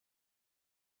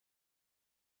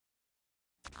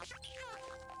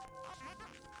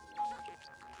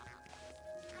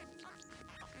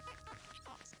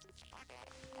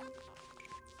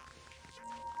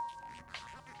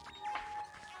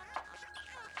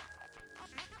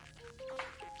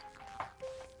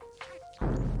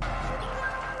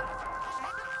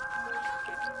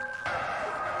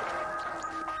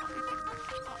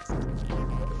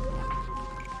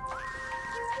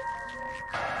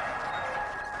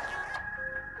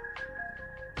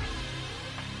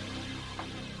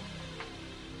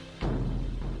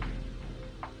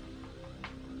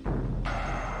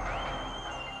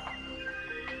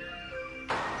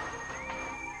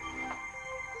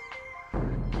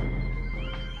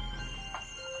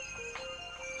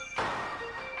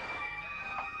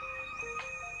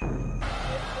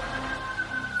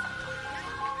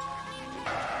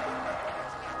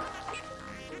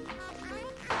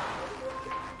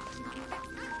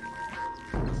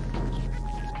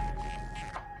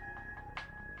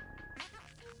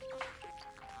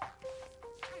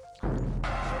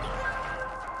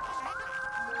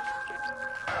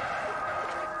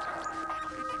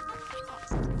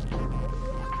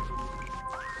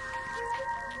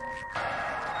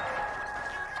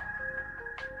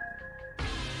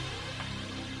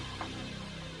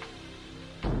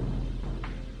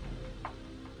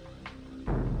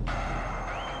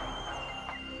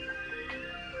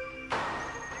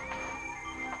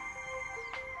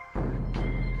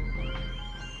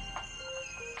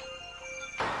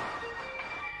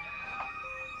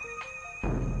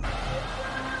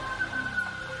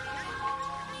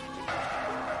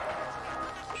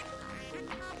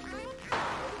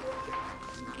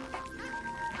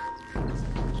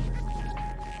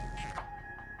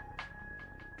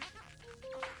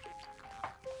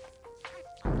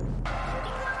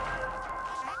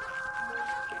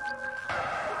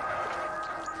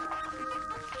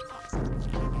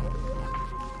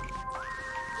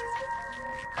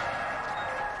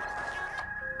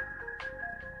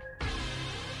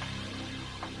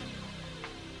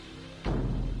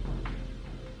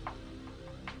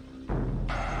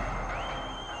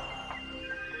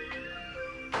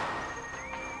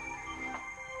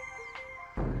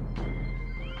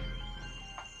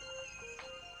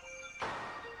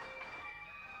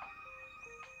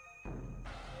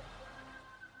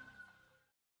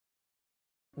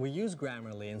We use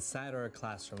Grammarly inside our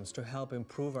classrooms to help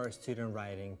improve our student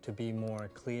writing to be more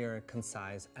clear,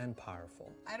 concise, and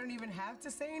powerful. I don't even have to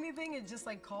say anything, it just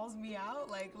like calls me out,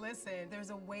 like, listen,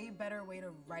 there's a way better way to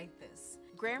write this.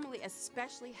 Grammarly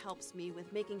especially helps me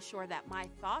with making sure that my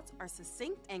thoughts are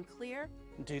succinct and clear.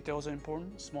 Details are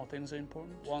important, small things are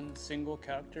important. One single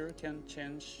character can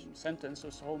change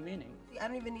sentence's whole meaning. I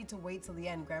don't even need to wait till the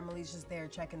end. Grammarly's just there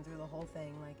checking through the whole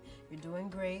thing. Like, you're doing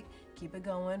great, keep it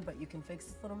going, but you can fix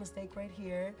this little mistake right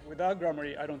here. Without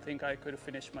Grammarly, I don't think I could have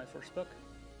finished my first book.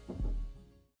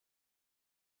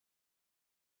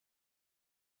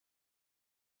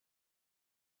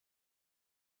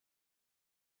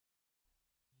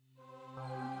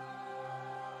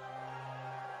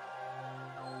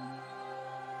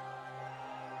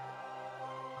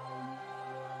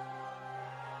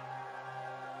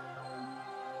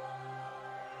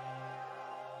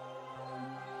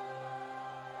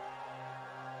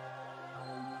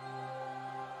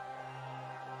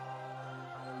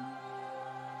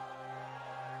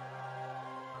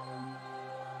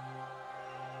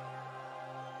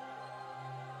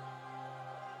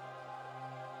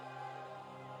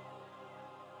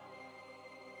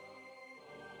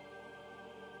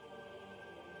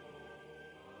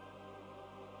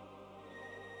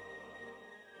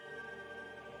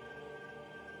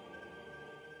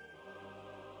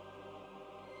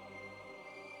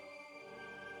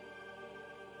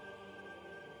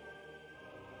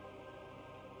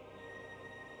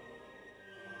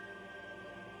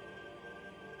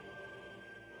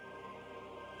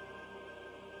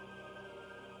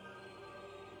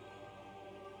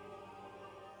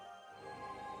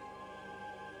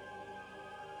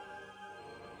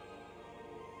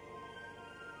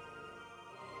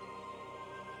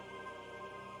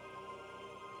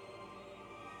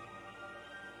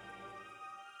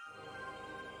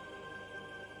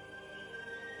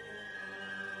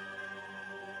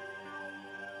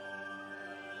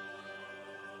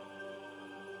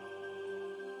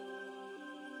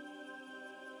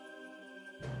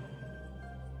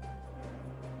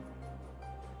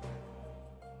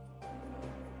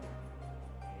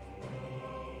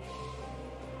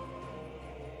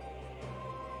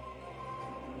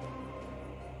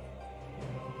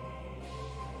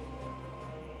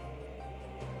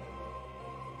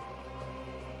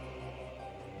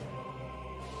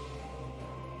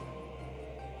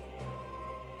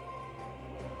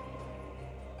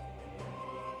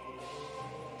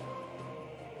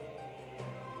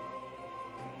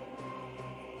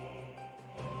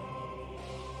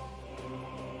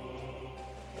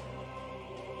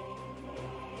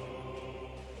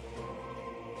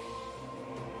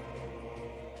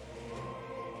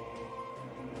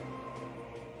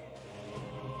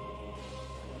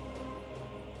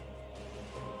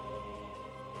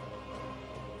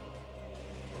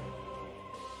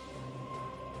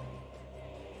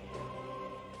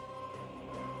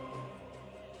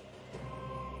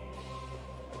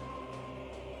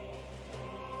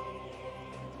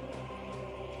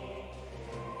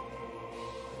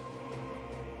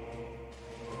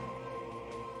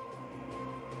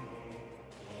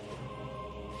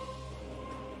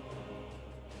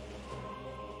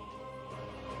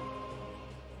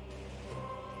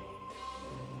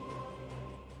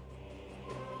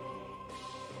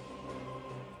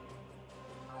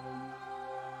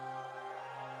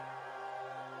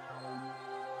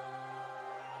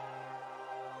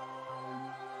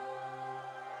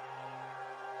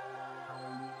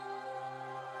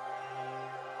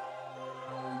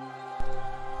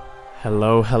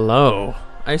 Hello, hello.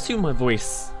 I assume my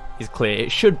voice is clear.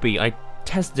 It should be. I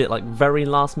tested it like very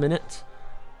last minute.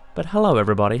 But hello,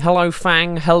 everybody. Hello,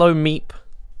 Fang. Hello, Meep.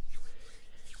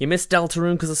 You missed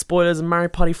Deltarune because of spoilers and Mario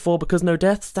Party 4 because no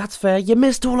deaths? That's fair. You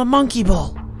missed all of Monkey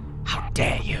Ball. How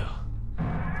dare you?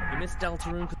 You missed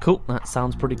Deltarune. Cool. That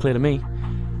sounds pretty clear to me.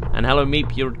 And hello,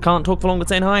 Meep. You can't talk for long but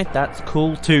saying hi. That's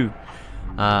cool too.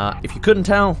 If you couldn't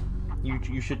tell,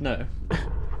 you should know.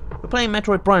 We're playing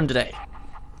Metroid Prime today.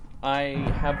 I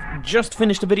have just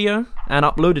finished a video and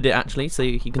uploaded it actually, so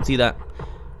you can see that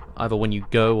either when you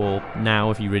go or now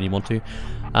if you really want to.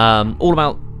 All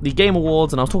about the Game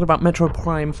Awards, and I was talking about Metroid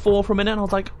Prime 4 for a minute, and I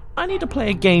was like, I need to play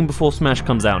a game before Smash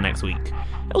comes out next week.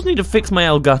 I also need to fix my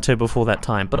Elgato before that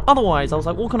time, but otherwise I was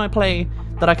like, what can I play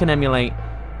that I can emulate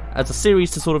as a series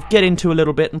to sort of get into a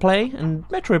little bit and play, and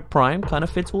Metroid Prime kind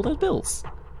of fits all those bills.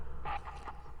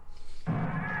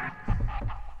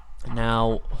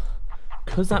 Now,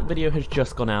 because that video has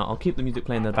just gone out, I'll keep the music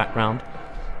playing in the background.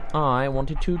 I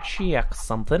wanted to check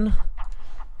something.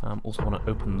 Also want to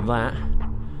open that.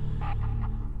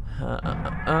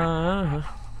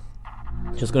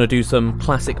 Just going to do some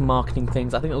classic marketing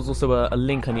things. I think there was also a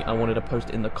link I wanted to post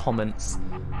in the comments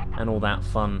and all that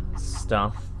fun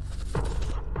stuff.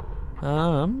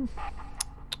 Why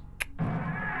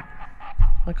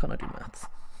can't I do maths?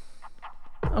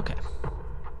 Okay.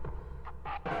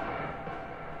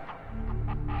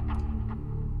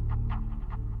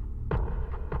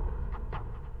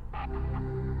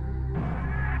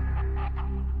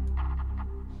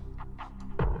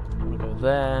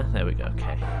 There we go.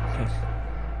 Okay.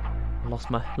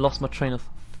 Lost my train of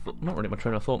thought. Not really my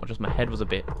train of thought, but just my head was a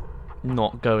bit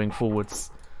not going forwards.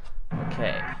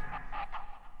 Okay.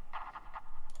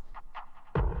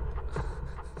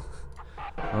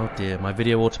 Oh dear, my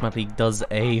video automatically does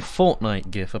a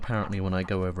Fortnite GIF apparently when I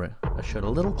go over it. I showed a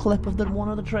little clip of one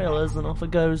of the trailers and off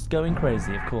it goes, going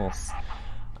crazy, of course.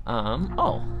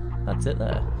 Oh, that's it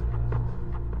there.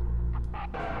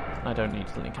 I don't need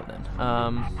to link it then.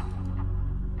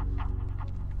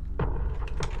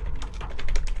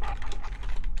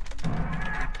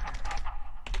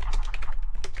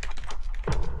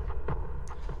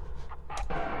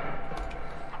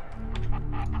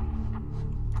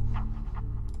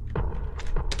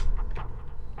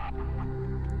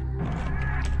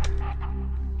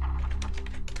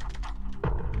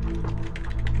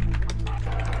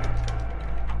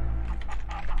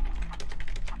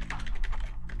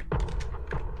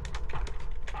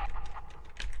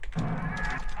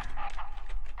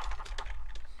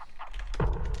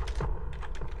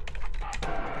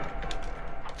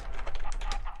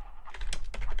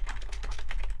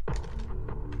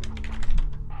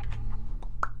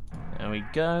 There we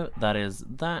go, that is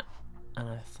that, and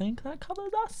I think that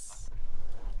covers us.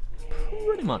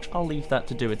 Pretty much, I'll leave that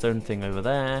to do its own thing over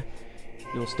there.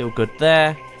 You're still good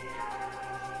there.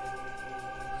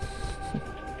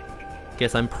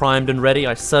 Guess I'm primed and ready,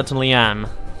 I certainly am.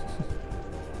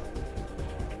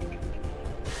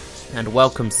 And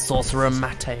welcome, Sorcerer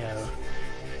Matteo.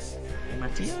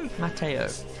 Matteo.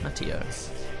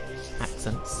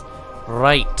 Accents.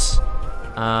 Right.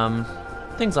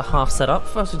 Things are half set up.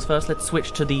 First things first, let's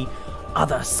switch to the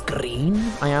other screen.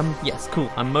 Yes, cool.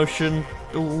 I'm motional?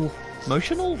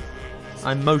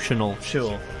 I'm motional,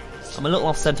 sure. I'm a little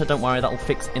off center, don't worry, that'll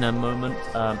fix in a moment.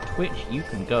 Twitch, you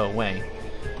can go away.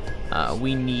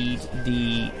 We need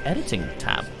the editing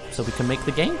tab so we can make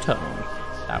the game turn on.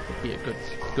 That would be a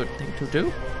good thing to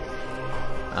do.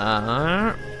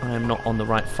 I'm not on the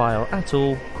right file at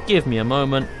all. Give me a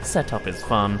moment. Setup is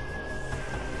fun.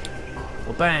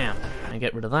 Well, bam. And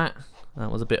get rid of that.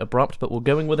 That was a bit abrupt, but we're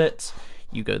going with it.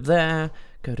 You go there,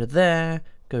 go to there,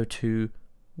 go to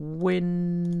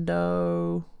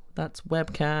window. That's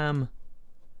webcam.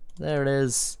 There it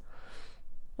is.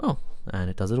 Oh, and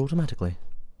it does it automatically.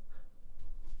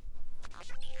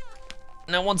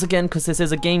 Now, once again, because this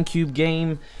is a GameCube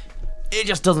game, it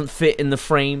just doesn't fit in the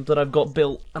frame that I've got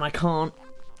built, and I can't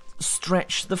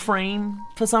stretch the frame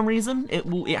for some reason. It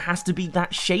has to be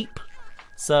that shape.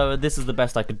 So this is the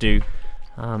best I could do.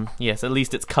 Yes, at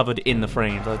least it's covered in the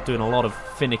frames. I was doing a lot of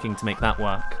finicking to make that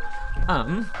work.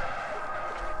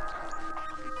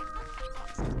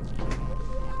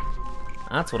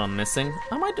 That's what I'm missing.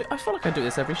 I feel like I do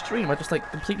this every stream. I just like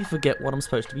completely forget what I'm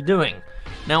supposed to be doing.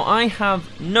 Now, I have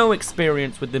no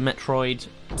experience with the Metroid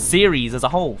series as a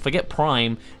whole. Forget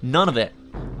Prime, none of it.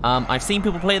 I've seen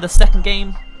people play the second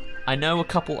game. I know a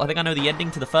couple. I think I know the ending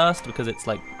to the first because it's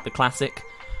like the classic.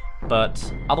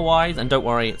 But otherwise, and don't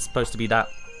worry, it's supposed to be that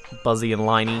buzzy and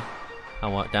liney. I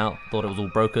worked out, thought it was all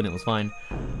broken, it was fine.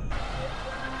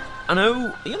 The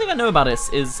only thing I know about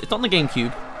this is it's on the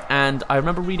GameCube, And I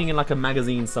remember reading in like a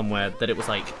magazine somewhere that it was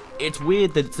like, it's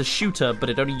weird that it's a shooter, but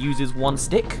it only uses one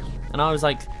stick. And I was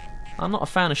like, I'm not a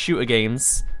fan of shooter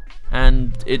games,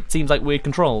 and it seems like weird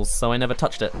controls, so I never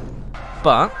touched it.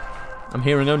 But I'm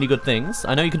hearing only good things.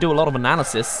 I know you can do a lot of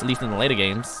analysis, at least in the later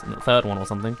games, in the third one or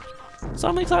something. So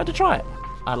I'm excited to try it.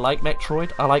 I like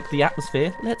Metroid, I like the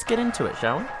atmosphere. Let's get into it,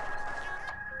 shall we?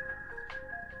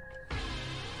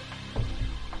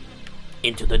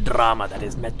 Into the drama that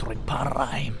is Metroid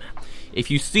Prime.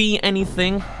 If you see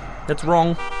anything that's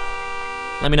wrong,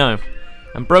 let me know.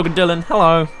 I'm Broken Dylan,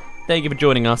 hello. Thank you for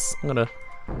joining us. I'm gonna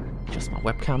adjust my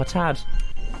webcam a tad,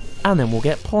 and then we'll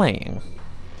get playing.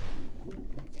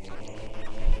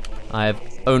 I've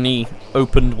only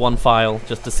opened one file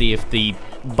just to see if the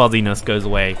buzziness goes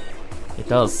away. It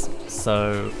does,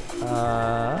 so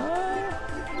I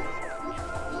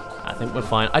think we're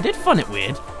fine. I did find it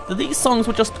weird that these songs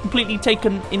were just completely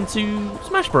taken into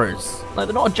Smash Bros. Like,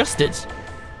 they're not adjusted.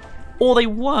 Or they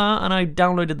were, and I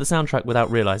downloaded the soundtrack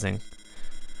without realizing.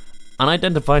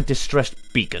 Unidentified distressed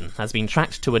beacon has been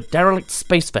tracked to a derelict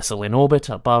space vessel in orbit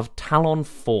above Talon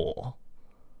 4.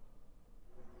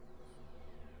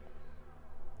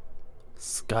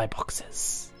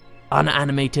 Skyboxes.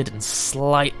 Unanimated and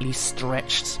slightly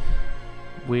stretched,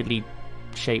 weirdly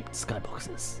shaped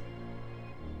skyboxes.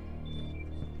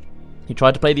 He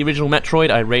tried to play the original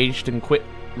Metroid. I raged and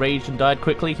died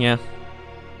quickly. Yeah,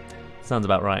 sounds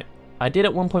about right. I did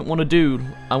at one point want to do.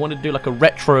 I wanted to do like a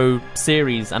retro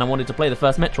series, and I wanted to play the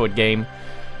first Metroid game.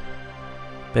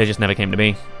 But it just never came to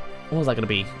me. What was that going to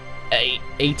be?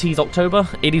 80s October?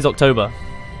 80s October.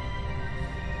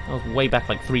 That was way back,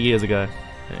 like 3 years ago.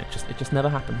 It just never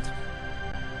happened.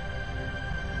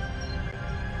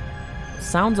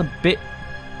 Sounds a bit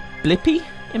blippy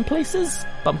in places,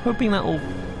 but I'm hoping that'll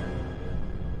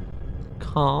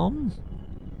calm.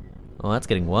 Oh, that's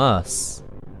getting worse.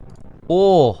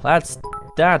 Oh,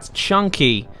 that's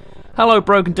chunky. Hello,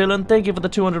 Broken Dylan. Thank you for the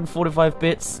 245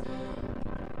 bits.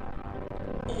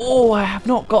 Oh, I have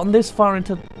not gotten this far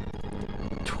into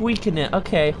tweaking it.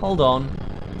 Okay, hold on.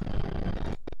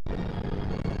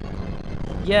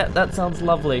 Yeah, that sounds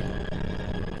lovely.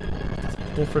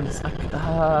 Difference.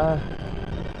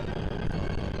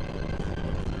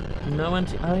 No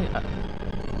anti.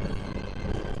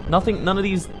 Nothing. None of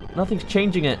these. Nothing's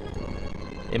changing it.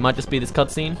 It might just be this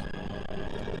cutscene.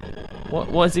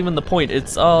 What is even the point?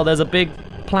 It's there's a big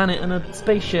planet and a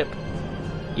spaceship.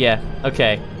 Yeah.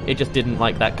 Okay. It just didn't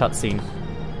like that cutscene.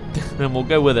 Then we'll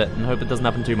go with it and hope it doesn't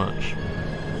happen too much.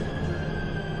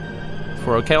 If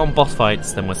we're okay on boss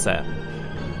fights, then we're set.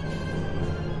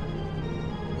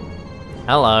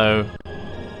 Hello.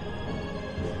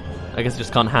 I guess I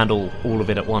just can't handle all of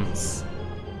it at once.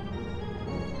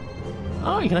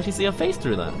 Oh, you can actually see her face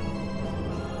through that.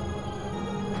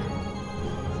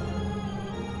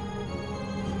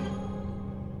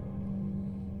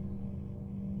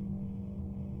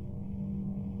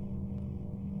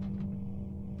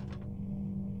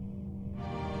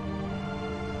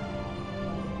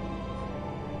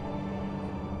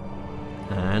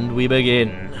 And we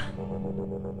begin.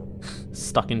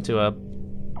 Stuck into a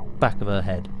back of her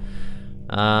head.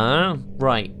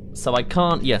 Right. So I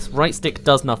can't. Yes, right stick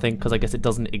does nothing because I guess it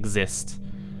doesn't exist.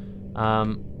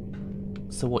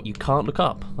 So what? You can't look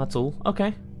up. That's all.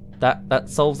 Okay. That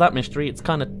solves that mystery. It's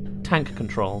kind of tank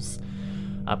controls.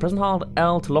 Press and hold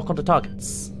L to lock onto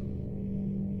targets.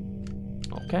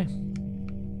 Okay.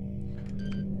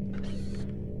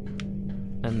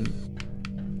 And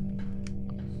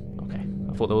okay.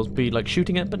 I thought there would be like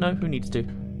shooting it, but no. Who needs to?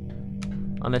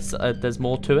 Unless there's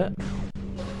more to it.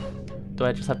 Do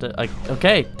I just have to...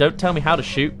 okay, don't tell me how to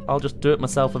shoot. I'll just do it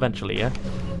myself eventually, yeah?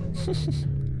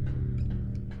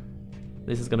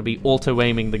 This is going to be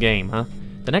auto-aiming the game, huh?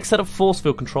 The next set of force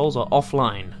field controls are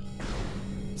offline.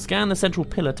 Scan the central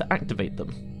pillar to activate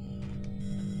them.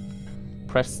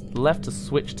 Press left to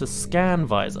switch to scan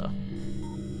visor.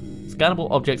 Scannable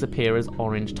objects appear as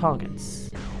orange targets.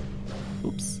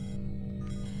 Oops.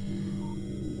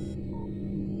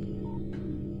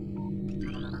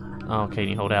 Oh, okay,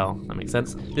 you hold L. That makes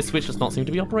sense. This switch does not seem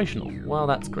to be operational. Well,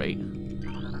 that's great.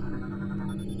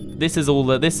 This is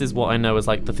what I know is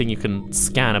like the thing you can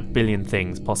scan a billion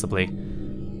things, possibly.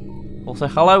 Also,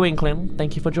 hello, Inkling.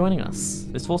 Thank you for joining us.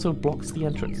 This also blocks the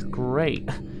entrance. Great.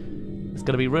 It's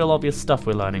going to be real obvious stuff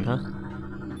we're learning, huh?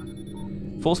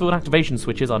 Force field activation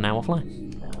switches are now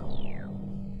offline.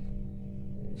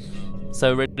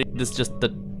 So really, this is just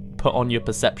the put on your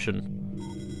perception.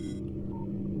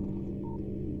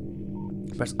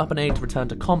 Press up and A to return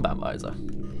to combat visor.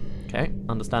 Okay,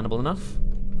 understandable enough.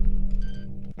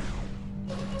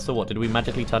 So what, did we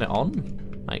magically turn it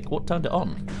on? Like, what turned it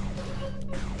on?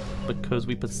 Because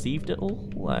we perceived it all?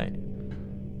 Like,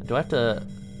 do I have to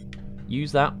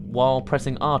use that while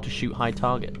pressing R to shoot high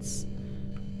targets?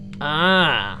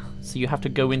 Ah! So you have to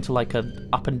go into like a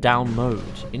up and down mode.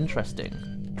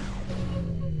 Interesting.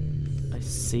 I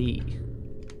see.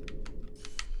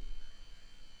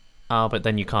 Oh, but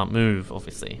then you can't move,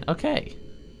 obviously. Okay.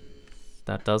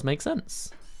 That does make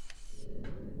sense.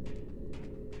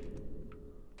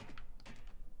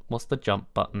 What's the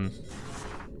jump button?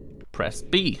 Press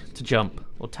B to jump,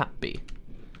 or tap B.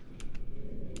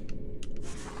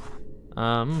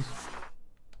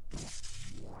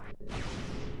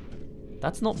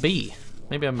 That's not B.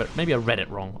 Maybe I read it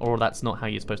wrong, or that's not how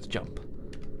you're supposed to jump.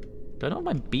 Do I not have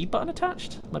my B button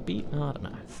attached? My B? Oh, I don't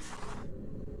know.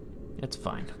 It's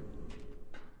fine.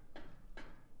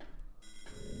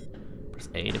 Press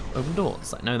A to open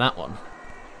doors. I know that one.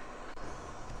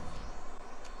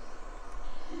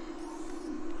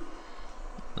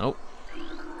 Oh,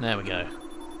 there we go.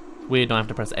 Weird, don't have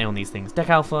to press A on these things. Deck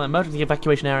Alpha, emergency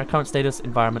evacuation area, current status,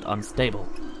 environment unstable.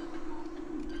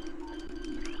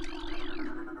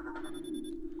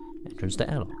 Entrance to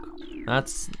airlock.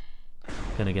 That's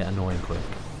gonna get annoying quick.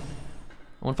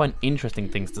 I want to find interesting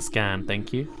things to scan,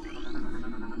 thank you.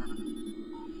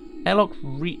 Airlock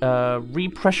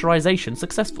repressurization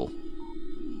successful.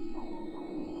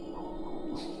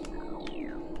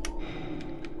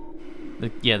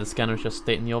 Yeah, the scanner's just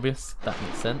stating the obvious. That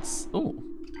makes sense. Ooh.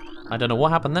 I don't know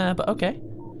what happened there, but okay.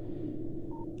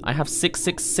 I have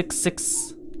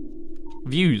 6666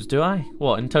 views, do I?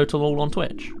 What, in total all on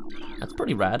Twitch? That's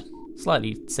pretty rad.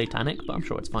 Slightly satanic, but I'm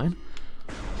sure it's fine.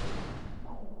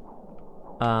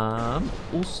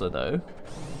 Also though,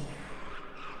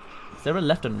 is there a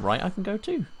left and right I can go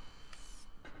to?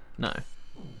 No.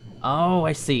 Oh,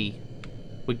 I see.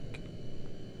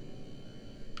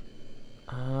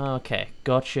 Okay,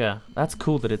 gotcha. That's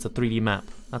cool that it's a 3D map.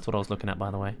 That's what I was looking at,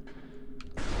 by the way.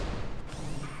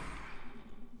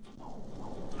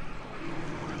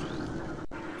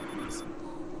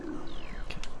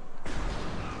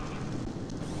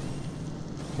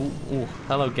 Ooh,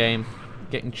 hello game.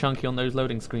 Getting chunky on those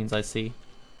loading screens, I see.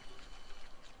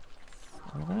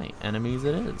 Alright, enemies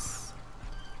it is.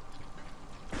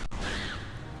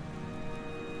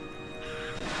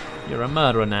 You're a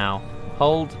murderer now.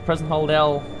 Press and hold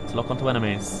L to lock onto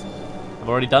enemies. I've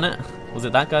already done it. Was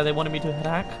it that guy they wanted me to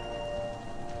attack?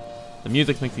 The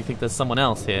music makes me think there's someone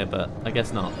else here, but I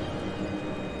guess not.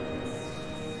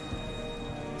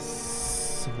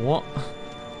 So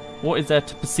what is there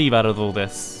to perceive out of all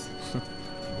this?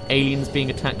 Aliens being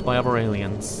attacked by other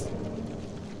aliens.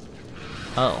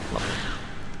 Oh, lovely.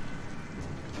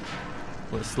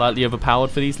 We're slightly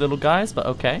overpowered for these little guys, but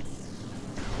okay.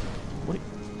 What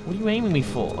are you aiming me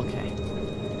for? Okay.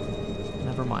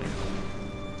 Never mind.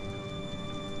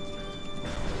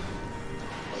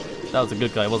 That was a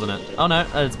good guy, wasn't it? Oh no,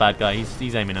 that's a bad guy.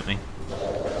 He's aiming at me.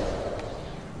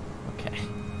 Okay.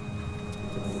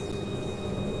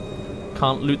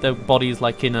 Can't loot their bodies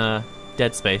like in a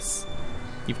Dead Space.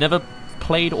 You've never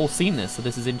played or seen this, so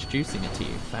this is introducing it to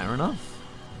you. Fair enough.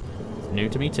 It's new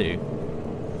to me too.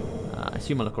 I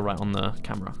assume I look alright on the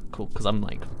camera. Cool, because I'm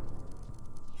like...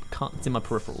 It's in my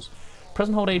peripherals. Press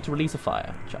and hold A to release a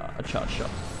fire. A charge shot.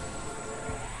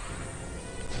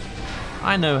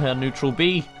 I know how neutral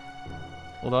B.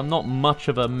 Although I'm not much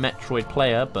of a Metroid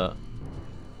player, but...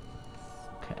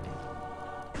 Okay.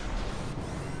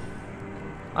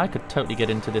 I could totally get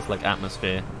into this, like,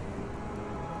 atmosphere.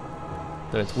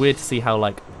 Though it's weird to see how,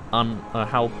 like,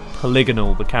 how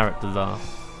polygonal the characters are.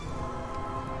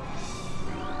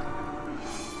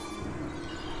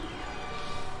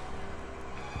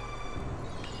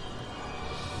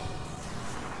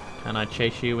 Can I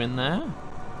chase you in there?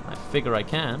 I figure I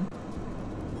can.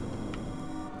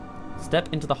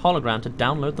 Step into the hologram to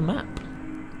download the map.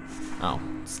 Oh,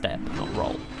 step, not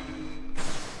roll.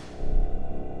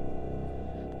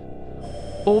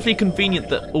 Awfully convenient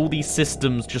that all these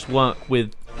systems just work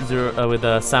with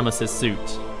Samus's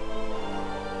suit.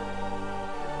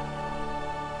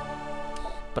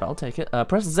 But I'll take it.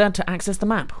 Press Z to access the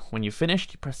map. When you've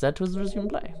finished, you press Z to resume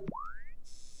play.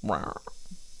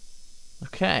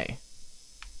 Okay,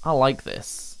 I like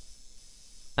this.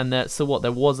 And there, so what?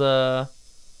 There was a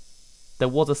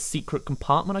secret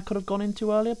compartment I could have gone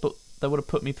into earlier, but that would have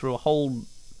put me through a whole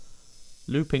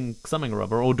looping something or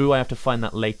other. Or do I have to find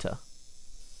that later?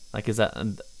 Like, is that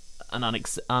an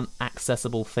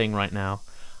unaccessible thing right now?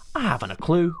 I haven't a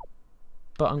clue,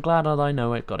 but I'm glad that I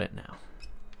know it. Got it now.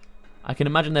 I can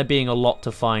imagine there being a lot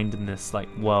to find in this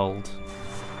like world.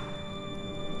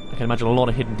 I can imagine a lot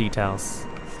of hidden details.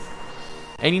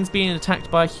 Aliens being attacked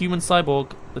by a human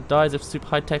cyborg that dies if super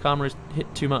high-tech armor is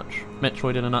hit too much.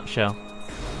 Metroid in a nutshell.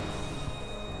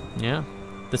 Yeah.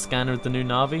 The scanner is the new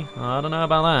Navi? I don't know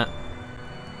about that.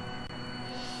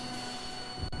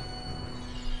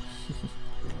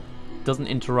 Doesn't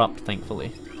interrupt,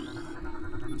 thankfully.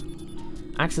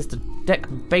 Access to deck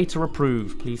beta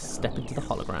approved. Please step into the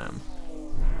hologram.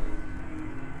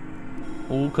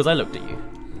 All because I looked at you.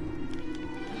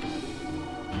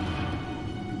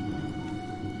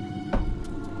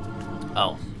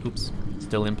 Oh, oops.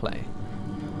 Still in play.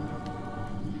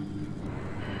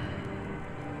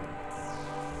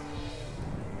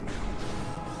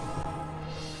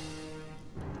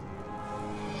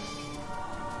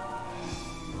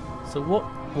 So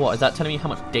what is that telling me how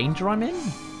much danger I'm in?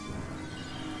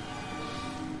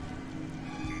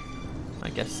 I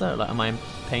guess so. Like, am I in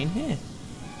pain here?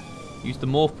 Use the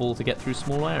morph ball to get through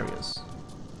small areas.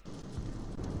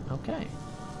 Okay.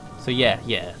 So yeah,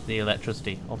 the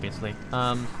electricity, obviously.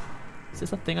 Is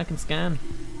this a thing I can scan?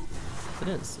 Yes, it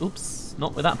is. Oops,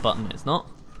 not with that button, it's not.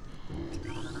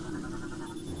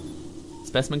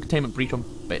 Specimen containment breach on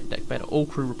deck beta. All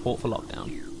crew report for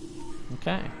lockdown.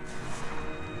 Okay.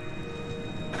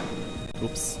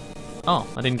 Oops. Oh,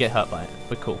 I didn't get hurt by it.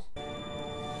 We're cool.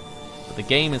 But the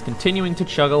game is continuing to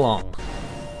chug along.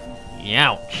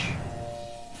 Youch.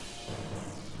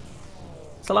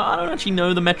 So like, I don't actually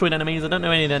know the Metroid enemies. I don't know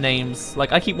any of their names.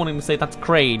 Like, I keep wanting to say that's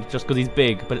Kraid just because he's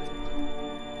big, but it's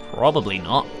probably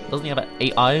not. Doesn't he have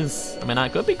 8 eyes? I mean,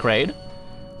 that could be Kraid.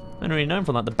 I don't really know him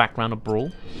from like the background of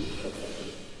Brawl.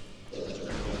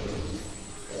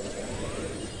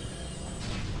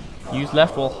 Use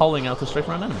left while holding out to strafe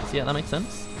around enemies. Yeah, that makes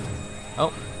sense.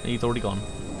 Oh, he's already gone.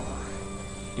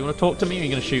 Do you want to talk to me or are you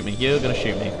going to shoot me? You're going to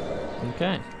shoot me.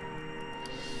 Okay.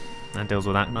 That deals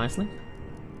with that nicely.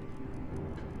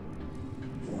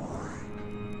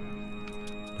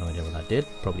 No idea what that did.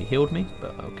 Probably healed me,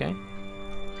 but okay.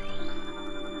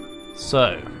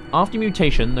 So, after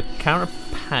mutation, the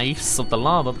carapace of the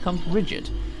lava becomes rigid.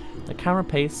 The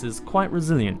carapace is quite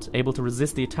resilient, able to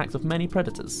resist the attacks of many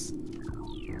predators.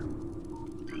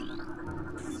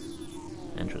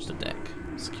 Entrance to deck.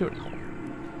 Security hall.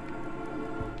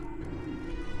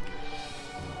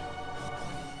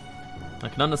 I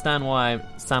can understand why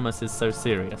Samus is so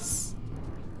serious.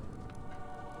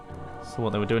 So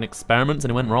what, they were doing experiments and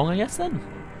it went wrong, I guess, then?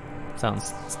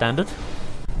 Sounds standard.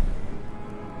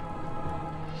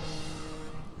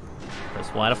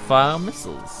 Press Y to fire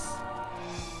missiles.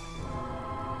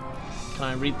 Can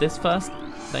I read this first?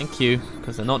 Thank you,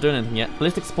 because they're not doing anything yet.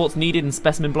 Ballistic support's needed in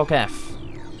Specimen Block F.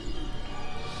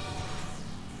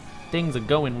 Things are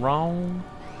going wrong.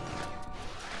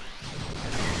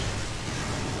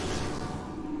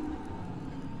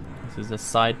 This is a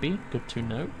side B, good to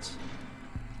note.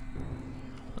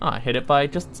 Oh, I hit it by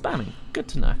just spamming, good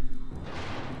to know.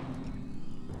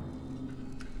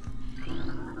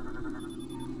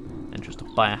 Entrance to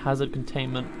biohazard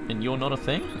containment, and you're not a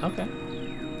thing? Okay.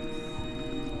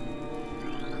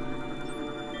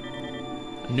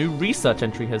 A new research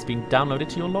entry has been downloaded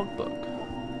to your logbook.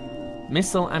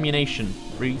 Missile ammunition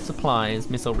resupplies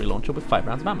missile relauncher with 5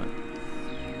 rounds of ammo.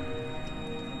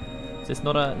 Is this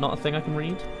not a thing I can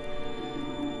read?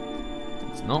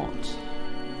 It's not.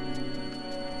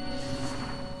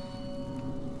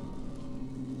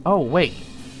 Oh wait,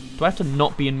 do I have to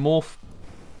not be in morph?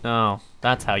 Oh,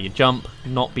 that's how you jump,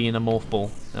 not be in a morph ball.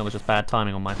 That was just bad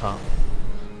timing on my part.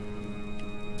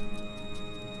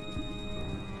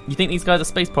 You think these guys are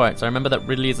space pirates? I remember that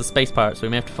Ridley is a space pirate, so we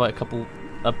may have to fight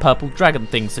a purple dragon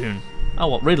thing soon. Oh,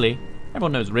 what, Ridley?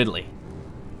 Everyone knows Ridley.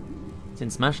 He's in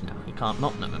Smash now. You can't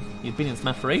not know him. He's been in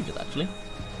Smash for ages, actually.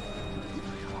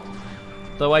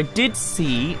 Though I did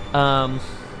see a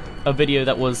video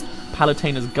that was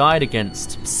Palutena's guide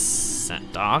against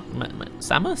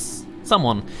Samus?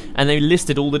 Someone. And they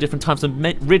listed all the different types of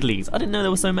Ridleys. I didn't know there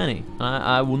were so many.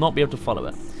 I will not be able to follow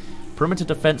it. Perimeter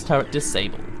defense turret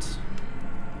disabled.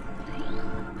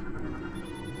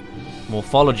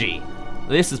 Morphology.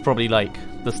 This is probably like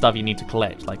the stuff you need to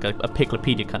collect, like a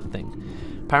Piclopedia kind of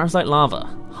thing. Parasite larva,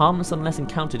 harmless unless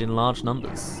encountered in large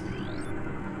numbers.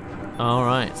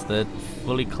 Alright, so they're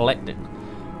fully collecting.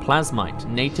 Plasmite,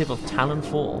 native of Talon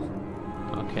 4.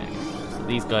 Okay, so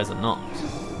these guys are not.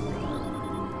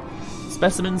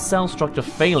 Specimen cell structure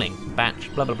failing.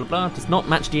 Batch, blah blah blah blah, does not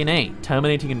match DNA.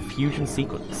 Terminating infusion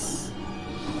sequence.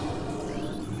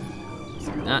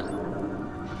 See that.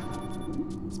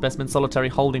 Specimen solitary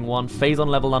holding 1, phase on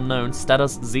level unknown,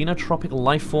 status xenotropic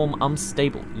lifeform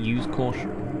unstable, use caution.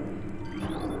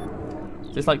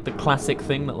 Is this like the classic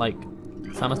thing that like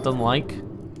Samus doesn't like?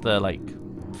 The like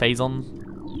phase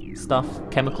on stuff.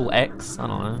 Chemical X, I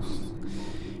don't know.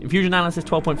 Infusion analysis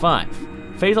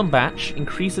 12.5. Phase on batch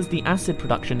increases the acid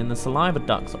production in the saliva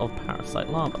ducts of parasite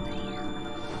larvae.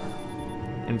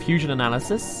 Infusion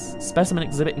analysis. Specimen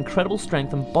exhibit incredible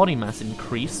strength and body mass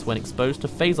increase when exposed to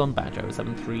phase on batch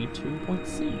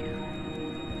 0732.c.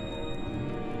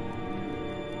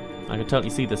 I could totally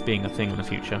see this being a thing in the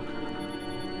future.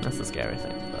 That's the scary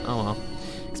thing, but oh well.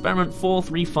 Experiment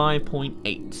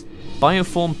 435.8.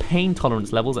 Bioform pain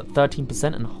tolerance levels at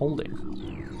 13% and holding.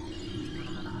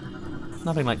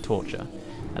 Nothing like torture.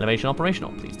 Elevation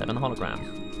operational. Please step in the hologram.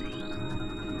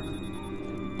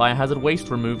 Biohazard waste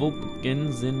removal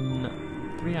begins in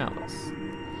 3 hours.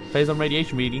 Phase on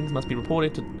radiation readings must be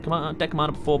reported to deck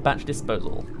commander before batch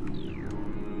disposal.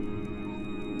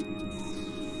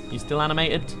 You still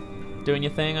animated? Doing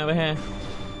your thing over here?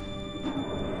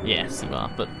 Yes, you are,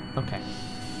 but okay.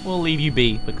 We'll leave you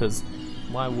be, because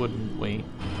why wouldn't we?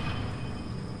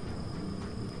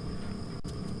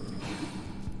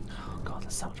 Oh god,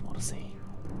 there's so much more to see.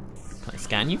 Can I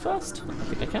scan you first? I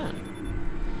think I can.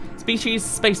 Species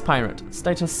Space Pirate.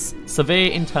 Status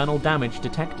severe internal damage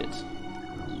detected.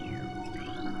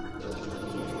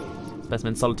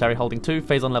 Specimen solitary holding 2.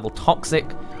 Phase on level toxic.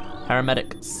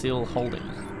 Paramedic seal holding.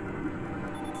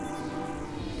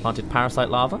 Planted parasite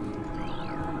larva.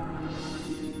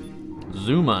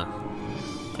 Zuma.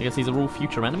 I guess these are all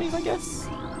future enemies, I guess?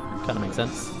 Kind of makes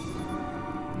sense.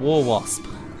 War Wasp.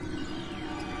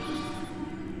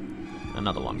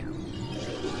 Another one.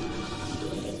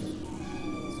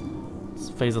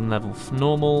 Phase on level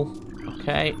normal.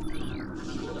 Okay.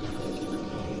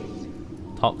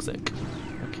 Toxic.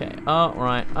 Okay. Oh,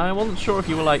 right. I wasn't sure if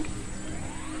you were like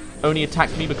only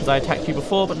attacked me because I attacked you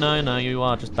before, but no, you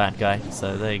are just bad guy.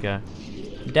 So there you go.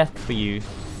 Death for you.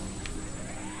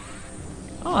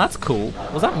 Oh, that's cool.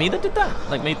 Was that me that did that?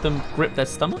 Like made them grip their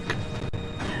stomach?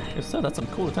 If so, that's some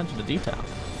cool attention to detail.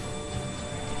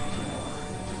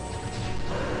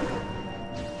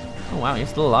 Oh wow, you're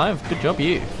still alive. Good job,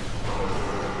 you.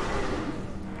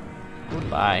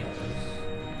 Goodbye.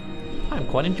 I'm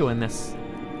quite enjoying this.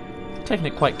 Taking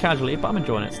it quite casually, but I'm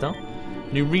enjoying it still.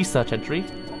 New research entry.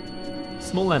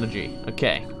 Small energy.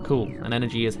 Okay, cool. And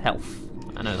energy is health.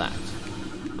 I know that.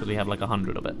 Because we have like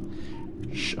 100 of it.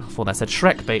 I thought that said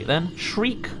Shrek bait then.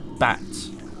 Shriek bat.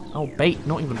 Oh, bait,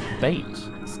 not even bait.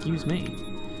 Excuse me.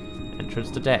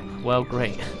 Entrance to deck. Well,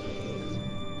 great.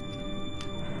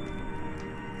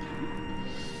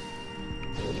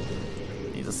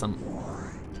 These are some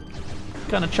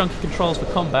kind of chunky controls for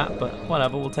combat, but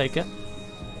whatever, we'll take it.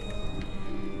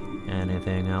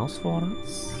 Anything else for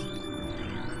us?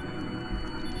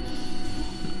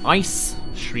 Ice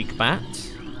Shriek bat.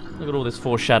 Look at all this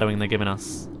foreshadowing they're giving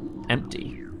us.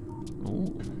 Empty.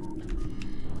 Ooh.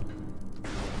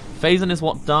 Phazon is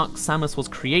what Dark Samus was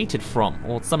created from,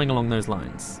 or something along those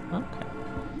lines. Okay.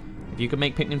 If you could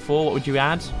make Pikmin 4, what would you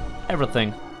add?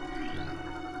 Everything.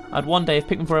 I'd one day, if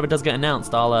Pikmin 4 ever does get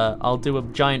announced, I'll do a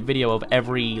giant video of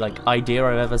every like idea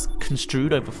I've ever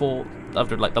construed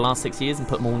after like the last 6 years and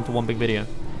put them all into one big video.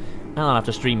 And I'll have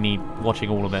to stream me watching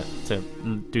all of it to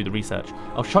do the research.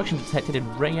 Obstruction detected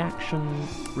in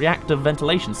reactor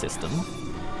ventilation system.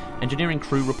 Engineering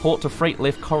crew report to freight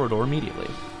lift corridor immediately.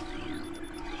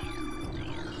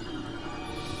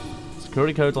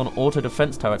 Security codes on auto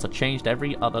defense turrets are changed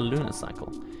every other lunar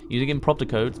cycle. Using impromptu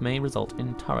codes may result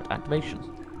in turret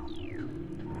activation.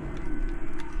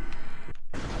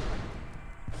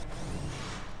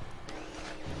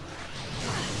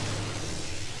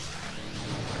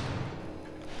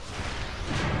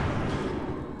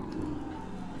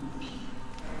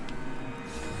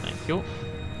 Thank you.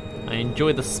 I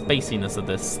enjoy the spaciness of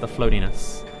this, the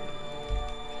floatiness.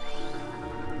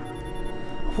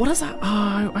 What is that?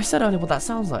 Oh, I said earlier what that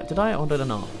sounds like. Did I or did I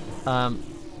not?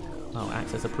 Oh,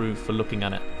 access approved for looking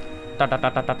at it. I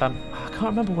can't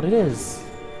remember what it is.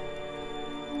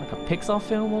 Like a Pixar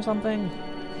film or something?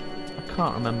 I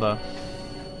can't remember.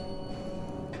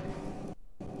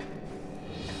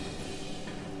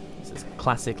 This is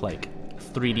classic like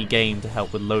 3D game to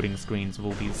help with loading screens with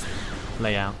all these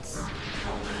layouts.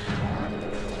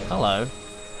 Hello.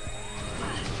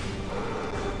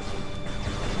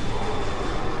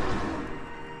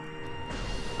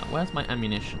 Where's my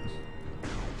ammunition?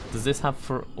 Does this have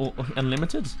for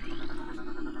unlimited?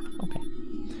 Okay.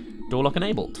 Door lock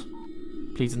enabled.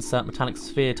 Please insert metallic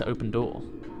sphere to open door.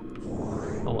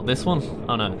 Oh, what, this one?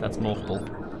 Oh no, that's multiple.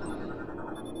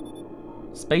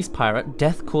 Space pirate,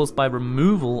 death caused by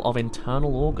removal of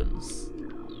internal organs.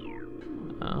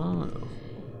 Oh.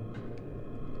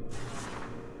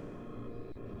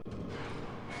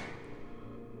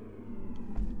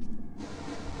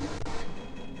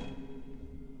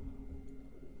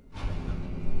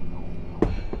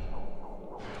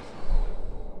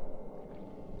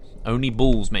 Only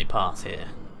bulls may pass here.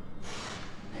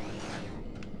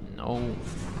 No.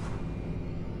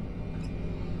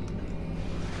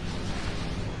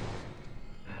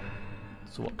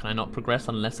 So what, can I not progress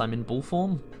unless I'm in bull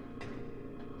form?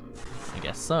 I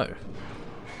guess so.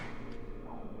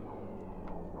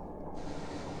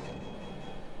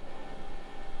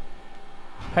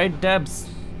 Hey Debs,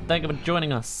 thank you for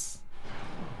joining us.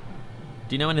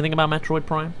 Do you know anything about Metroid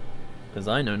Prime? Because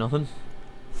I know nothing.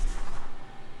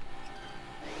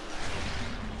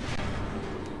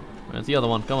 Where's the other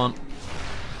one? Come on.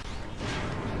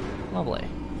 Lovely.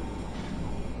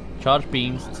 Charge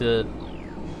beams can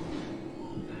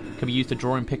be used to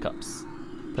draw in pickups.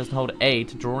 Press and hold A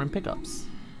to draw in pickups.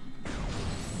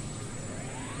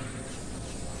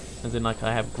 As in, like,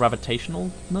 I have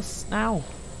gravitationalness now?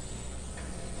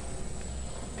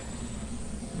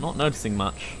 Not noticing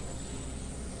much.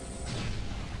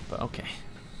 But okay.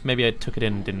 Maybe I took it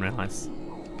in and didn't realise.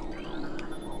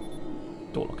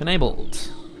 Door lock enabled.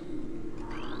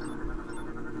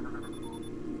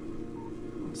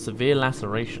 Severe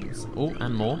lacerations. Oh,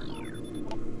 and more.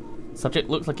 Subject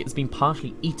looks like it's been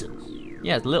partially eaten.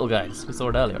 Yeah, it's the little guys. We saw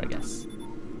it earlier, I guess.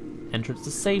 Entrance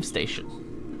to save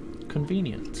station.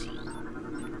 Convenient.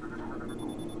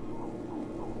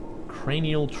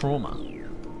 Cranial trauma.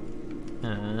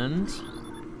 And...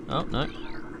 oh, no.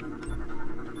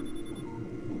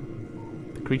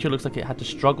 The creature looks like it had to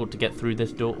struggle to get through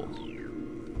this door.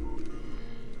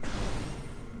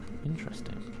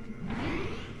 Interesting.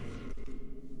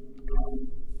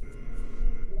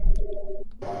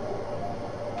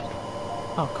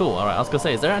 Oh, cool. Alright, I was gonna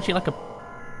say, is there actually like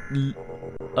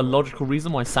a logical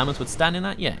reason why Samus would stand in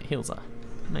that? Yeah, it heals her.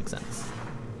 Makes sense.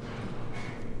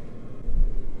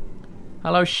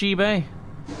 Hello, Shibe.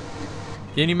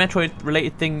 The only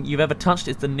Metroid-related thing you've ever touched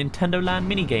is the Nintendo Land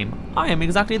minigame. I am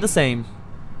exactly the same.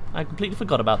 I completely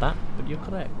forgot about that, but you're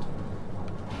correct.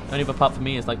 The only other part for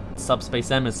me is like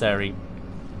Subspace Emissary.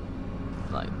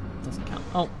 Like, doesn't count.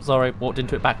 Oh, sorry, walked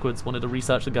into it backwards, wanted to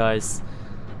research the guys.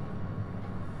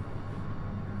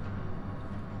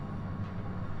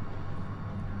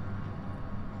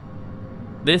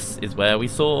 This is where we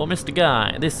saw Mr.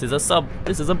 Guy. This is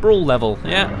a brawl level,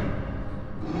 yeah.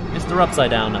 Mr.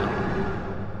 Upside Downer.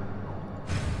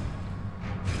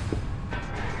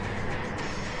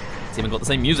 It's even got the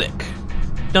same music.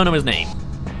 Don't know his name.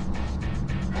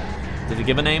 Did he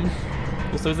give a name?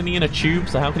 Also, isn't he in a tube,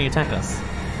 so how can he attack us?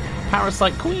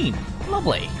 Parasite Queen.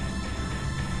 Lovely.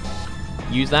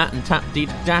 Use that and tap D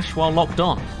to dash while locked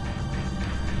on.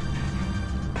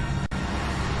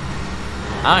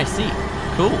 Ah, I see.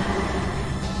 Cool.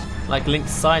 Like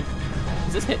Link's side.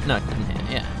 Is this hit? No, it didn't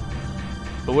hit, yeah.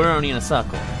 But we're only in a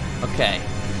circle. Okay.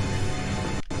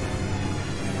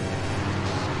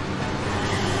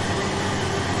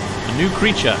 A new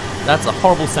creature. That's a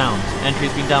horrible sound.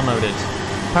 Entry's been downloaded.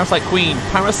 Parasite Queen.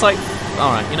 Parasite.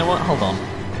 Alright, you know what? Hold on.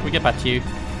 Can we get back to you?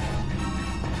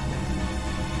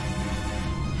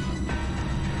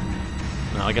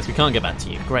 No, I guess we can't get back to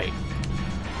you. Great.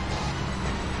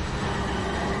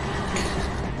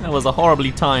 That was a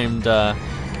horribly timed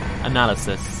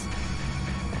analysis.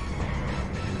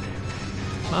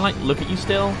 Can I like look at you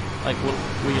still? Like,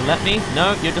 will you let me?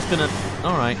 No, you're just gonna...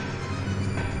 Alright.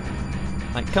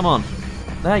 Like, come on.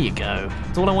 There you go.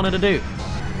 That's all I wanted to do.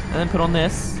 And then put on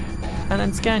this, and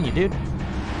then scan you, dude.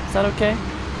 Is that okay?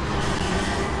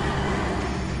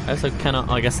 I also cannot...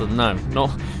 I guess no.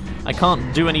 Not... I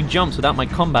can't do any jumps without my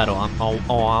combat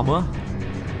armor.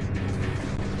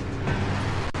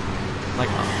 Like,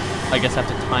 I guess I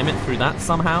have to time it through that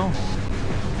somehow.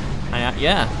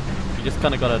 Yeah, you just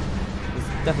kind of gotta.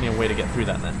 There's definitely a way to get through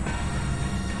that then.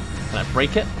 Can I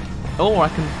break it? Or I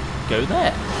can go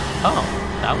there. Oh,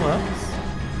 that works.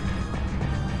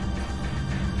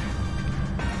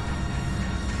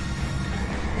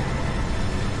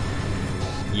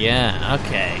 Yeah,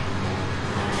 okay.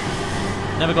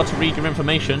 Never got to read your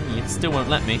information. You still won't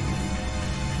let me.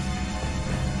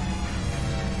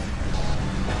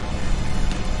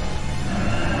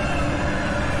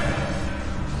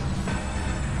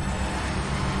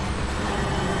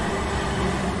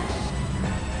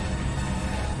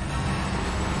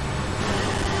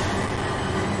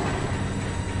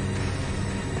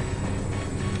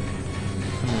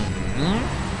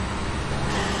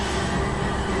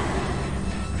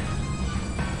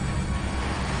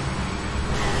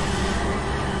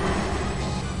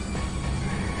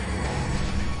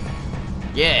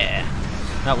 Yeah,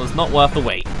 that was not worth the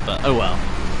wait, but oh well.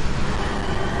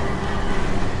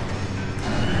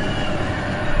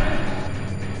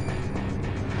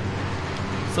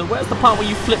 So where's the part where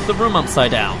you flip the room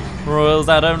upside down? Or was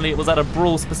that a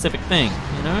brawl specific thing,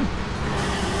 you know?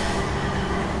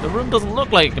 The room doesn't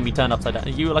look like it can be turned upside down. Are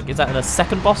you like, is that in a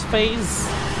second boss phase?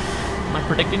 Am I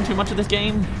predicting too much of this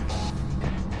game?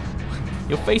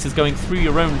 Your face is going through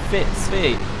your own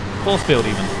sphere. Force field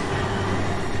even.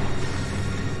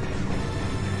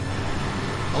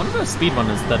 I wonder if there are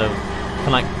speedrunners that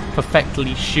can like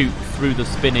perfectly shoot through the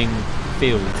spinning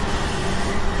field.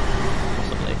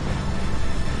 Possibly.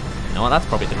 You know what, that's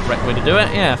probably the correct way to do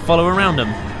it. Yeah, follow around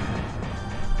them.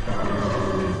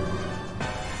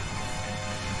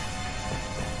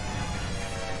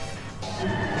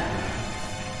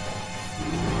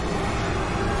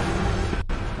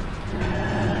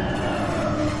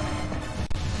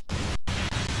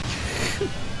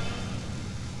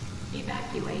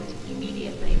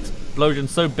 Explosion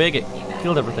so big it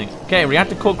killed everything. Okay,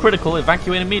 reactor core critical,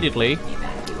 evacuate immediately.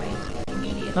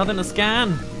 Nothing to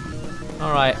scan.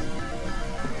 Alright.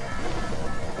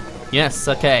 Yes,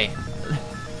 okay.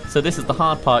 So this is the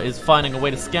hard part, is finding a way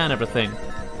to scan everything.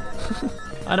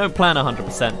 I don't plan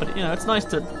 100%, but you know, it's nice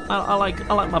to... I like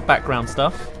my background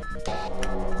stuff.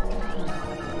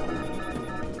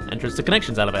 Entrance to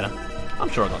connections elevator. I'm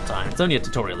sure I've got time. It's only a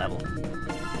tutorial level.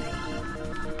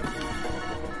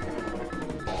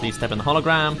 Please step in the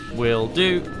hologram. Will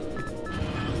do.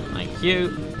 Thank you.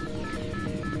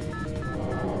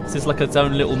 This is like its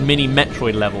own little mini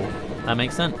Metroid level. That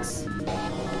makes sense.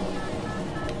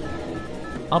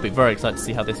 I'll be very excited to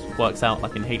see how this works out,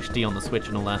 like in HD on the Switch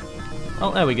and all that.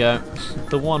 Oh, there we go.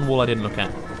 The one wall I didn't look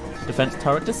at. Defense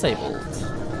turret disabled.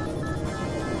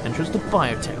 Entrance to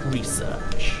biotech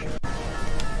research.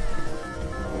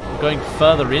 We're going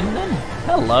further in then?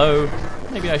 Hello.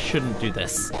 Maybe I shouldn't do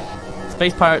this.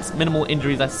 Space pirates, minimal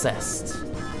injuries assessed.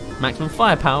 Maximum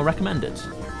firepower recommended.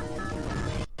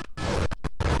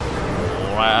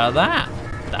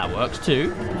 That works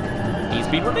too.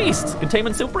 E-speed released.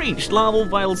 Containment still breached. Larval,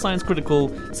 vital signs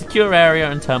critical. Secure area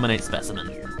and terminate specimen.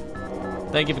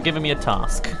 Thank you for giving me a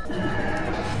task.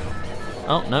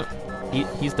 Oh no,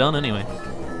 he's done anyway.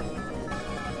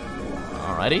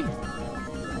 Alrighty.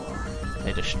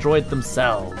 They destroyed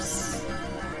themselves.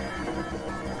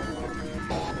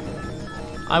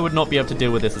 I would not be able to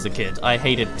deal with this as a kid. I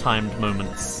hated timed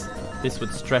moments. This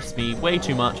would stress me way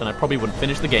too much and I probably wouldn't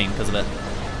finish the game because of it.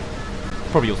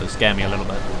 Probably also scare me a little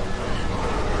bit.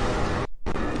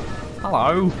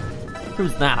 Hello?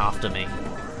 Who's that after me?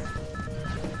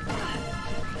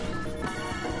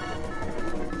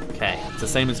 Okay, it's the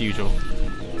same as usual.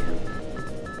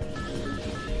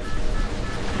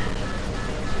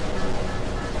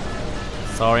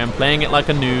 Sorry, I'm playing it like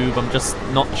a noob. I'm just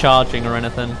not charging or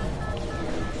anything.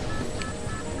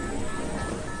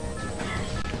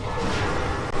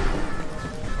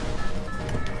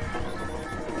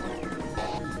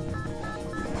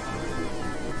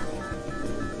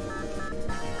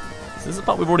 Is this the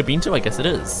part we've already been to? I guess it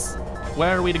is.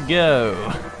 Where are we to go?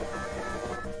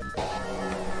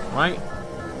 Right?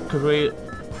 Because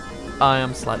I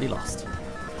am slightly lost.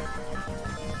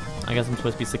 I guess I'm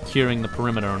supposed to be securing the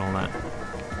perimeter and all that.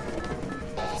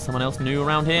 Someone else new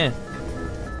around here?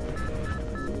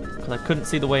 Because I couldn't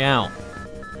see the way out.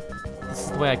 This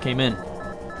is the way I came in.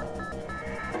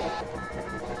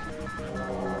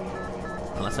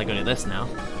 Unless I go to this now.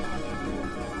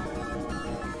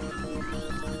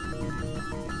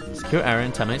 Secure area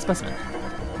and terminate specimen.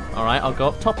 Alright, I'll go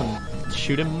up top and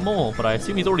shoot him more, but I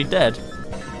assume he's already dead.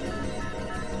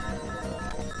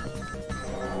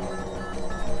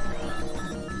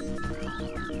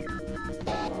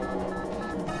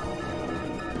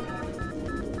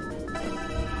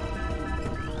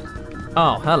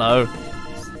 Oh, hello.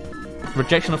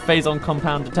 Rejection of phazon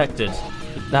compound detected.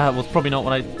 That was probably not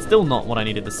what still not what I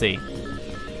needed to see.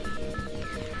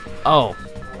 Oh.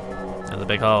 There's a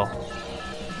big hole.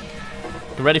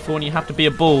 Get ready for when you have to be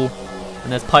a bull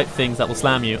and there's pipe things that will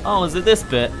slam you. Oh, is it this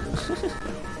bit?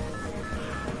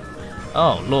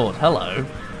 Oh, Lord, hello.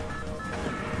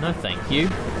 No thank you.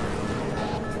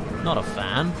 Not a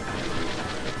fan.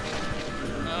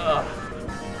 Ugh.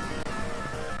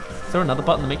 Is there another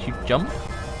button that makes you jump?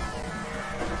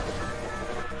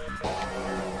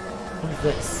 What is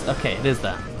this? Okay, it is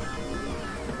that.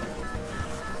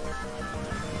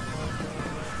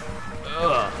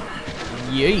 Ugh.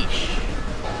 Yeesh.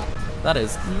 That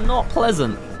is not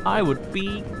pleasant. I would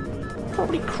be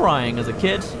probably crying as a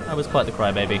kid. I was quite the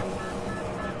crybaby.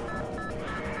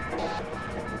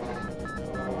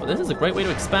 But this is a great way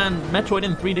to expand Metroid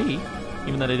in 3D,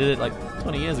 even though they did it like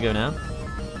 20 years ago now.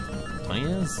 20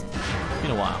 years? It's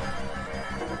been a while.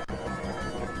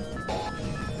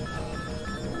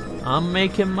 I'm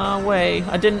making my way.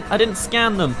 I didn't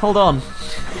scan them. Hold on.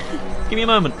 Give me a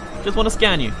moment. Just want to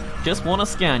scan you. Just want to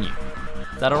scan you.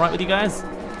 Is that alright with you guys?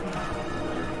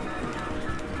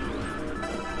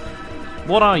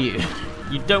 What are you?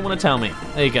 You don't want to tell me.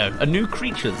 There you go. A new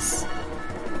creatures.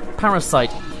 Parasite,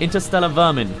 interstellar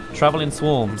vermin, travel in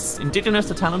swarms. Indigenous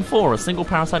to Talon 4, a single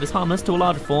parasite is harmless to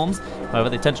large forms, however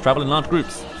they tend to travel in large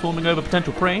groups. Swarming over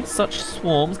potential prey, such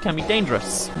swarms can be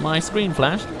dangerous. My screen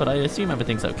flashed, but I assume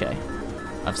everything's okay.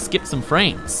 I've skipped some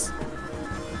frames.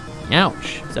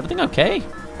 Ouch. Is everything okay?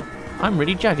 I'm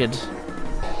really jagged.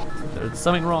 If there's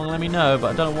something wrong, let me know,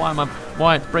 but I don't know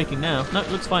why it's breaking now. No,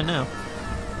 it looks fine now.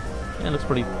 Yeah, it looks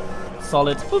pretty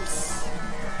solid. Oops.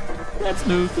 Let's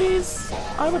move, please.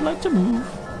 I would like to move.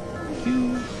 Thank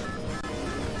you.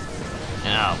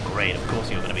 Oh, great. Of course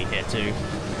you're going to be here, too.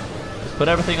 Just put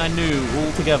everything I knew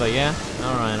all together, yeah?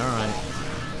 Alright, alright.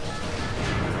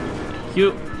 Thank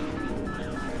you.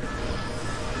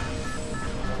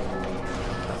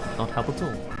 That did not help at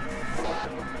all.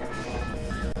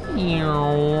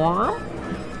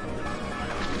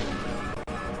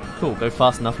 Cool, go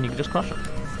fast enough and you can just crush them.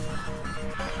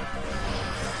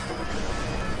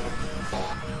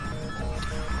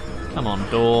 Come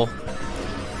on, door.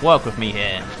 Work with me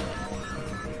here.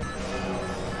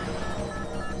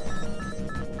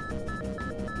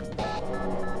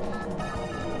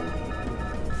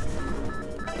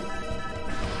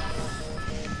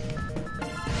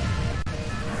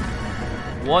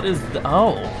 What is the...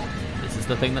 Oh! This is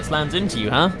the thing that slams into you,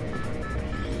 huh?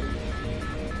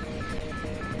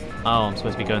 Oh, I'm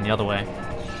supposed to be going the other way.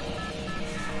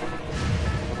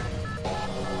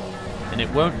 And it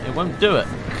won't do it.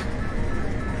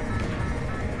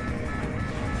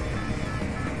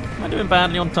 Am I doing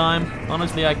badly on time?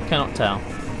 Honestly, I cannot tell.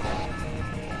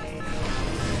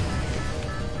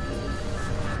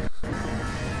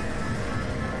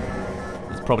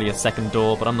 There's probably a second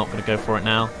door, but I'm not going to go for it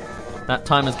now. That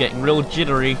timer's getting real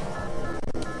jittery.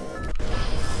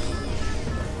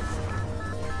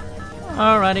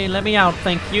 Alrighty, let me out,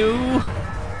 thank you.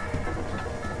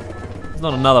 There's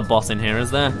not another boss in here,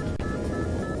 is there?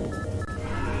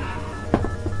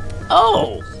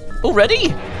 Oh!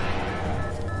 Already?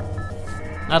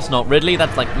 That's not Ridley,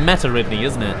 that's like Meta Ridley,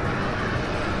 isn't it?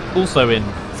 Also in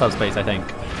Subspace, I think.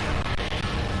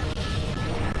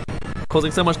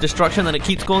 Causing so much destruction that it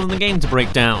keeps causing the game to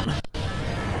break down.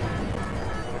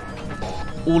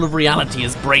 All of reality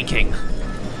is breaking.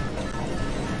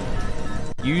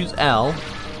 Use L,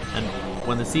 and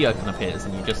when the sea icon appears,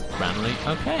 and you just randomly...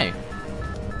 Okay.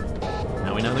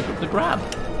 Now we know the grab.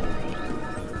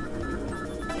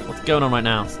 What's going on right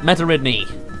now? Meta Ridley.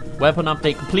 Weapon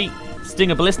update complete.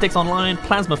 Stinger ballistics online.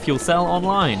 Plasma fuel cell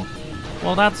online.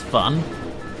 Well, that's fun.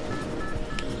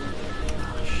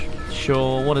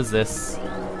 Sure, what is this?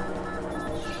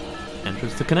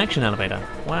 Entrance to connection elevator.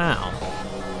 Wow.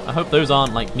 I hope those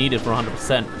aren't like needed for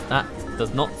 100%. That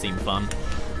does not seem fun.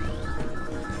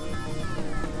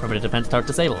 Perimeter defense turret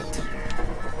disabled.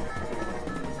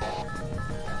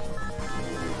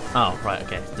 Oh, right,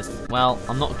 okay. Well,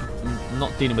 I'm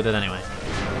not dealing with it anyway.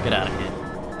 Get out of here.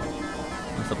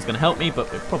 I thought it was going to help me,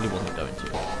 but it probably wasn't going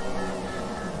to.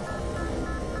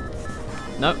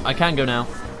 No, I can go now.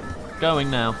 Going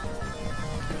now.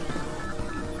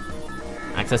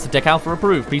 Access to Deck Alpha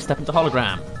approved. Please step into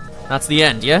hologram. That's the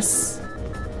end, yes?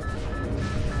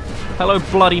 Hello,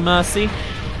 Bloody Mercy.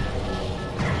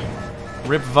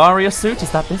 Ripvaria suit,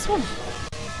 is that this one?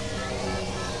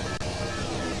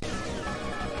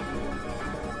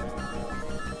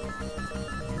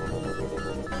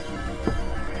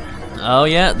 Oh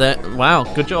yeah, wow,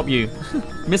 good job you.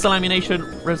 Missile ammunition,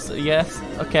 yes,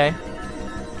 okay.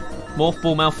 Morph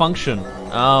ball malfunction.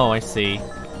 Oh, I see.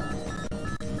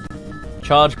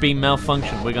 Charge beam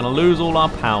malfunction. We're gonna lose all our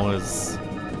powers.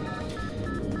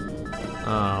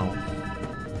 Oh.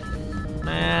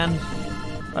 Man.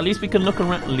 At least we can look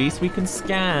around. At least we can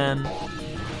scan.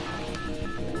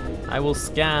 I will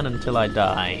scan until I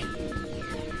die.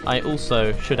 I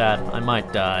also should add, I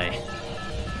might die.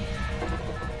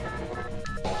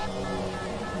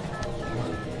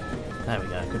 There we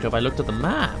go. Good job I looked at the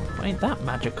map. Ain't that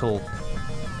magical?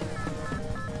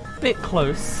 Bit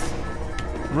close.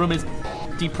 Room is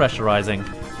depressurizing.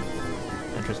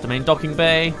 Entrance to main docking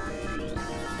bay.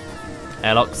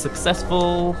 Airlock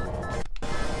successful.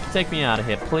 Take me out of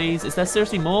here, please. Is there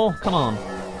seriously more? Come on.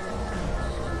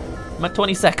 I'm at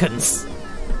 20 seconds.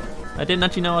 I didn't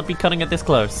actually know I'd be cutting it this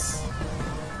close.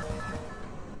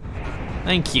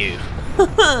 Thank you.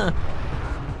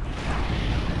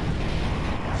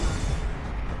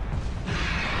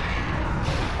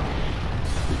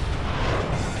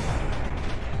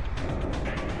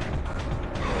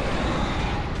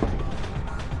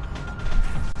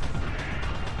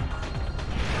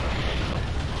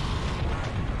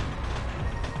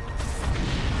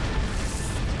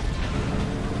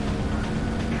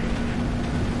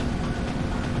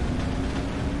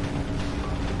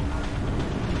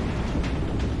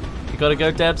 gotta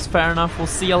go, Debs. Fair enough. We'll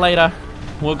see you later.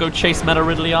 We'll go chase Meta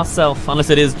Ridley ourselves.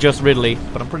 Unless it is just Ridley.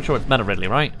 But I'm pretty sure it's Meta Ridley,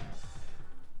 right?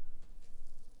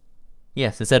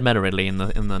 Yes, it said Meta Ridley in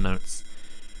the notes.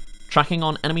 Tracking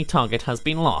on enemy target has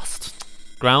been lost.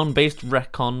 Ground-based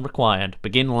recon required.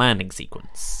 Begin landing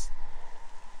sequence.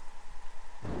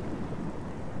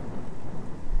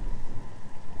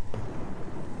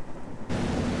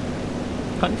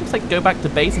 Can't you just like go back to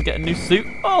base and get a new suit?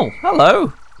 Oh,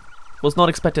 hello! Was not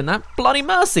expecting that. Bloody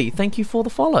mercy! Thank you for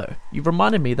the follow. You've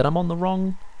reminded me that I'm on the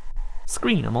wrong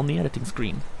screen. I'm on the editing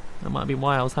screen. That might be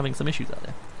why I was having some issues out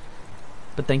there.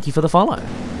 But thank you for the follow.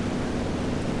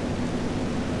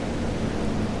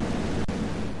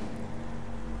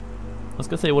 I was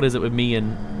gonna say what is it with me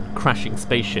and crashing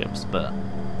spaceships, but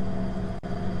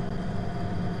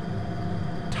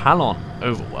Talon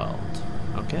overworld.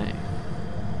 Okay.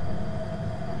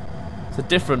 It's a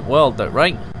different world though,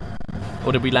 right?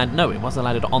 Or did we land? No, it wasn't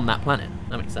landed on that planet.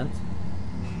 That makes sense.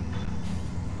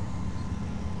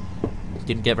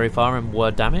 Didn't get very far and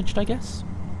were damaged, I guess.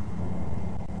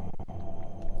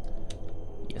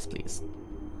 Yes, please.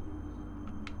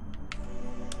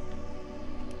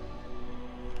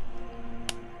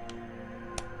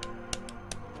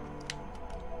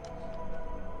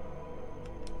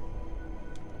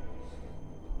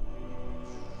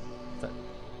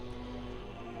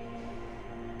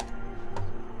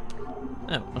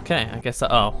 Oh, okay, I guess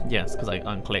oh, yes, because I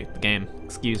unclicked the game.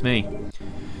 Excuse me.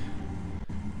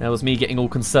 That was me getting all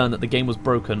concerned that the game was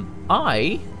broken.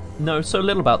 I know so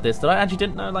little about this that I actually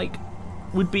didn't know, like,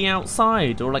 we'd be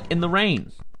outside or, like, in the rain.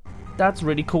 That's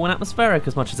really cool and atmospheric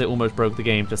as much as it almost broke the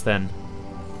game just then.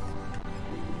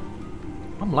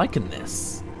 I'm liking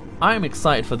this. I'm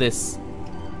excited for this,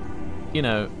 you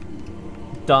know,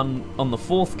 done on the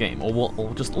 4th game,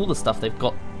 or just all the stuff they've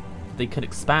got. They can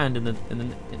expand in the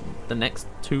next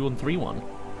 2 and 3 one.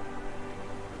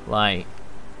 Like,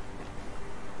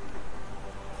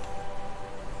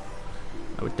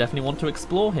 I would definitely want to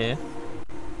explore here,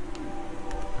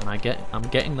 and I'm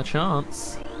getting the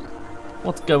chance.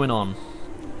 What's going on?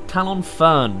 Talon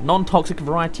fern, non-toxic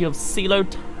variety of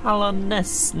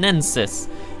Coelurtalonensis,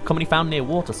 commonly found near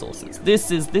water sources. This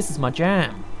is my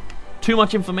jam. Too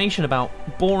much information about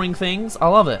boring things. I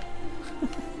love it.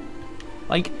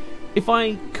 Like, if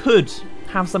I could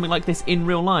have something like this in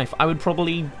real life, I would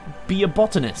probably be a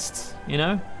botanist, you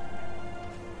know?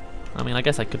 I mean, I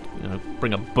guess I could, you know,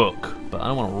 bring a book, but I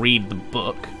don't want to read the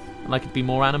book. I'd like it to be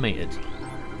more animated.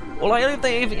 Or like,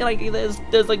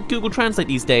 there's like Google Translate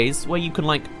these days, where you can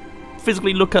like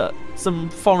physically look at some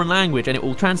foreign language and it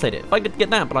will translate it. If I could get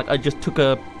that, but like I just took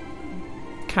a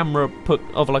camera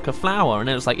of like a flower and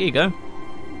then it's like, here you go.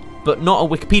 But not a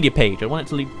Wikipedia page. I want it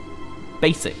to be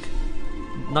basic.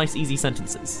 Nice, easy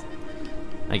sentences,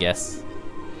 I guess.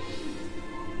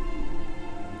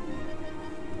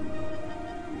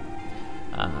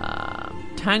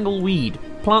 Tangleweed.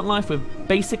 Plant life with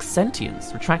basic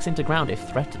sentience. Retracts into ground if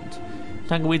threatened.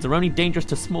 Tangleweeds are only dangerous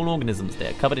to small organisms. They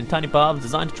are covered in tiny barbs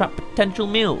designed to trap potential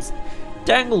meals.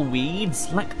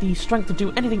 Tangleweeds lack the strength to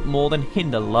do anything more than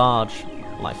hinder large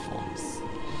life forms.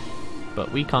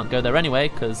 But we can't go there anyway,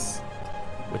 because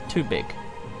we're too big.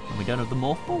 And we don't have the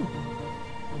morph ball.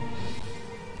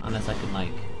 Unless I can, like...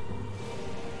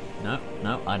 No,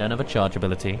 I don't have a charge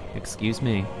ability. Excuse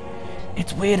me.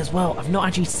 It's weird as well. I've not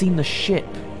actually seen the ship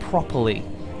properly.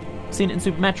 I've seen it in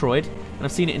Super Metroid, and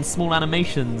I've seen it in small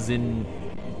animations in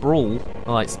Brawl,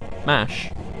 or like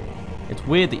Smash. It's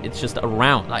weird that it's just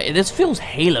around. Like, this feels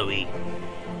Halo-y.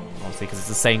 Obviously, because it's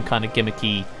the same kind of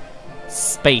gimmicky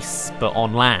space, but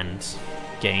on land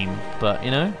game. But,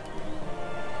 you know?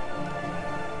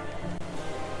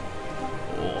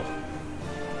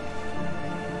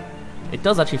 It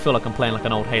does actually feel like I'm playing like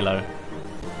an old Halo.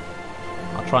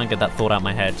 I'll try and get that thought out of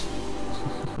my head.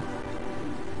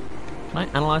 Can I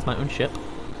analyze my own ship?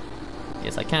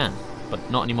 Yes, I can, but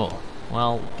not anymore.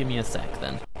 Well, give me a sec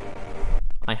then.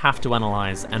 I have to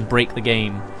analyze and break the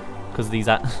game because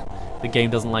the game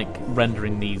doesn't like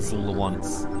rendering these all at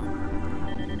once.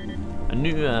 A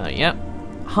new, yep.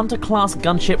 Hunter class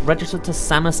gunship registered to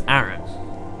Samus Aran.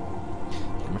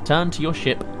 You can return to your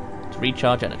ship to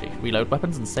recharge energy, reload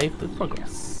weapons, and save the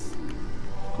progress.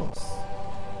 Of course.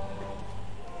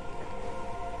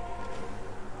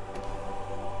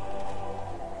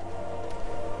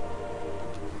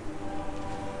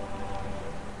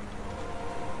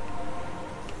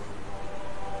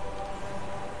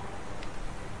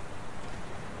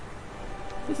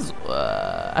 This is,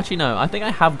 actually no, I think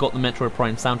I have got the Metroid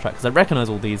Prime soundtrack, because I recognise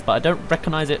all these, but I don't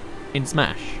recognise it in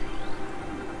Smash.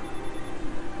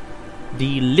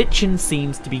 The lichen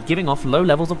seems to be giving off low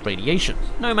levels of radiation.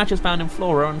 No match is found in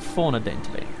flora and fauna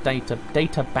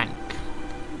data bank.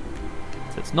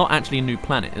 So it's not actually a new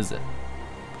planet, is it?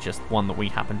 Just one that we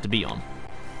happen to be on.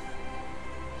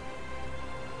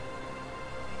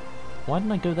 Why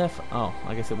didn't I go there for... Oh,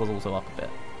 I guess it was also up a bit.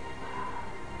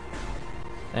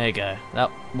 There you go.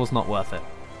 That was not worth it.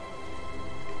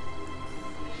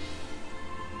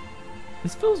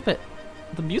 This feels a bit...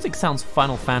 The music sounds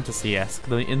Final Fantasy-esque,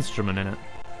 the instrument in it.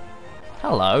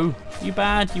 Hello. You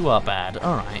bad? You are bad.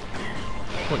 Alright.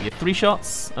 What, you 3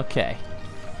 shots? Okay.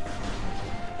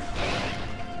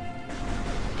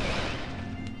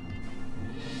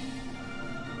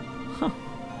 Huh.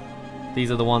 These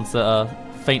are the ones that are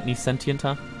faintly sentient,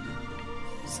 huh?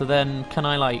 So then, can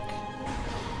I, like...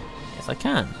 Yes, I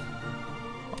can.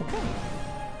 Okay.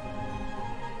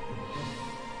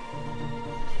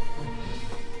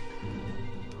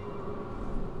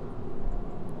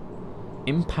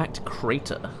 Impact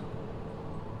crater.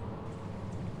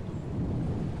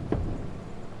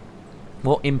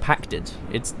 What impacted?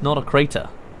 It's not a crater.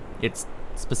 It's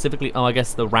specifically... Oh, I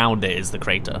guess the round is the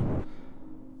crater.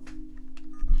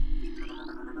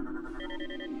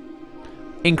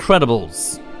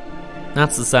 Incredibles.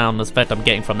 That's the sound effect I'm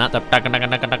getting from that.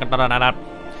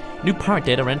 New pirate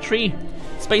data entry.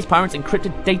 Space pirates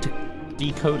encrypted data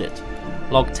decoded.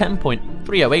 Log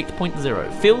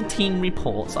 10.308.0. Field team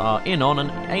reports are in on an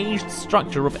aged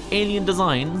structure of alien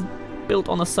designs built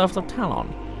on the surface of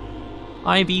Talon.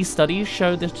 IV studies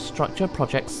show this structure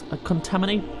projects a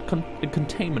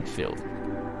containment field.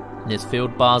 This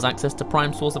field bars access to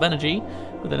prime source of energy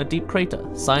within a deep crater.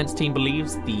 Science team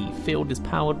believes the field is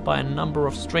powered by a number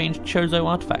of strange Chozo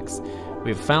artifacts.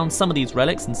 We have found some of these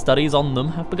relics and studies on them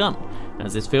have begun.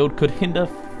 As this field could hinder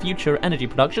future energy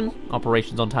production,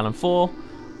 operations on Talon 4,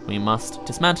 we must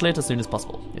dismantle it as soon as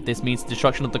possible. If this means the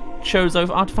destruction of the Chozo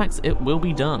artifacts, it will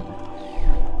be done.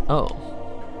 Oh.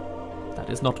 That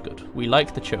is not good. We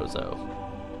like the Chozo.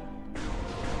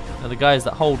 Now the guys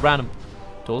that hold random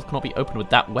doors cannot be opened with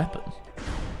that weapon.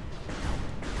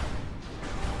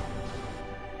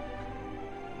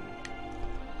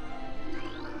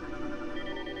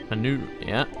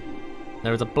 Yeah.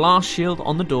 There is a blast shield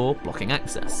on the door blocking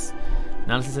access.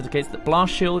 Analysis indicates that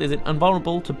blast shield is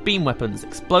invulnerable to beam weapons.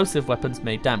 Explosive weapons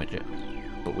may damage it.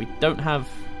 But we don't have...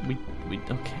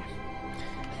 Okay.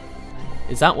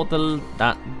 Is that what the...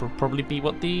 That would probably be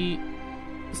what the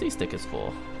C-stick is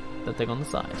for. That thing on the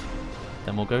side.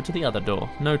 Then we'll go to the other door.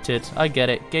 Noted. I get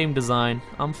it. Game design.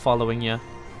 I'm following you.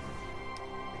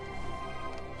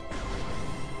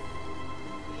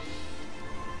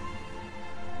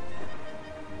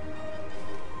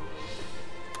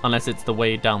 Unless it's the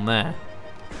way down there.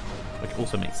 Which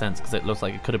also makes sense, because it looks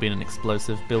like it could have been an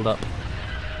explosive build-up.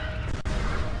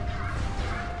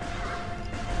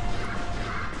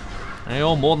 Hey,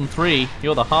 you're more than 3.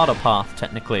 You're the harder path,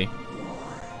 technically.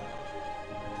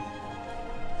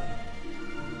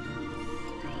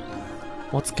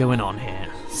 What's going on here?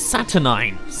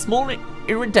 Saturnine. Small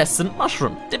iridescent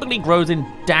mushroom. Typically grows in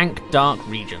dank, dark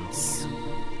regions.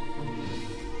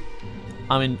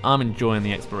 I'm enjoying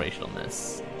the exploration on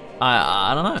this.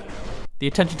 I don't know. The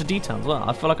attention to detail as well.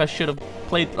 I feel like I should have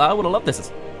played... I would have loved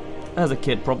this as a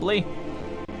kid, probably.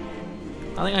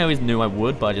 I think I always knew I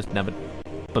would, but I just never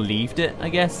believed it, I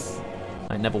guess.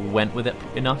 I never went with it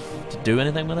enough to do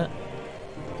anything with it.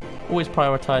 Always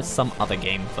prioritize some other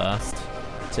game first.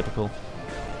 Typical.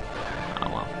 Oh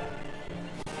well.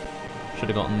 Should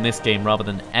have gotten this game rather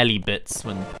than Ellie bits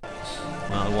when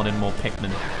I wanted more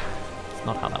Pikmin. It's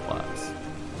not how that works.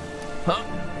 Huh?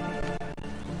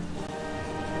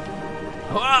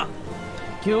 Ah!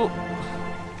 Cute.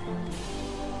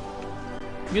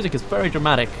 Music is very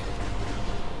dramatic.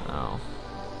 Oh.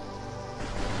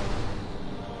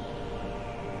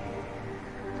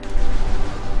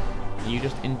 You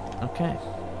just in... Okay.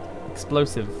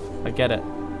 Explosive. I get it.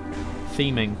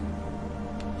 Theming.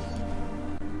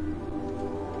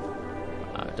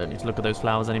 I don't need to look at those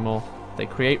flowers anymore. They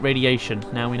create radiation.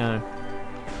 Now we know.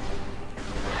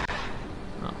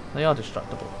 Oh, they are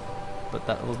destructible. But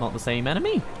that was not the same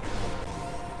enemy.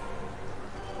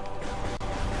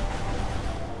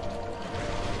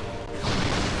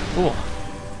 Oh.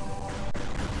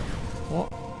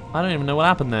 What? I don't even know what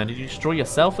happened there. Did you destroy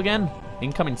yourself again?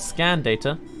 Incoming scan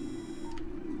data.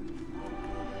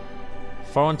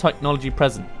 Foreign technology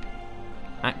present.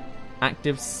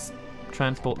 Active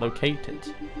transport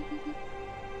located.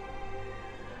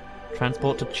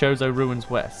 Transport to Chozo Ruins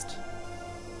West.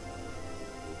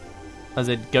 As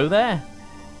it go there?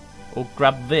 Or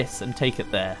grab this and take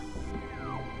it there?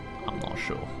 I'm not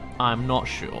sure. I'm not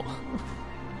sure.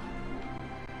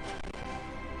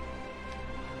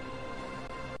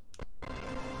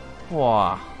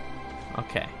 Whoa.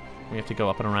 Okay. We have to go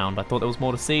up and around. I thought there was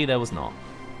more to see. There was not.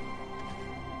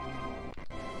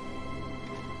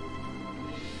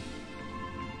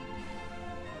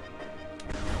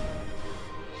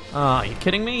 Ah, are you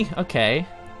kidding me? Okay.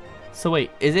 So wait,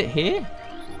 is it here?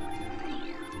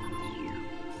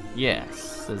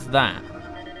 Yes, there's that.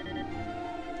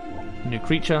 New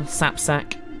creature, sap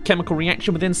sack. Chemical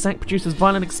reaction within sack produces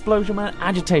violent explosion when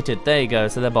agitated. There you go,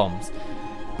 so they're bombs.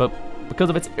 But because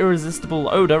of its irresistible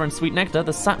odor and sweet nectar,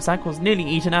 the sap sack was nearly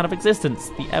eaten out of existence.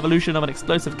 The evolution of an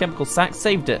explosive chemical sack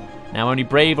saved it. Now only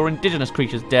brave or indigenous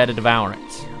creatures dare to devour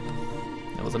it.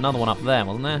 There was another one up there,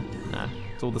 wasn't there? No,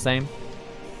 it's all the same.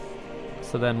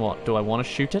 So then what? Do I want to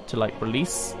shoot it to like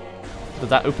release? Does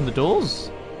that open the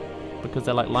doors? Because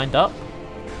they're like lined up?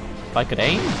 If I could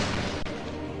aim?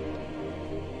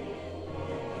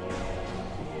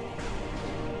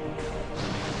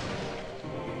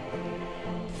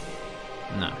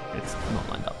 No, it's not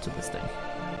lined up to this thing.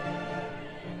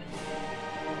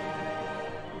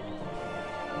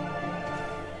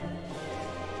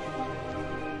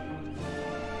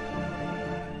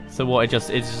 So what? It's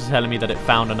just telling me that it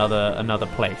found another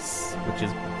place, which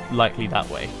is likely that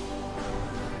way.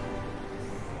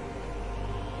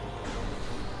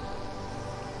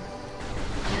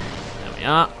 There we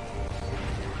are.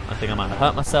 I think I might have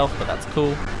hurt myself, but that's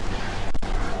cool.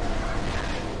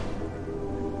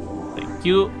 Thank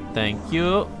you, thank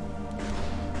you.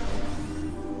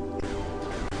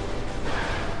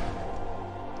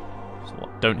 So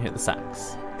what? Don't hit the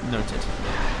sacks. Noted.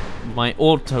 My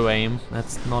auto aim,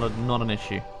 that's not an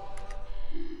issue.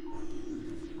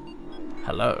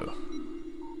 Hello.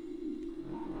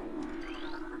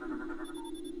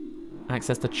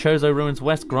 Access to Chozo Ruins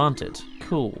West granted.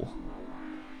 Cool.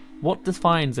 What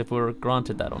defines if we're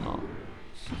granted that or not?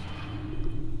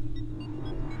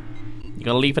 You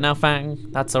gotta leave for now, Fang?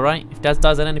 That's alright. If Des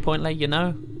dies at any point, let you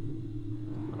know.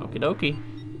 Okie dokie.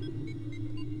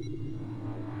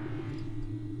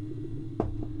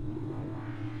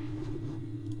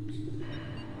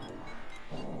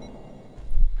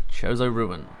 Chozo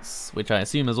Ruins, which I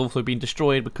assume has also been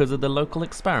destroyed because of the local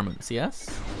experiments, yes?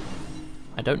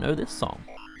 I don't know this song.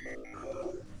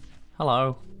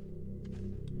 Hello.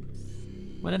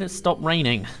 When did it stop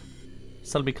raining?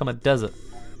 Suddenly become a desert.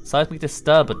 Seismic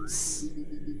disturbance.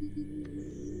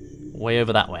 Way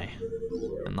over that way.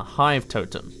 And the hive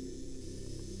totem.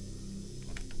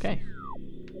 Okay.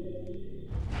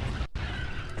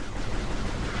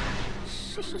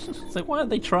 So why don't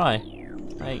they try?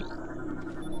 Right.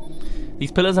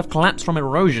 These pillars have collapsed from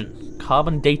erosion.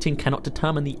 Carbon dating cannot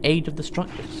determine the age of the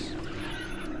structures.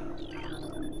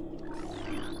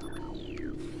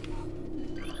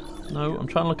 No, I'm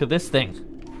trying to look at this thing.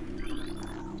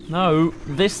 No,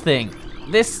 this thing.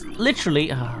 This, literally...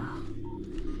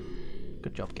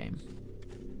 Good job, game.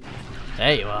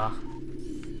 There you are.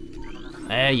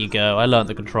 There you go, I learnt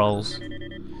the controls.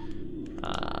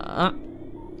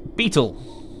 Beetle.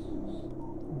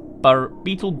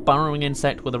 Beetle burrowing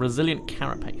insect with a resilient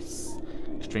carapace.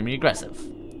 Extremely aggressive.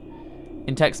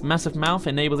 Insect's massive mouth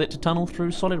enables it to tunnel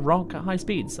through solid rock at high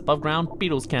speeds. Above ground,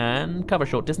 beetles can cover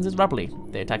short distances rapidly.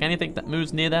 They attack anything that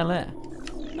moves near their lair.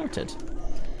 Noted.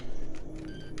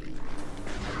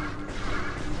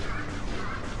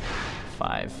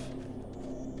 Five.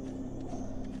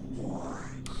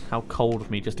 How cold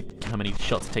of me just to, how many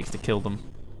shots it takes to kill them.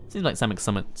 Seems like something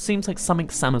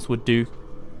Samus would do.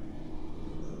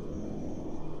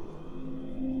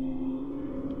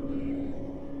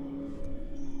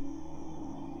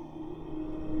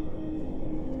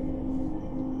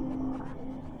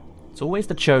 It's always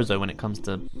the Chozo when it comes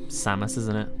to Samus,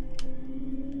 isn't it?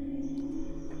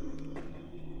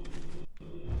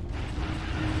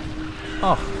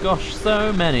 Oh gosh,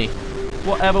 so many.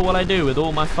 Whatever will I do with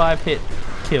all my 5-hit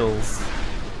kills?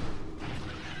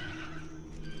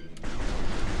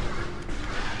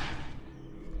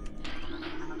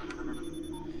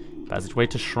 Passageway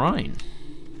to Shrine.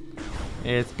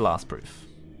 It's blast proof.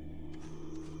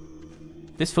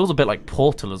 This feels a bit like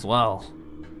Portal as well.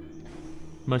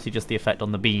 Mostly just the effect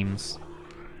on the beams.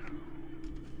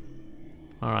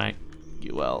 Alright,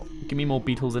 well, give me more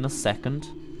beetles in a second.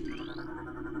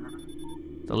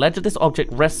 The ledge of this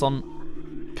object rests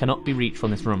on cannot be reached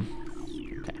from this room.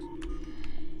 Okay.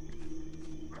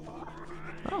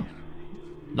 Oh,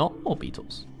 not more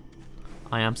beetles.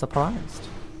 I am surprised.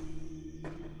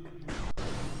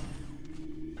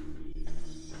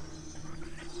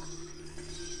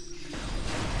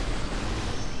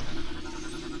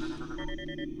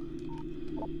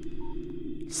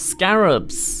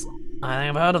 Scarabs. I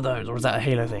think I've heard of those, or is that a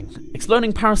Halo thing?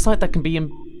 Exploding parasite that can be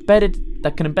embedded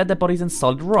that can embed their bodies in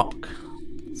solid rock.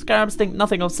 Scarabs think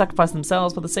nothing of sacrificing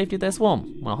themselves for the safety of their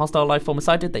swarm. When a hostile life form is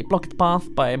sighted, they block its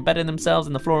path by embedding themselves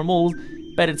in the floor and walls.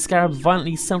 Embedded scarabs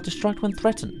violently self-destruct when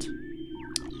threatened.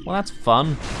 Well, that's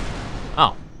fun.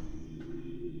 Oh.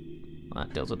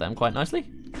 That deals with them quite nicely.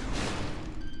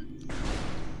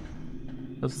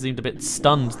 Those seemed a bit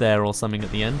stunned there or something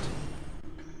at the end.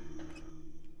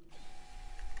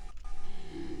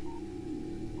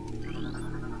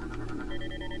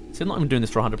 See, I'm not even doing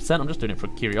this for 100%, I'm just doing it for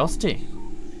curiosity.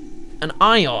 An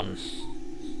ion.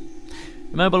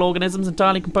 Immobile organisms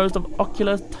entirely composed of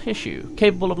ocular tissue,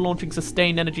 capable of launching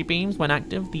sustained energy beams when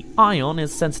active. The ion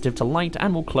is sensitive to light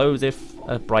and will close if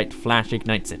a bright flash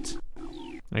ignites it.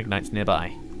 Ignites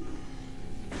nearby.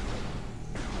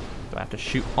 Do I have to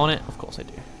shoot on it? Of course I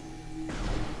do.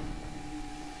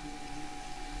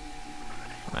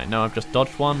 I know I've just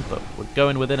dodged one, but we're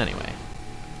going with it anyway.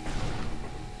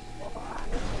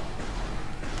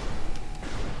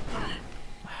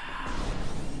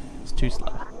 It's too slow.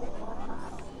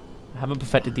 I haven't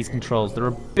perfected these controls. They're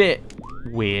a bit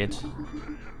weird.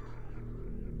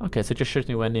 Okay, so it just shows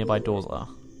me where nearby doors are.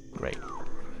 Great.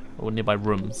 Or nearby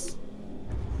rooms.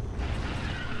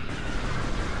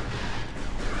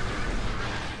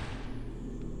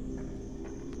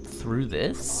 Through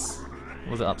this?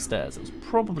 Or was it upstairs? It was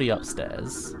probably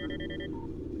upstairs.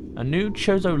 A new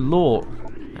Chozo lore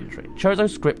entry. Chozo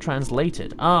script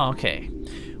translated. Ah, okay.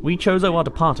 We Chozo are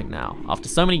departing now, after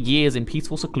so many years in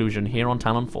peaceful seclusion here on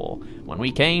Talon 4. When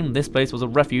we came, this place was a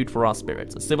refuge for our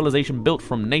spirits, a civilization built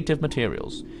from native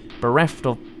materials, bereft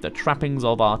of the trappings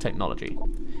of our technology.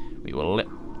 We were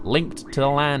linked to the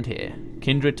land here,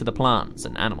 kindred to the plants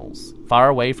and animals, far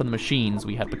away from the machines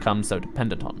we had become so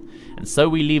dependent on. And so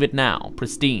we leave it now,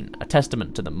 pristine, a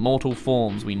testament to the mortal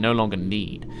forms we no longer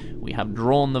need. We have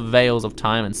drawn the veils of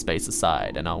time and space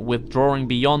aside, and are withdrawing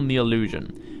beyond the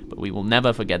illusion. But we will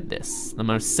never forget this, the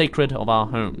most sacred of our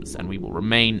homes, and we will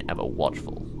remain ever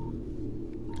watchful.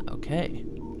 Okay.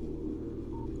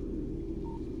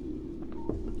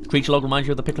 Creature log reminds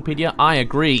you of the Piclopedia? I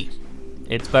agree.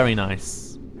 It's very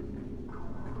nice.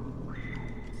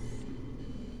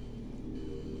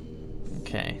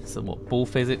 Okay, so what, ball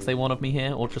physics they want of me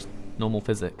here, or just normal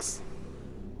physics?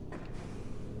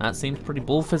 That seems pretty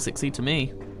ball physicsy to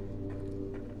me.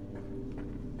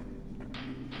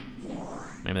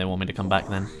 Maybe they want me to come back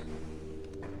then.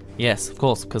 Yes, of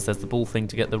course, because there's the ball thing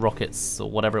to get the rockets, or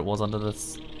whatever it was under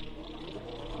this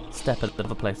step at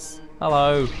the place.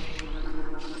 Hello!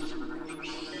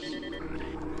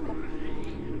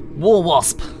 War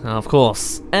Wasp! Of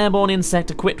course. Airborne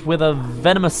insect equipped with a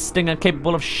venomous stinger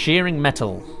capable of shearing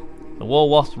metal. The War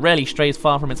Wasp rarely strays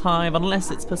far from its hive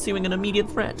unless it's pursuing an immediate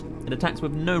threat. It attacks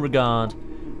with no regard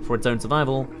for its own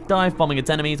survival, dive-bombing its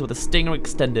enemies with a stinger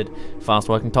extended.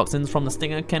 Fast-working toxins from the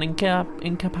stinger can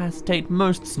incapacitate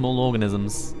most small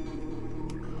organisms.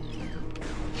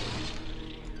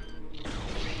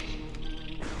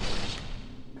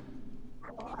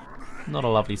 Not a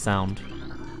lovely sound.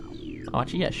 Oh,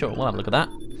 actually, yeah, sure, we'll have a look at that.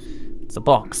 It's a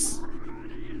box.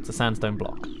 It's a sandstone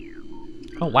block.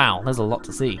 Oh, wow, there's a lot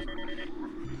to see.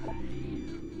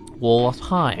 War Wasp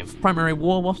Hive. Primary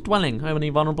War Wasp dwelling, only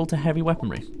vulnerable to heavy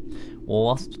weaponry. War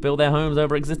Wasps build their homes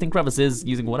over existing crevices,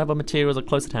 using whatever materials are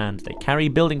close at hand. They carry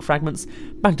building fragments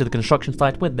back to the construction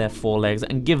site with their forelegs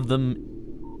and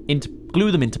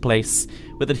glue them into place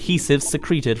with adhesives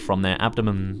secreted from their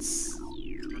abdomens.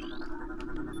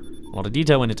 A lot of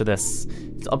detail went into this.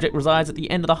 This object resides at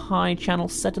the end of the high channel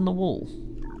set in the wall.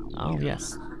 Oh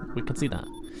yes, we can see that.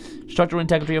 Structural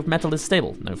integrity of metal is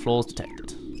stable, no flaws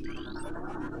detected.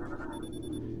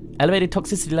 Elevated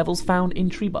toxicity levels found in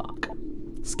tree bark.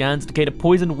 Scans indicate a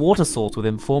poisoned water source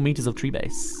within 4 meters of tree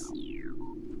base.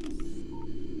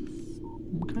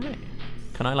 Okay.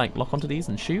 Can I like lock onto these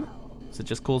and shoot? Does it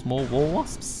just cause more war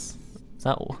wasps? Is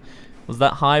that all? Was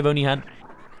that hive only had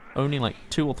like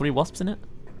 2 or 3 wasps in it?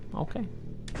 Okay.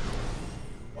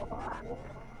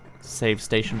 Save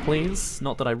station, please.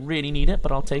 Not that I really need it,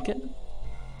 but I'll take it.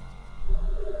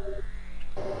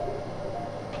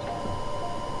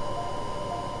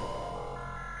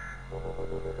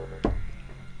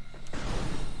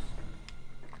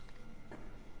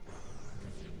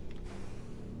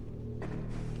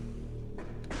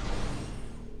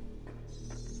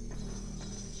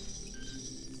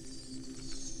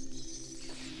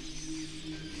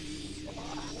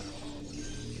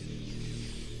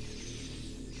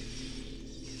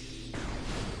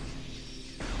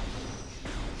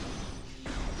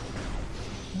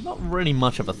 Not really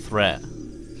much of a threat.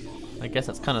 I guess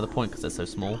that's kind of the point because they're so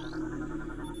small.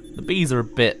 The bees are a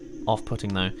bit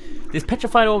off-putting though. This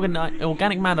petrified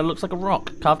organic matter looks like a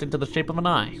rock carved into the shape of an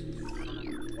eye.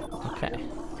 Okay.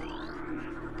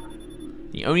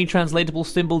 The only translatable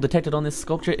symbol detected on this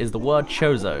sculpture is the word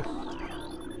Chozo.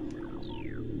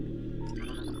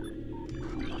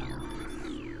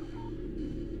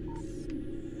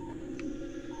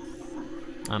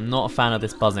 I'm not a fan of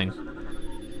this buzzing.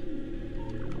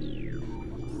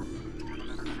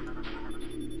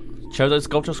 Chozo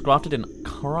sculpture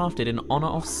crafted in honor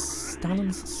of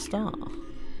Stalin's star.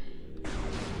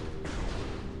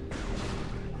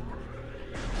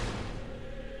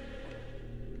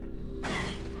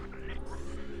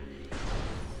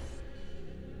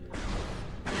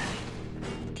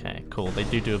 Okay, cool. They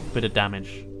do a bit of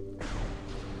damage.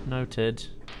 Noted.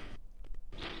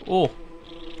 Oh.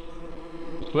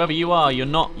 Whoever you are, you're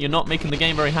not making the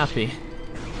game very happy.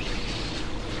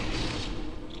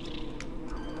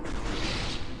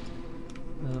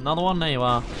 There's another one. There you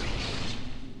are.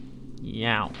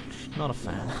 Youch. Not a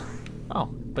fan. Oh,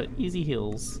 but easy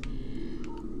heals.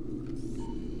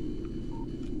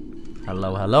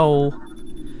 Hello, hello.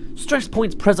 Stress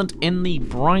points present in the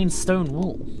brimstone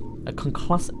wall. A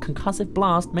concussive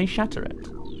blast may shatter it.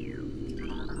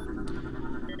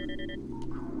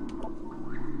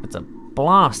 It's a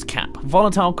blast cap.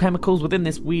 Volatile chemicals within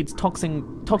this weed's toxic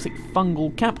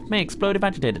fungal cap may explode if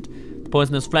agitated. The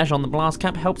poisonous flesh on the blast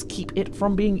cap helps keep it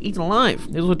from being eaten alive.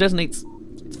 It also detonates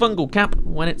its fungal cap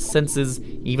when it senses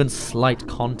even slight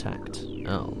contact.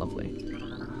 Oh, lovely.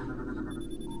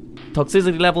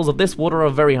 Toxicity levels of this water are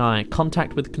very high.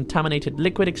 Contact with contaminated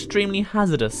liquid extremely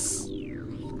hazardous.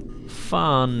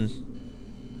 Fun.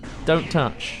 Don't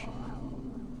touch.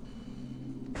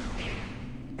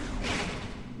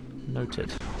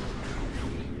 Noted.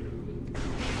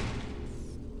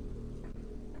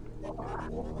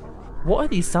 What are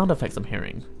these sound effects I'm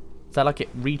hearing? Is that like it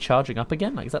recharging up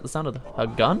again? Like, is that the sound of her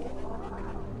gun?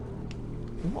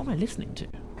 What am I listening to?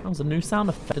 That was a new sound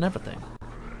effect and everything.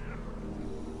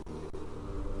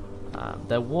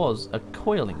 There was a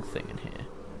coiling thing in here.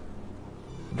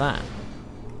 That.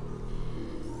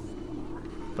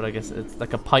 But I guess it's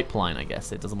like a pipeline, I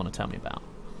guess it doesn't want to tell me about.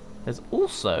 There's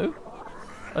also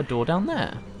a door down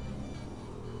there.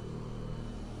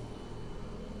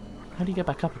 How do you get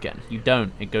back up again? You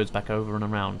don't. It goes back over and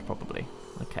around, probably.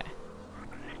 Okay.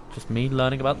 Just me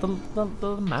learning about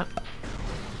the map.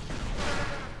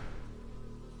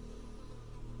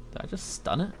 Did I just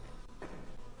stun it?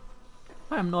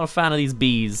 I am not a fan of these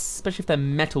bees, especially if they're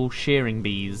metal shearing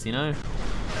bees, you know?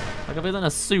 Like, if I was in a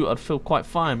suit, I'd feel quite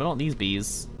fine, but not these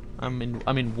bees. I'm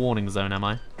in warning zone, am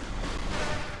I?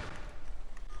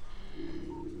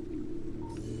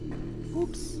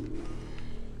 Oops.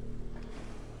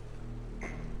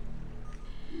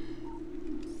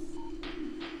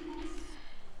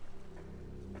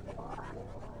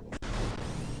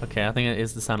 Okay, I think it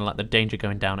is the sound of like the danger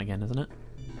going down again, isn't it?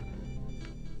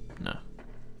 No.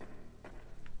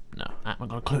 No, I haven't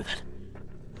got a clue then.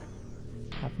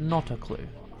 I have not a clue.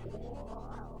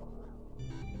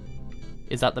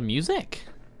 Is that the music?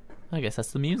 I guess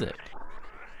that's the music.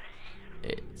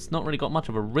 It's not really got much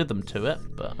of a rhythm to it,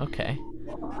 but okay.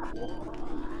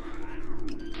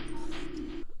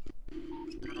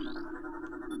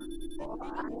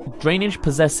 Drainage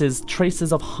possesses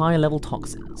traces of high-level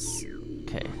toxins.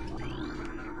 Okay.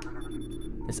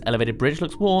 This elevated bridge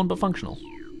looks worn but functional.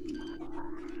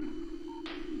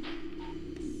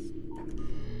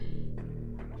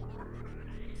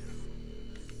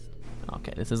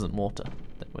 Okay, this isn't water.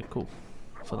 We're cool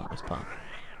for that most part.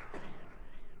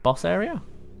 Boss area?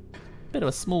 Bit of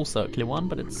a small circular one,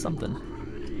 but it's something.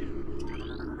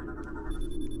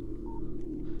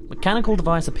 Mechanical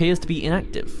device appears to be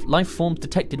inactive. Life forms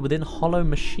detected within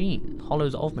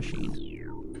hollows of machine.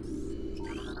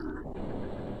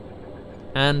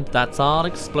 And that's our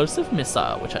explosive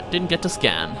missile, which I didn't get to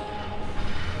scan.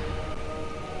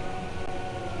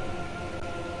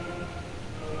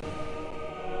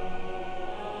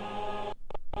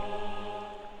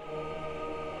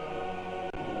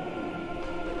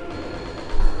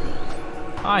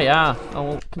 Hiya. Oh,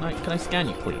 well, can I scan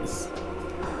you, please?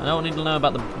 I don't need to know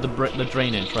about the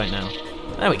drainage right now.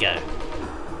 There we go.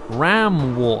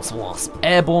 Ram wasp,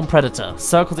 airborne predator,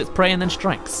 circles its prey and then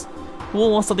strikes.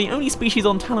 War wasps are the only species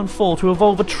on Talon 4 to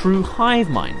evolve a true hive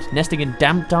mind. Nesting in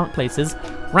damp, dark places,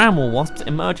 ram wasps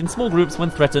emerge in small groups when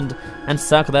threatened and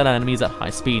circle their enemies at high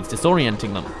speeds,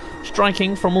 disorienting them.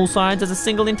 Striking from all sides as a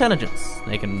single intelligence.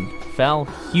 They can fell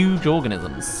huge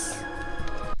organisms.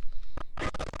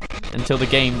 Until the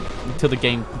game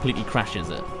completely crashes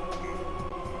it.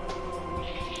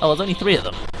 Oh, there's only 3 of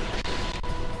them.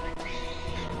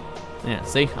 Yeah,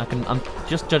 see? I'm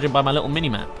just judging by my little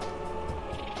mini-map.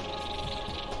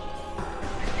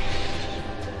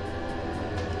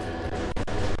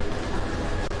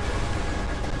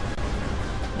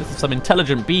 This is some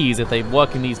intelligent bees if they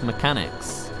work in these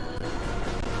mechanics.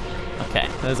 Okay,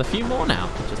 there's a few more now,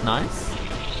 which is nice.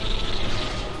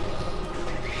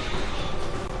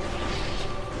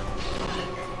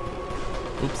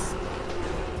 Oops.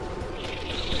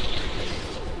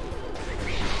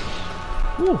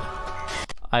 Whew.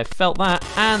 I felt that,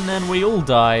 and then we all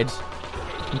died,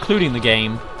 including the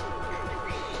game.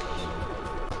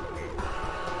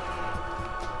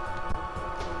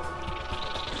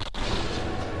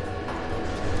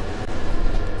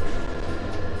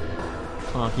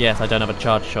 Oh, yes, I don't have a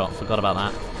charge shot. Forgot about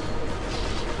that.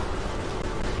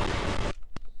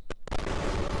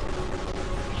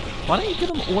 Why don't you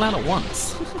get them all out at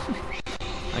once?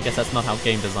 I guess that's not how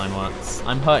game design works.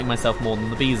 I'm hurting myself more than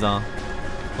the bees are.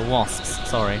 The wasps,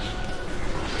 sorry.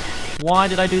 Why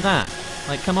did I do that?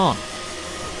 Like, come on.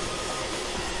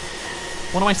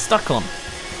 What am I stuck on?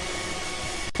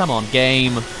 Come on,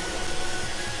 game.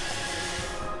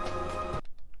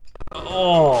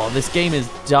 Oh, this game is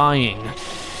dying.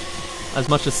 As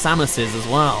much as Samus is as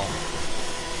well.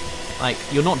 Like,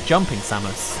 you're not jumping,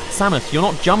 Samus. Samus, you're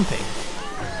not jumping.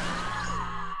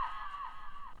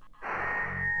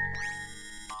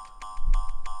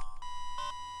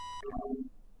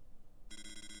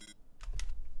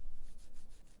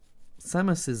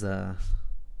 Samus is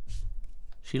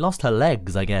she lost her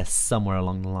legs, I guess, somewhere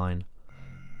along the line.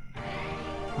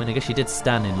 I mean, I guess she did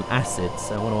stand in acid,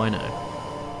 so what do I know?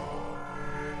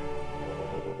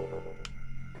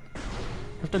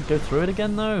 I have to go through it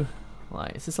again, though?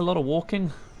 Like, is this a lot of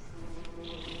walking?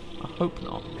 I hope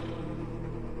not.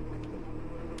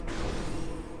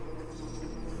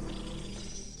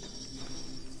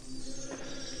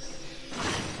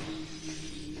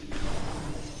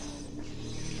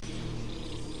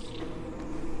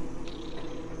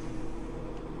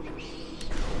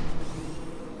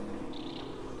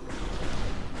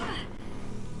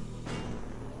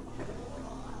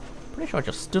 Pretty sure I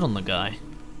just stood on the guy.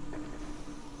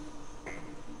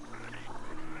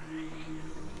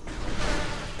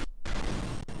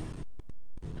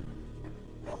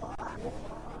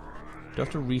 Do I have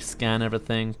to rescan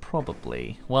everything?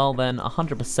 Probably. Well then,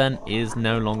 100% is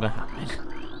no longer happening.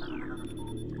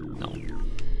 No.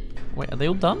 Wait, are they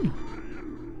all done?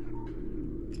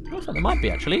 Looks like they might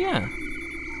be actually, yeah.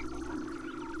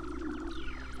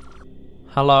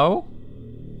 Hello?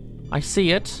 I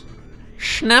see it.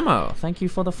 Schnemo, thank you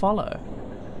for the follow.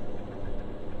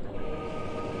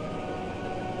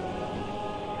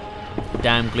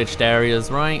 Damn glitched areas,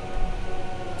 right?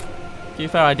 To be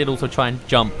fair, I did also try and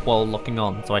jump while locking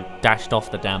on, so I dashed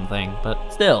off the damn thing,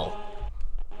 but still.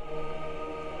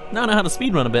 Now I know how to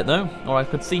speedrun a bit though, or I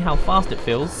could see how fast it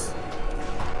feels.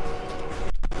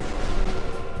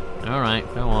 Alright,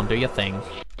 go on, do your thing.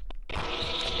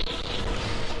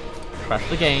 Crash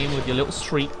the game with your little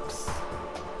streaks.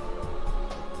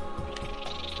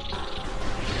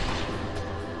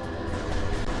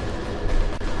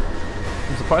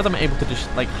 I'm surprised I'm able to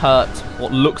just like hurt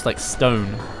what looks like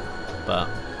stone. But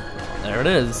there it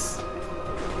is.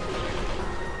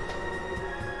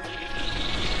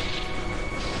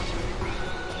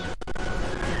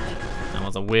 That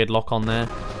was a weird lock on there.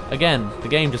 Again, the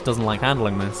game just doesn't like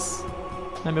handling this.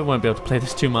 Maybe I won't be able to play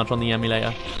this too much on the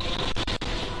emulator.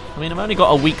 I mean, I've only got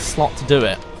a week slot to do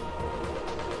it.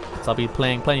 So I'll be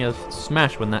playing plenty of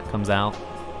Smash when that comes out.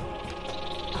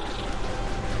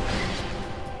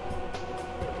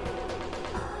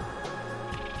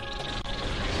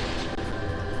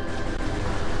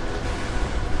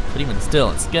 But even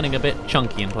still, it's getting a bit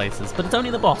chunky in places. But it's only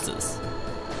the bosses,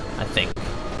 I think.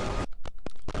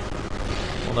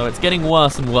 Although it's getting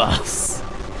worse and worse.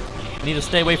 We need to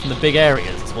stay away from the big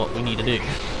areas, is what we need to do.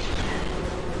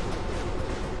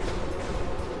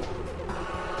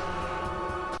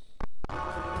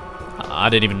 I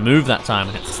didn't even move that time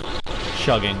and it's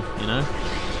chugging, you know?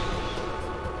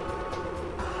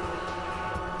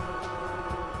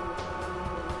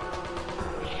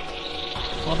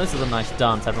 Well, this is a nice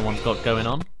dance everyone's got going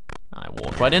on. I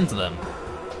walked right into them.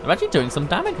 They're actually doing some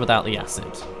damage without the acid.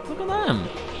 Look at them.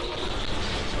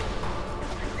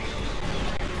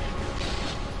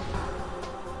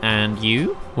 And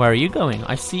you? Where are you going?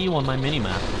 I see you on my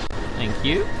minimap. Thank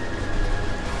you.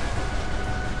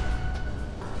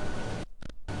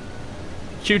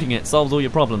 Shooting it solves all your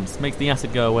problems, makes the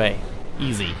acid go away.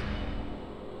 Easy.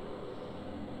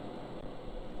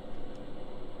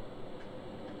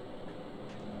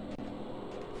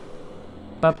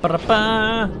 Ba -ba -ba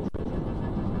 -ba.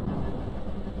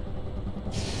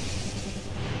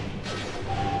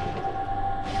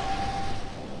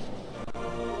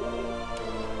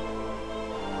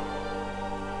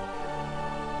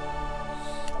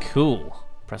 Cool.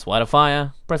 Press Y to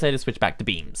fire, press A to switch back to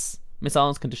beams.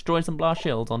 Missiles can destroy some blast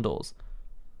shields on doors.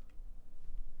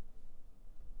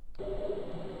 Do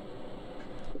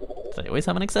they always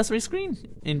have an accessory screen?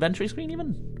 Inventory screen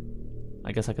even?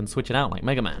 I guess I can switch it out like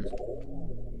Mega Man.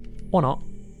 Or not.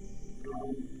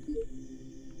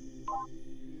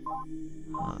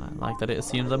 I like that it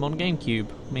assumes I'm on GameCube.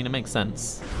 I mean, it makes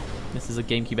sense. This is a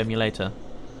GameCube emulator.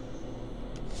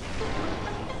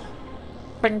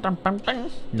 Bing, dum, bum, bing.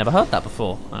 Never heard that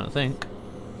before, I don't think.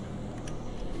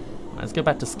 Let's go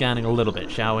back to scanning a little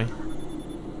bit, shall we?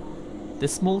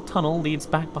 This small tunnel leads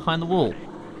back behind the wall.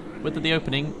 Width of the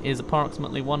opening is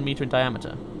approximately 1 meter in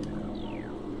diameter.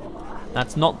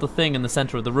 That's not the thing in the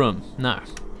center of the room, no.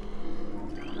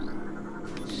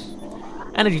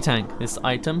 Energy tank. This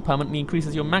item permanently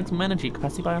increases your maximum energy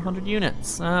capacity by 100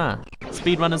 units. Ah,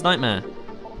 speedrunner's nightmare.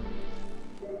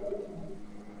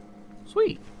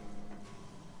 Sweet.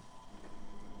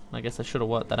 I guess I should have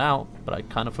worked that out, but I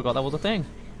kind of forgot that was a thing.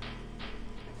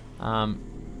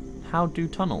 How do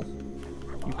tunnel?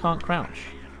 You can't crouch.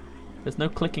 There's no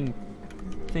clicking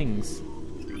things.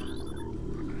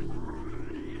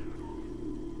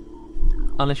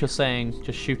 Unless you're saying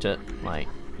just shoot it, like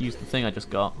use the thing I just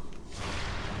got.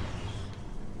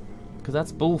 Because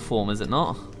that's bull form, is it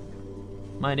not?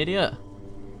 Am I an idiot?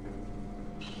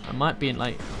 I might be in,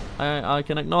 like, I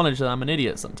can acknowledge that I'm an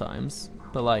idiot sometimes,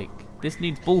 but like, this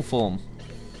needs bull form,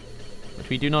 which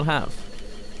we do not have.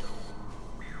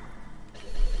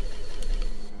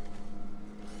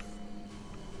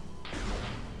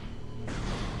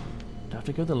 Do I have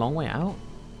to go the long way out?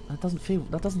 That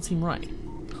doesn't seem right.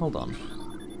 Hold on.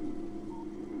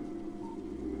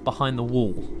 Behind the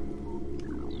wall.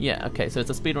 Yeah, okay, so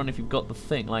it's a speedrun if you've got the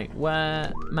thing. Like,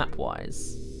 where,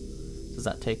 map-wise, does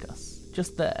that take us?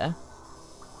 Just there.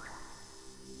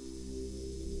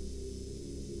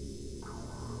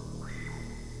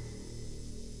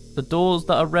 The doors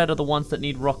that are red are the ones that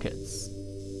need rockets.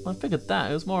 Well, I figured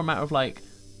that. It was more a matter of, like,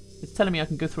 it's telling me I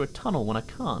can go through a tunnel when I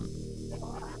can't.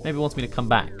 Maybe it wants me to come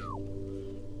back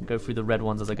and go through the red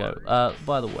ones as I go.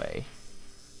 By the way,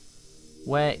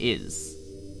 where is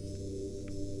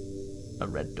a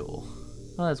red door?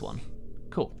 Oh, there's one.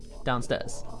 Cool.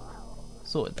 Downstairs.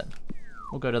 Sorted then.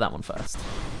 We'll go to that one first.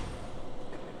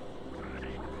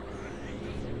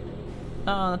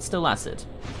 Oh, that's still acid.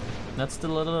 That's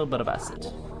still a little bit of acid.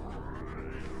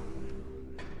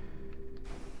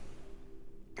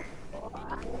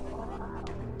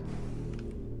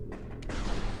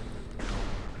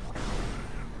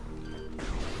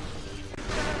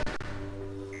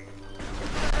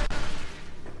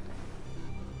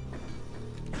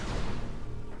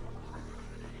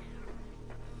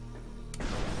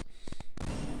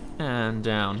 And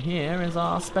down here is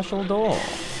our special door.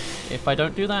 If I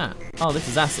don't do that. Oh, this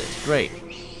is acid. Great.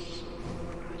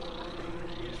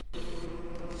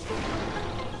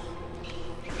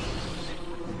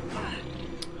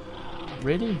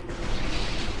 Really?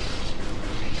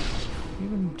 You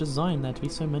even designed there to be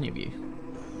so many of you.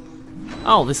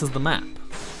 Oh, this is the map.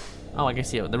 Oh, I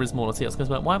guess, yeah, there is more to see. I was going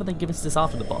to say, why would they give us this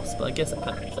after the boss? But I guess that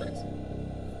kind of makes sense.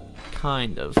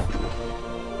 Kind of.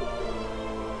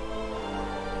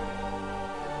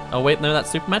 Oh wait, no, that's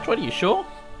Super Metroid, are you sure?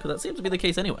 Because that seems to be the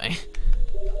case anyway.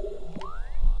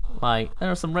 Like,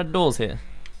 there are some red doors here.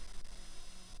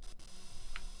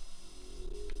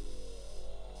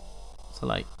 So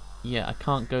like, yeah, I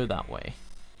can't go that way.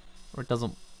 Or it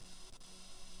doesn't...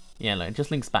 Yeah, no, it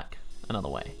just links back another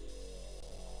way.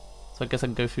 So I guess I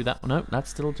can go through that one. Nope, that's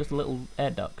still just a little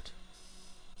air duct.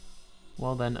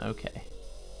 Well then, okay.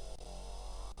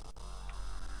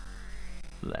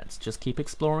 Let's just keep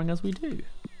exploring as we do.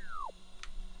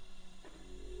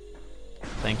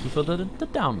 Thank you for the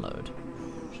download.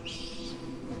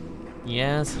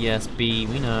 Yes, yes, B,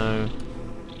 we know.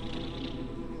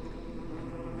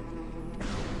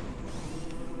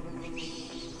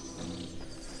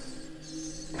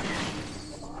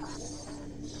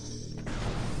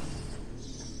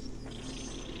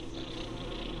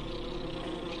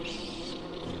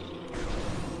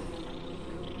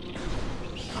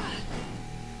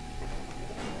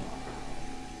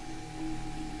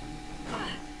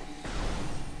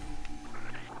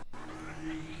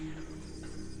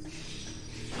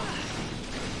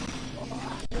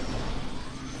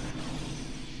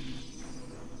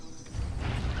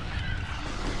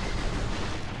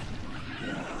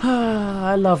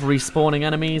 I love respawning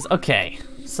enemies. Okay,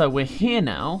 so we're here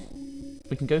now.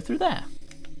 We can go through there.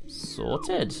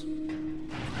 Sorted.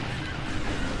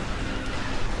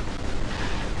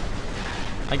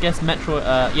 I guess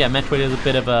Metroid, yeah, Metroid is a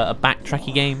bit of a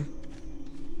backtracky game.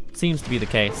 seems to be the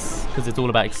case, because it's all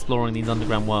about exploring these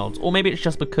underground worlds. Or maybe it's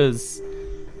just because...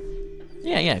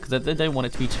 Yeah, because they don't want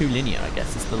it to be too linear, I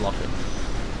guess, is the logic.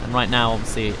 And right now,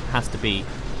 obviously, it has to be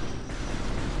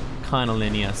kind of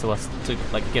linear so as to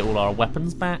like get all our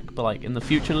weapons back, but like in the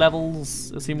future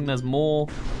levels, assuming there's more,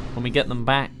 when we get them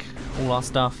back, all our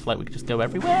stuff, like we could just go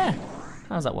everywhere.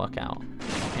 How does that work out,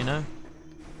 you know?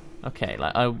 Okay,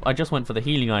 like I just went for the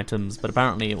healing items, but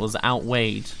apparently it was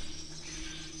outweighed.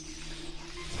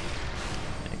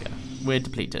 There you go. We're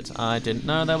depleted. I didn't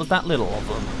know there was that little of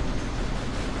them.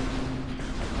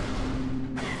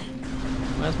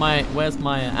 Where's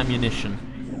my ammunition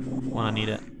when I need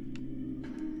it?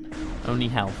 Only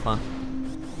health, huh?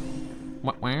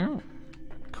 Wow.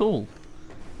 Cool.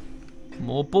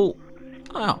 More ball.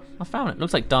 Oh, I found it.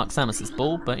 Looks like Dark Samus's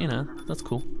ball, but you know, that's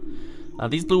cool.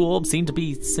 These blue orbs seem to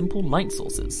be simple light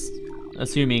sources.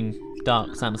 Assuming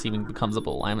Dark Samus even becomes a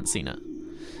ball. I haven't seen it.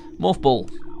 Morph ball.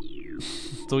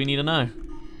 That's all you need to know.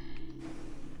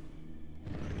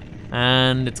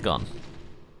 And it's gone.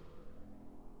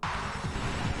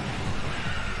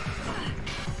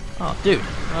 Oh, dude.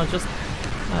 I was just...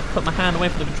 I put my hand away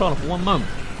from the controller for one moment.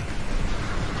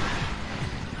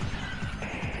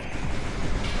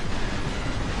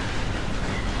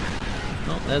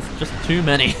 Oh, there's just too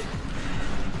many.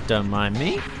 Don't mind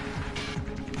me.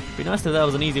 It'd be nice if there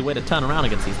was an easy way to turn around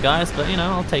against these guys, but you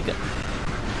know, I'll take it.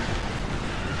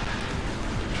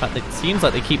 In fact, it seems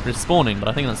like they keep respawning, but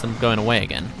I think that's them going away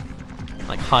again.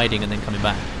 Like hiding and then coming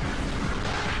back.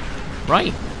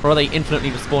 Right? Or are they infinitely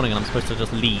respawning and I'm supposed to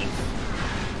just leave?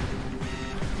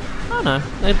 Oh no,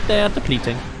 they are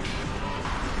depleting.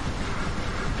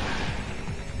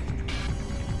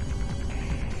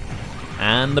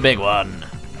 And the big one.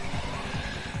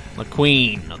 The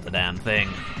queen of the damn thing.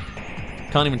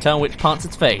 Can't even tell which part's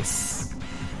its face.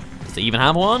 Does it even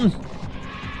have one?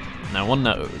 No one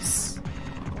knows.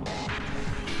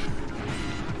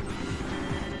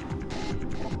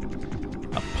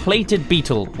 A plated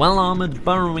beetle, well-armored,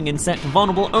 burrowing insect,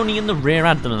 vulnerable only in the rear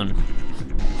abdomen.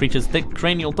 Creature's thick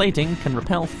cranial plating can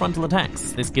repel frontal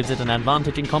attacks. This gives it an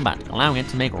advantage in combat, allowing it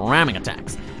to make ramming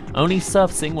attacks, only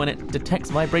surfacing when it detects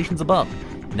vibrations above.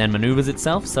 It then maneuvers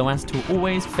itself so as to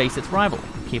always face its rival,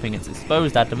 keeping its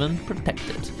exposed abdomen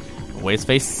protected. Always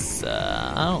face...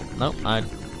 oh, no, I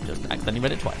just accidentally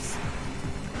read it twice.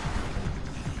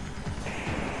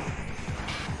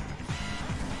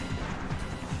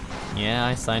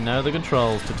 Yes, I know the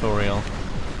controls tutorial.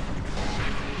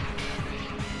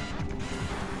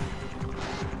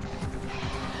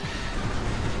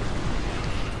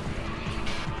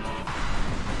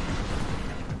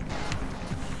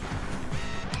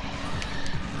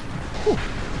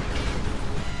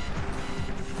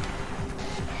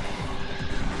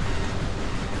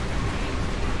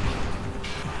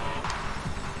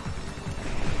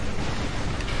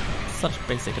 Such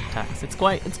basic attacks. It's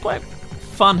quite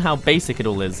fun how basic it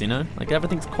all is, you know? Like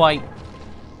everything's quite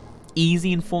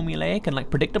easy and formulaic and like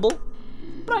predictable,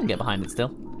 but I can get behind it still.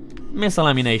 Missile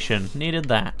ammunition, needed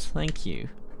that. Thank you.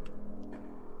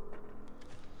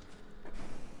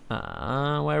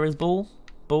 Where is Ball?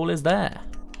 Ball is there.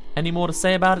 Any more to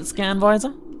say about its scan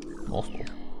visor? Awful.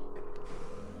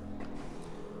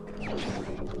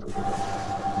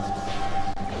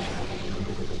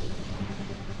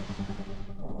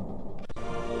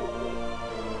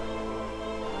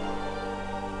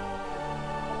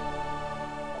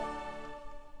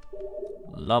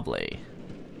 Lovely.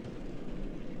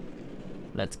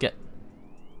 Let's get...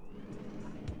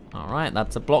 Alright,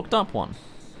 that's a blocked up one.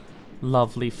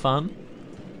 Lovely fun.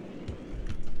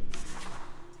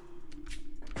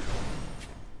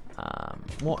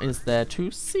 What is there to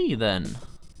see then?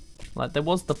 Like, there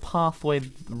was the pathway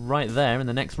right there in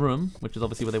the next room, which is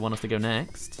obviously where they want us to go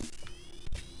next.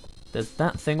 There's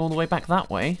that thing all the way back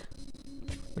that way,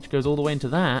 which goes all the way into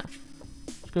that,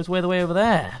 which goes way the way over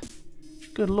there.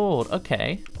 Good lord,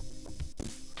 okay.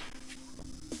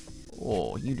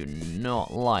 Oh, you do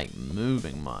not like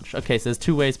moving much. Okay, so there's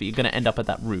two ways, but you're going to end up at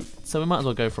that route. So we might as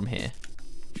well go from here.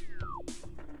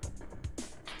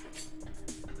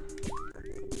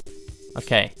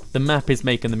 Okay, the map is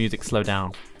making the music slow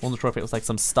down. Wasn't sure if it was like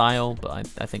some style, but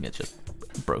I think it's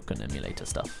just broken emulator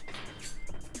stuff.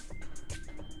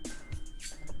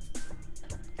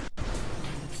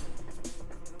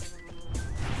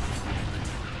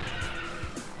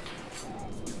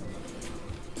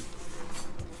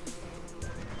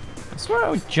 I swear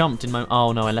I jumped in my...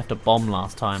 Oh no, I left a bomb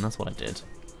last time, that's what I did.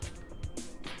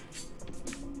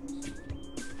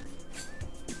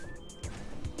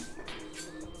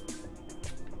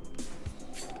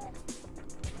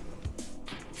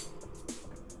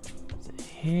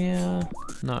 here?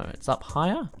 No, it's up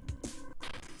higher?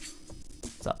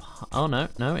 It's up oh no,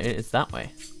 no, it is that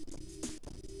way.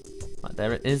 Like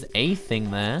there is a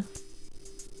thing there.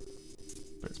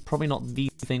 But it's probably not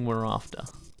the thing we're after.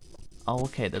 Oh,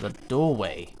 okay, there's a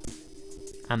doorway.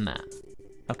 And that.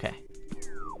 Okay.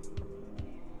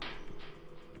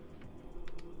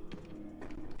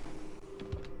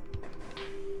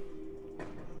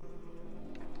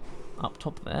 Up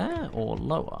top there or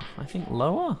lower? I think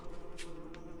lower.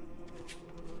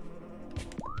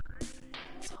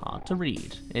 It's hard to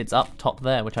read. It's up top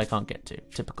there, which I can't get to.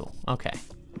 Typical. Okay.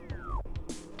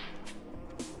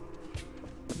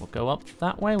 Then we'll go up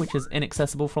that way, which is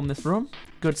inaccessible from this room.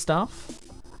 Good stuff.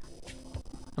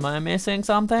 Am I missing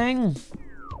something?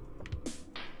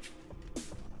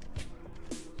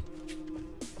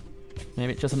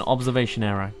 Maybe it's just an observation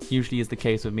error. Usually is the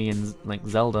case with me in like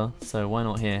Zelda, so why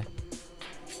not here?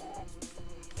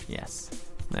 Yes,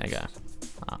 there you go.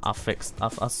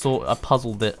 I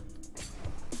puzzled it.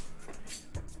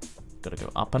 Gotta go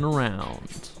up and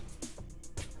around.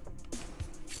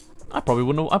 I probably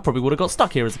would have got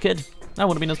stuck here as a kid. That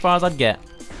would have been as far as I'd get.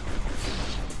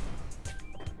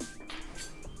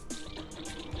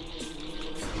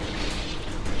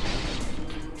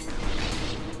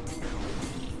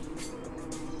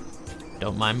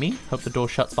 Don't mind me. Hope the door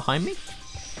shuts behind me.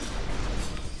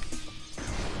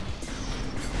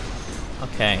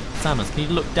 Okay, Samus, can you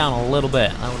look down a little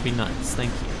bit? That would be nice,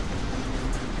 thank you.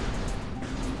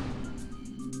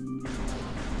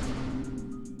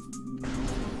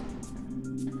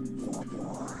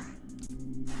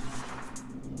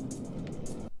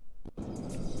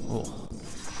 Oh.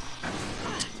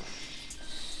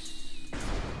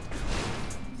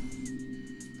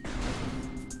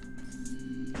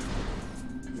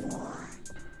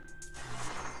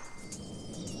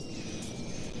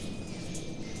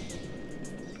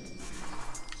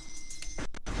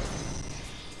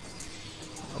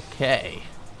 Okay.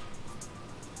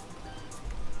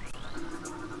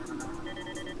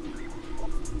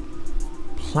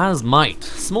 Plasmite.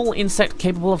 Small insect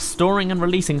capable of storing and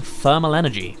releasing thermal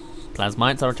energy.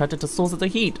 Plasmites are attracted to sources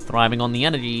of heat, thriving on the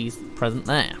energies present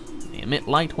there. They emit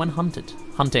light when hunting,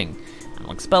 and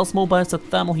will expel small bursts of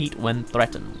thermal heat when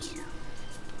threatened.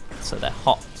 So they're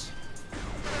hot.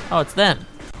 Oh, it's them.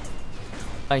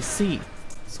 I see.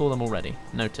 Saw them already.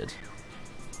 Noted.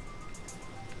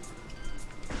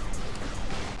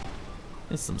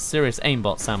 There's some serious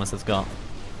aimbot Samus has got.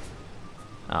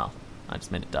 Oh, I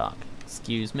just made it dark.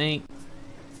 Excuse me.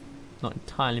 Not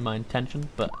entirely my intention,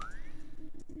 but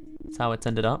that's how it's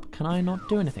ended up. Can I not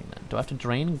do anything then? Do I have to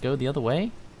drain and go the other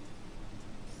way?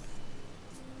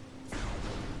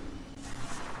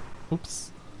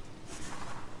 Oops.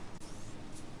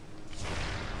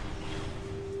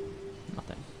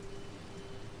 Nothing.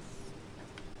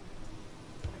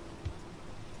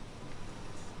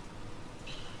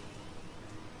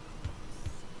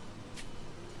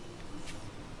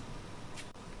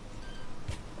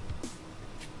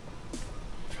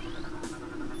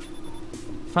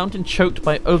 Fountain choked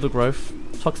by overgrowth.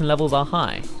 Toxin levels are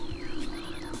high.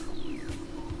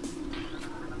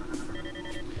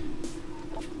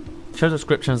 Shows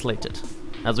script translated.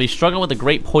 As we struggle with the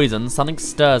great poison, something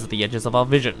stirs at the edges of our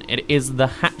vision. It is the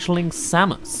hatchling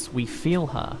Samus. We feel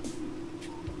her.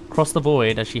 Cross the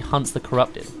void as she hunts the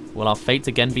corrupted. Will our fates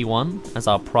again be one? As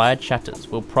our pride shatters,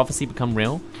 will prophecy become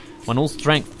real? When all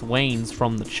strength wanes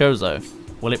from the Chozo,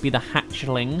 will it be the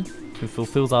hatchling who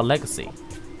fulfills our legacy?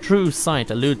 True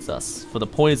sight eludes us, for the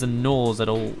poison gnaws at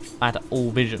all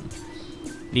vision,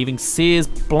 leaving seers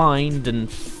blind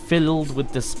and filled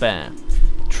with despair.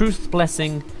 Truth's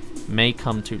blessing may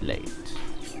come too late.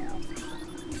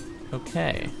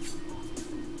 Okay.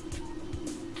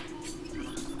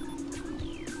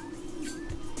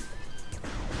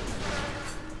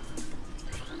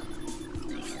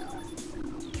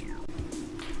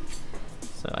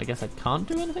 So I guess I can't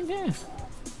do anything here?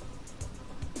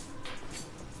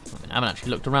 I haven't actually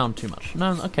looked around too much.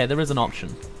 No, okay, there is an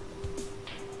option.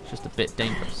 It's just a bit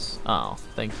dangerous. Oh,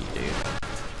 thank you, dude.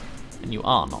 And you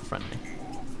are not friendly.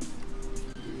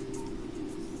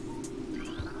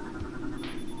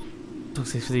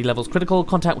 Toxicity levels critical.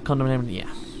 Contact with condom. Yeah.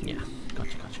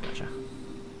 Gotcha.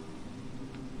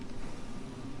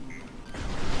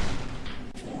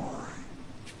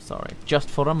 Sorry, just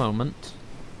for a moment.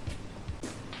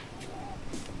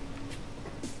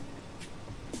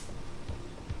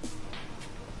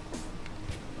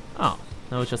 Oh,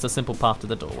 that was just a simple path to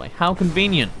the doorway. How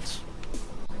convenient!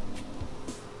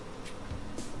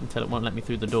 Until it won't let me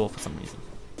through the door for some reason.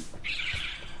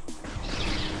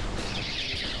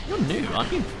 You're new,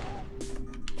 aren't you?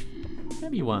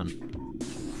 Maybe you weren't.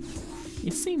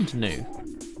 You seemed new.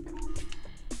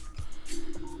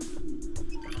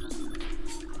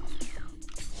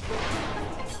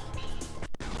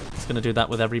 It's gonna do that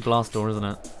with every blast door, isn't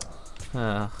it?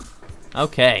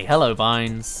 Okay, hello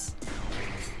vines.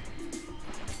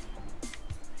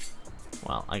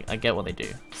 Well, I get what they do,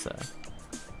 so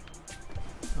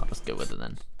I'll just go with it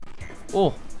then.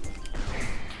 Oh!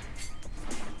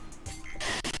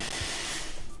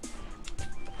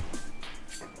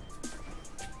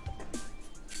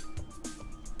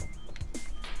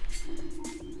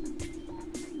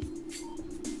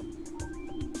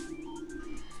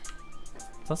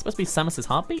 Is that supposed to be Samus's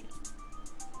heartbeat?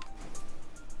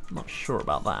 I'm not sure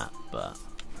about that, but...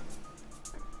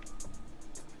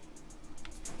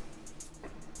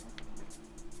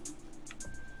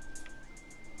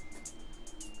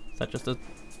 Is that just a...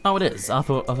 Oh, it is. I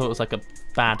thought it was like a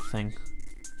bad thing.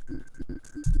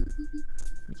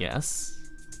 Yes.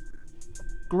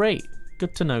 Great.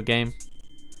 Good to know, game.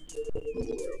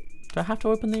 Do I have to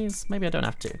open these? Maybe I don't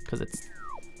have to, because it's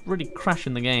really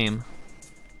crashing the game.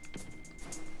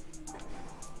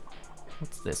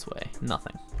 What's this way?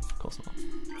 Nothing. Of course not.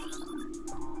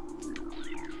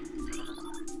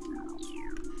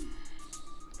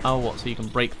 Oh, what? So you can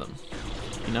break them.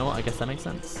 You know what? I guess that makes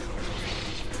sense.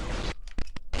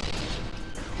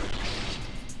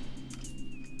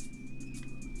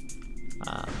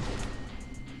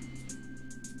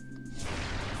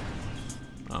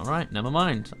 Alright, never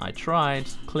mind. I tried.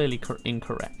 Clearly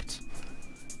incorrect.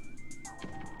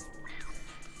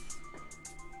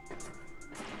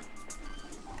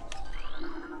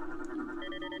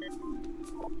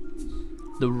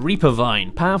 The Reaper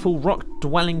Vine, powerful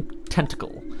rock-dwelling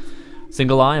tentacle.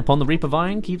 Single eye upon the Reaper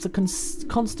Vine keeps a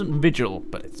constant vigil,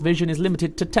 but its vision is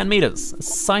limited to 10 meters. A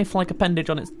scythe-like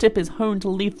appendage on its tip is honed to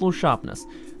lethal sharpness.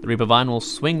 The Reaper Vine will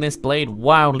swing this blade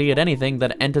wildly at anything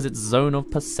that enters its zone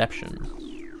of perception.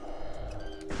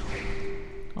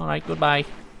 Alright, goodbye.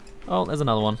 Oh, there's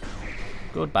another one.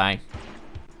 Goodbye.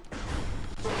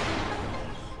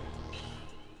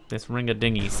 This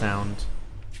ring-a-dingy sound.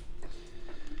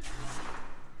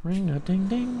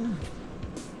 Ring-a-ding-ding.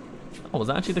 Oh, was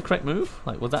that actually the correct move?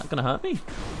 Like, was that gonna hurt me?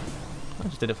 I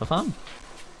just did it for fun.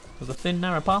 There's a thin,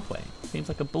 narrow pathway. Seems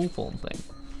like a bullthorn thing.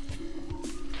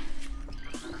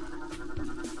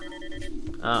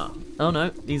 Oh. Oh no,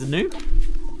 these are new?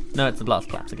 No, it's the blast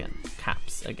claps again.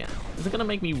 Caps again. Is it gonna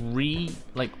make me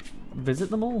visit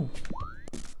them all?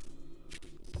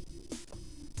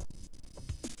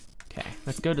 Okay,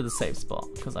 let's go to the save spot,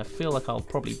 because I feel like I'll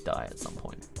probably die at some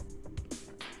point.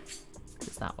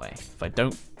 It's that way. If I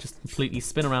don't just completely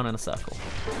spin around in a circle.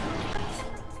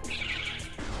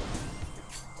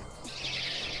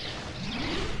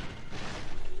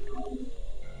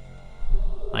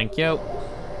 Thank you.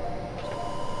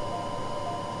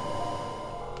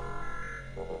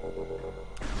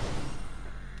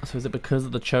 So is it because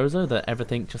of the Chozo that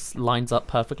everything just lines up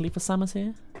perfectly for Samus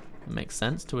here? It makes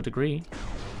sense to a degree.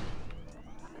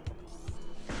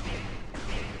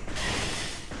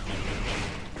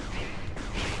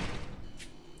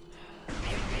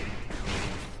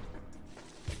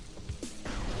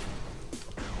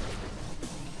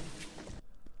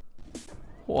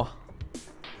 Whoa.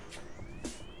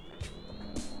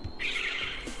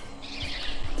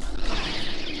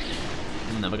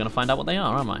 I'm never gonna find out what they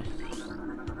are, am I?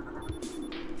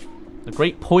 The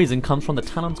great poison comes from the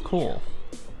Talon's core.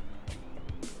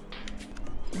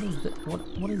 What is this?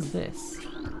 What is this?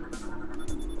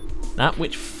 That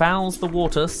which fouls the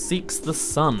water seeks the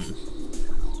sun.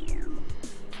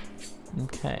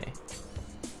 Okay.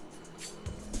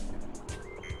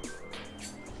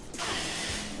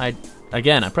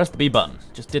 Again, I pressed the B button,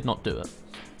 just did not do it.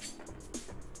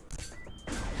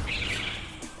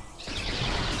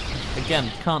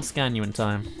 Again, can't scan you in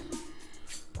time.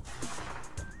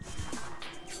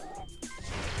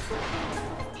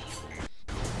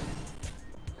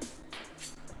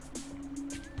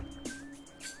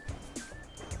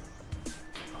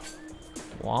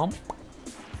 Womp.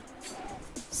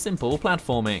 Simple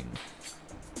platforming.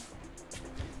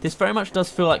 This very much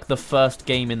does feel like the first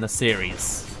game in the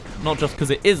series. Not just because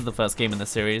it is the first game in the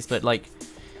series, but like,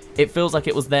 it feels like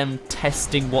it was them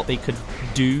testing what they could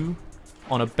do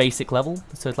on a basic level.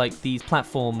 So it's like these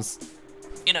platforms,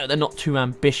 you know, they're not too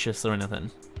ambitious or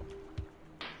anything.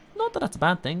 Not that that's a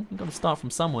bad thing, you've got to start from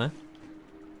somewhere.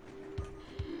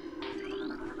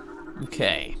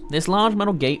 Okay, this large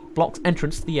metal gate blocks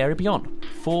entrance to the area beyond.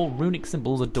 4 runic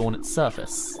symbols adorn its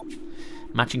surface.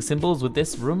 Matching symbols with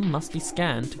this room must be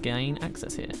scanned to gain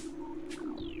access here.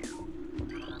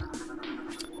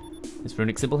 This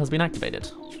runic symbol has been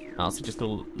activated. Oh, so just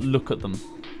gotta look at them.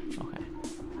 Okay.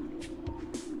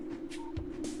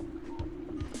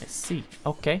 see.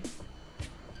 Okay.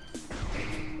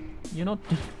 You're not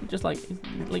you're just like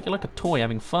you're like a toy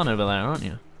having fun over there, aren't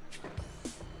you?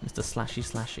 Mr. Slashy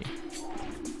Slashy.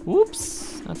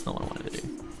 Whoops! That's not what I wanted to do.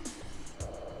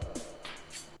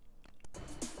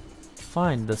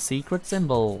 Find the secret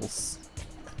symbols.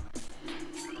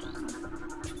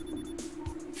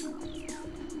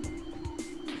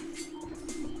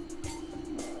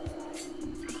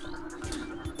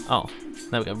 Oh,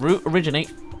 there we go. Root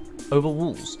originate over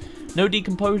walls. No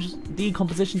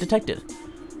decomposition detected.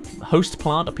 The host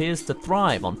plant appears to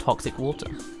thrive on toxic water.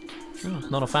 Oh,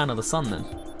 not a fan of the sun then.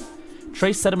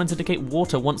 Trace sediments indicate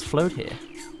water once flowed here.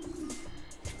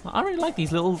 I really like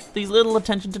these little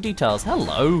attention to details.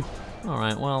 Hello. All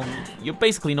right. Well, you're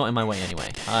basically not in my way anyway.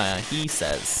 He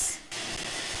says.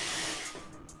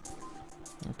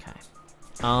 Okay.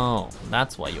 Oh,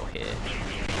 that's why you're here.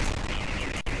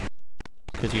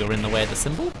 Because you're in the way of the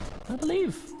symbol, I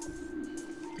believe.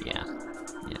 Yeah.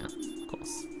 Yeah. Of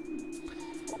course.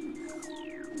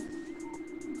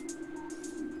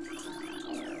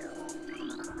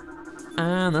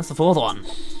 And that's the fourth one.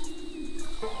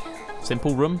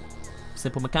 Simple room,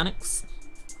 simple mechanics,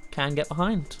 can get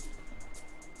behind.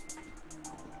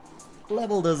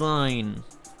 Level design.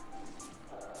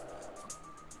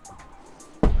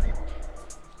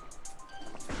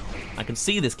 I can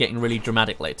see this getting really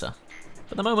dramatic later.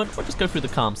 But at the moment, we'll just go through the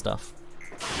calm stuff.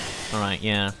 Alright,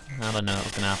 yeah, I don't know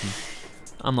what's gonna happen.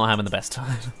 I'm not having the best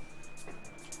time.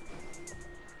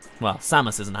 Well,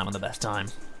 Samus isn't having the best time.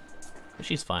 But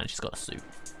she's fine, she's got a suit.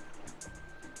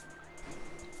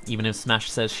 Even if Smash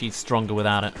says she's stronger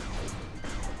without it.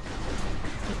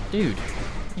 Dude,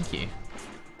 thank you.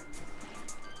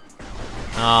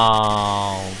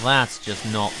 Oh, that's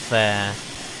just not fair.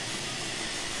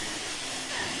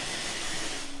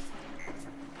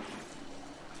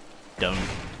 Don't.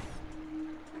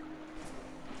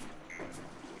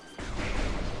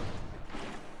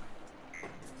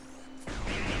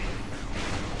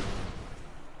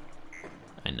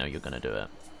 I know you're gonna do it.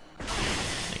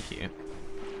 Thank you.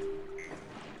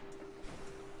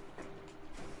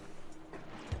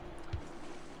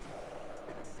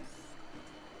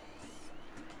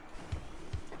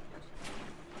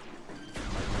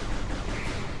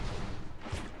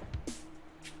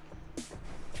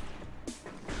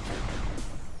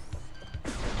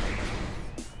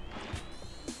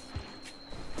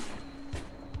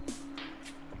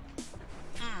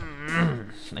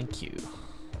 Thank you.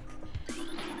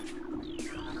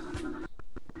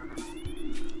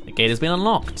 The gate has been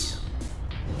unlocked.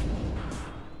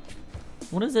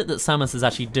 What is it that Samus is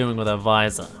actually doing with her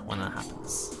visor when that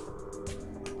happens?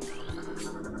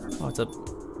 Oh, it's a...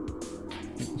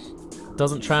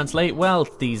 Doesn't translate well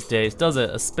these days, does it?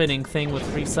 A spinning thing with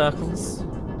 3 circles?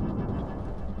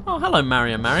 Oh, hello,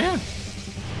 Mario.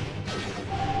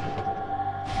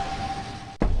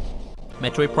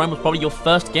 Metroid Prime was probably your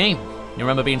first game. You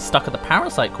remember being stuck at the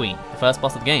Parasite Queen, the first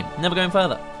boss of the game, never going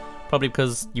further. Probably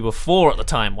because you were 4 at the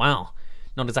time, wow.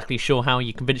 Not exactly sure how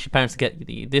you convinced your parents to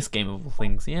get this game of all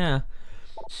things, yeah.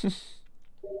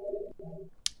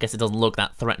 Guess it doesn't look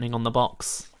that threatening on the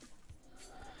box.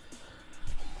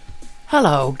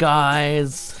 Hello,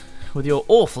 guys, with your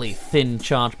awfully thin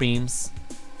charge beams.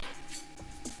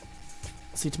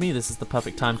 See, to me this is the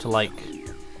perfect time to, like,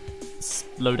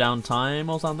 slow down time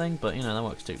or something, but you know, that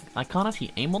works too. I can't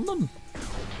actually aim on them.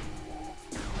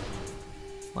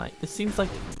 Like, this seems like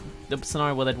the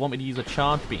scenario where they'd want me to use a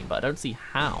charge beam, but I don't see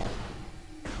how.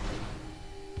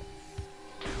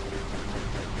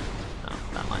 Oh,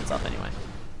 that lines up anyway.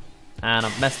 And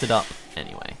I've messed it up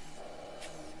anyway.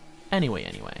 Anyway.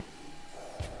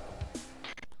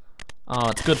 Oh,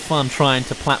 it's good fun trying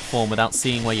to platform without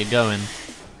seeing where you're going.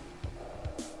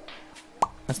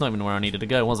 That's not even where I needed to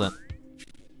go, was it?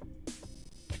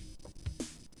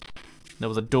 There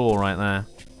was a door right there.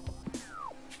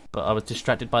 But I was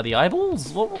distracted by the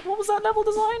eyeballs? What was that level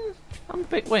design?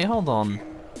 Wait, hold on.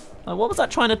 What was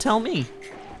that trying to tell me?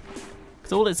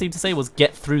 Because all it seemed to say was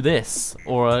get through this.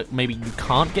 Or maybe you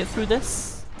can't get through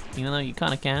this? Even though you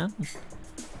kind of can.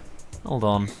 Hold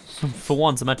on. For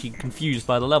once, I'm actually confused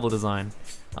by the level design.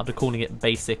 After calling it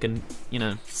basic and, you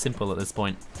know, simple at this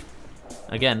point.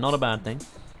 Again, not a bad thing.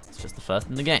 It's just the first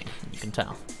in the game, you can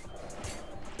tell.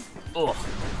 Ugh.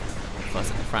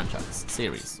 First in the franchise,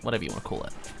 series, whatever you want to call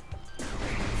it.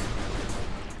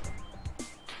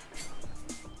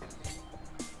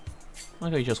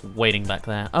 Like, you're just waiting back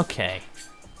there. Okay.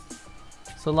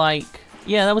 So, like,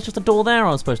 yeah, that was just a door there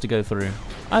I was supposed to go through.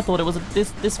 I thought it was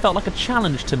this felt like a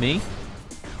challenge to me.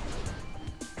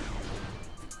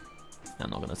 I'm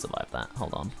not gonna survive that.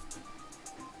 Hold on.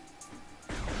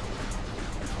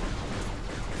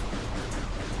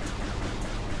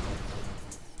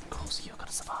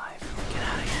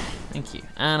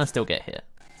 And I still get hit.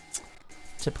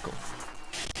 Typical.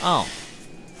 Oh.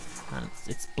 And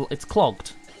it's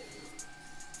clogged.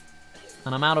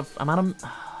 And I'm out of...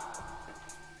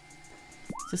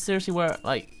 Is this seriously where,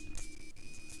 like...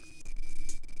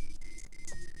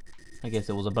 I guess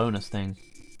it was a bonus thing.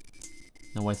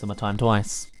 No waste of my time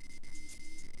twice.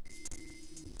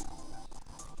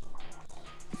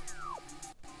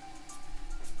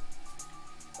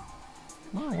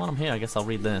 Well, while I'm here, I guess I'll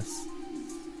read this.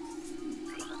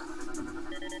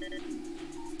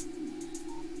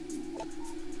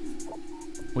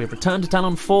 We have returned to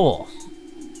Talon 4.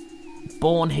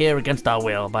 Born here against our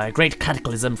will by a great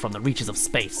cataclysm from the reaches of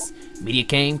space, meteor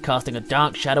came, casting a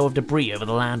dark shadow of debris over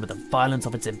the land with the violence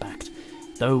of its impact.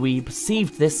 Though we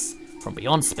perceived this from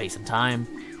beyond space and time,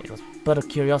 it was but a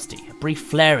curiosity, a brief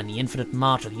flare in the infinite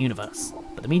march of the universe.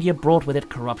 But the meteor brought with it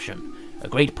corruption. A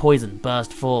great poison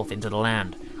burst forth into the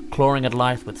land, clawing at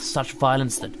life with such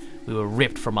violence that we were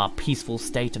ripped from our peaceful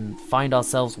state and find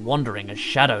ourselves wandering as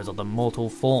shadows of the mortal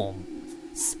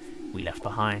forms we left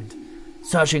behind,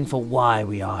 searching for why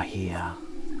we are here.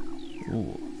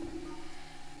 Ooh.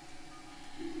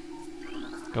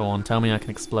 Go on, tell me I can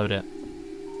explode it.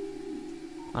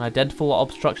 An identical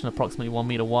obstruction approximately 1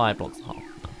 meter wide blocks the hole.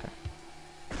 Okay.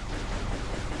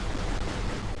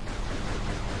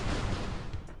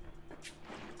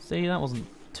 See, that wasn't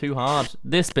too hard.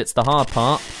 This bit's the hard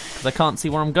part, because I can't see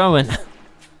where I'm going. Can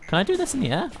I do this in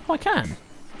the air? Oh, I can.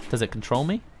 Does it control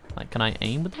me? Like, can I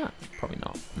aim with that? Probably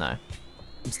not. No.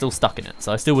 I'm still stuck in it,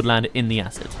 so I still would land it in the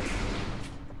acid.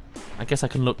 I guess I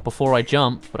can look before I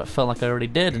jump, but I felt like I already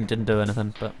did and didn't do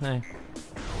anything, but hey.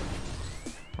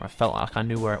 Or I felt like I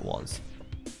knew where it was.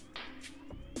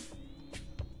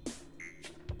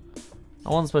 I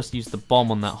wasn't supposed to use the bomb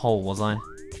on that hole, was I?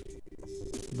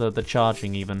 The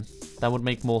charging even. That would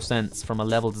make more sense from a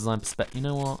level design perspective. You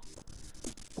know what?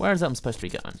 Where is that I'm supposed to be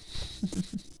going?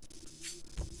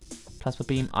 Plasma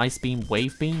beam, ice beam,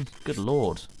 wave beam? Good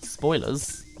lord.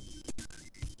 Spoilers.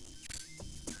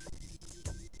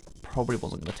 Probably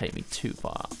wasn't going to take me too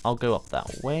far. I'll go up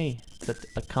that way.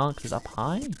 I can't because it's up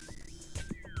high.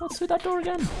 What's through that door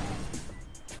again?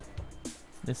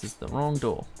 This is the wrong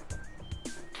door.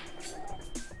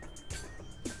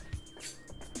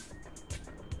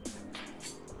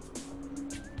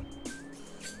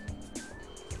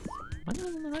 Am I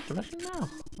going in the right direction now?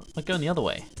 I'm going the other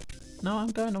way. No, I'm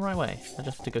going the right way. I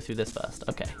just have to go through this first.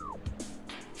 Okay.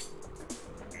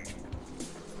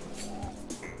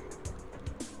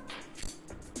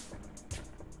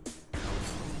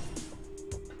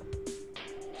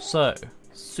 So,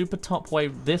 super top way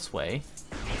this way.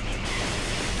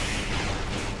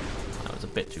 That was a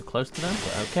bit too close to them,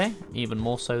 but okay. Even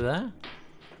more so there.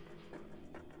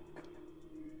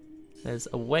 There's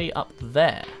a way up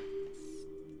there.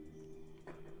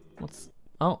 What's...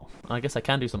 Oh, I guess I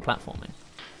can do some platforming.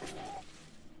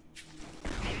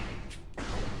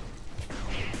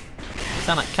 They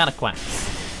sound like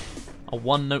cataquacks. A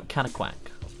one-note cataquack.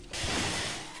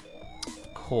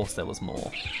 Of course there was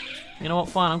more. You know what,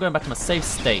 fine, I'm going back to my safe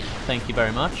state. Thank you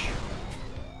very much.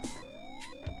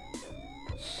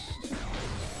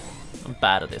 I'm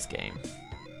bad at this game.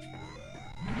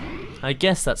 I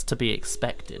guess that's to be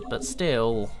expected, but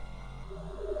still...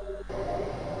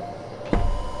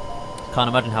 Can't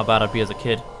imagine how bad I'd be as a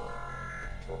kid.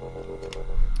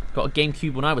 Got a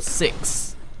GameCube when I was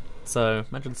 6. So,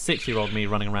 imagine 6-year-old me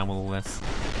running around with all this.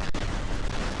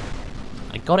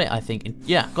 I got it, I think,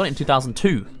 got it in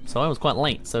 2002. So I was quite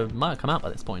late, so it might have come out by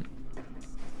this point.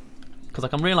 Because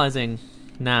like I'm realizing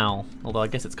now, although I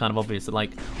guess it's kind of obvious that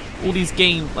like all these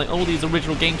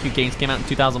original GameCube games came out in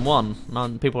 2001,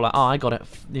 and people are like, oh, I got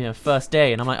it, first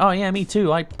day, and I'm like, oh yeah, me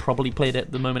too. I probably played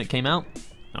it the moment it came out.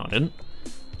 No, I didn't.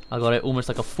 I got it almost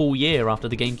like a full year after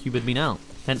the GameCube had been out.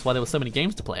 Hence why there were so many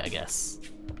games to play, I guess.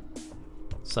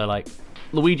 So like,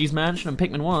 Luigi's Mansion and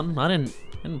Pikmin 1, I didn't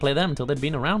play them until they'd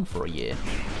been around for a year.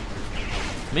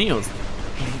 To me, it was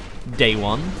day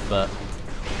one, but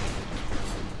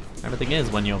everything is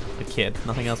when you're a kid.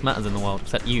 Nothing else matters in the world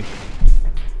except you.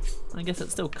 I guess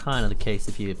it's still kind of the case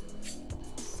if you're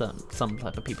some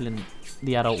type of people in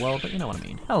the adult world, but you know what I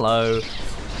mean. Hello.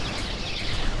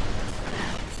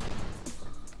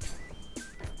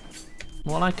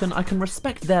 Well, I can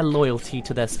respect their loyalty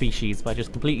to their species by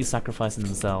just completely sacrificing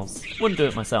themselves. Wouldn't do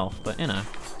it myself, but you know.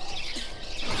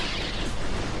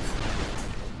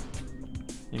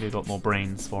 Maybe I've got more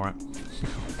brains for it.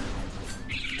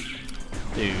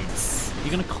 Dudes,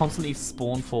 you're gonna constantly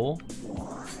spawn 4?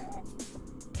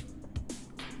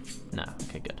 No,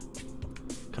 okay, good.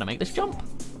 Can I make this jump?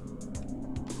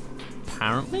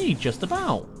 Apparently, just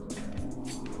about.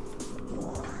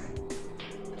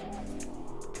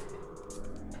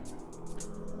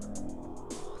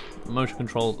 motion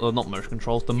controls, or not motion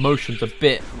controls, the motion's a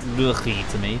bit ugly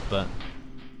to me, but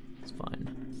it's fine.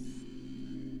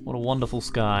 What a wonderful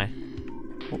sky.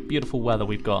 What beautiful weather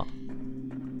we've got.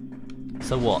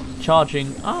 So what?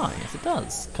 Charging? Ah, yes it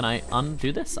does. Can I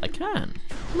undo this? I can.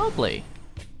 Lovely.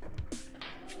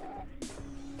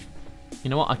 You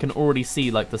know what? I can already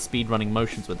see like the speedrunning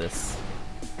motions with this.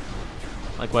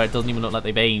 Like where it doesn't even look like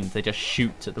they've aimed, they just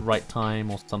shoot at the right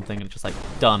time or something and it's just like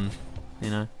done, you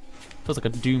know? Feels like a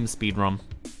Doom speedrun.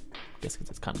 I guess because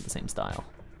it's kind of the same style.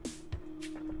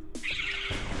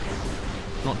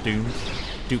 Not Doom,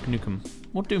 Duke Nukem.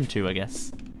 Or Doom 2, I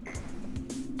guess.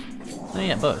 Oh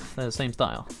yeah, both. They're the same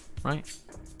style, right?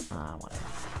 Ah, whatever.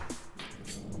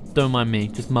 Don't mind me,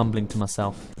 just mumbling to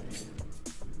myself.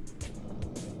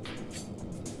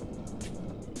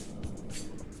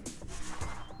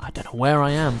 I don't know where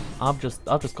I am. I've just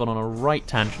gone on a right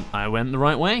tangent. I went the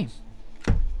right way.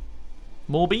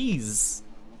 More bees.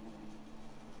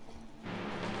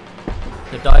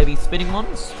 The divey spinning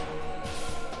ones.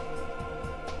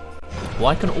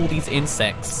 Why can all these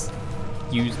insects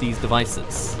use these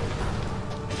devices?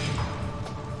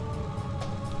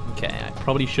 Okay, I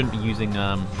probably shouldn't be using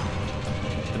the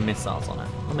missiles on it.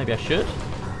 Or maybe I should.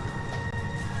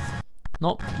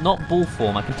 Not ball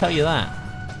form. I can tell you that.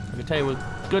 I can tell you with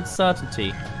good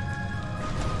certainty.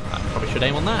 I probably should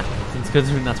aim on that, since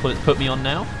considering that's what it's put me on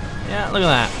now. Yeah, look at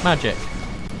that. Magic.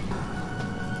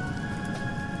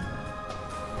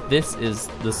 This is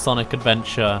the Sonic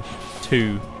Adventure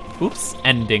 2, oops,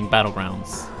 ending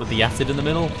Battlegrounds. With the acid in the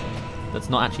middle. That's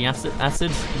not actually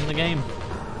acid in the game.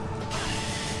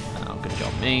 Oh, good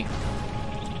job, me.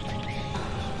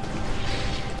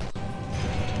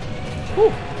 Whew,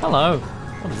 hello.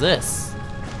 What is this?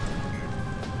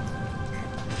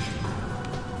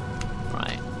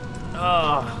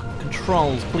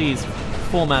 Controls, please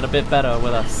format a bit better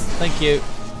with us. Thank you.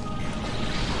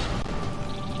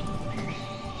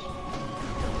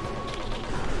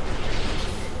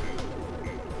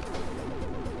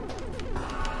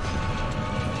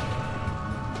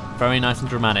 Very nice and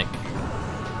dramatic.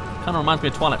 Kind of reminds me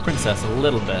of Twilight Princess a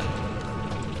little bit.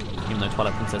 Even though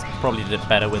Twilight Princess probably did it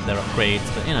better with their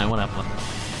upgrades, but you know, whatever.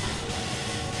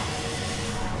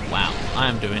 Wow, I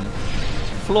am doing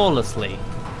flawlessly.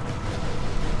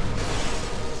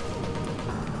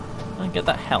 Get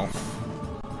that health.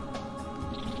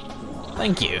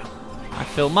 Thank you. I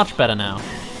feel much better now.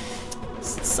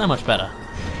 So much better.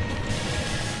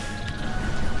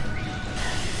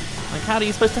 Like, how are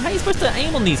you supposed to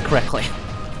aim on these correctly?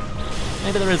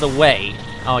 Maybe there is a way.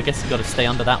 Oh, I guess you've got to stay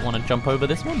under that one and jump over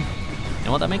this one. You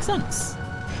know what? That makes sense.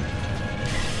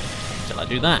 Shall I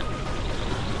do that?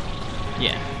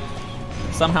 Yeah.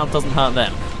 Somehow it doesn't hurt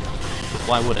them.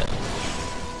 Why would it?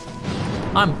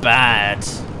 I'm bad.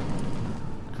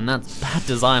 And that's bad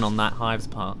design on that Hive's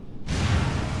part.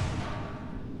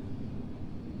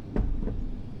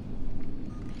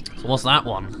 So what's that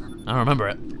one? I don't remember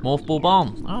it. Morph Ball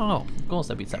Bomb. I don't know. Of course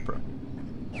they'd be separate.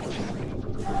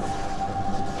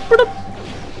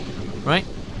 Right?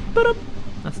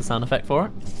 That's the sound effect for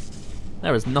it.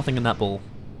 There is nothing in that ball.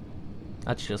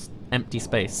 That's just empty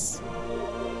space.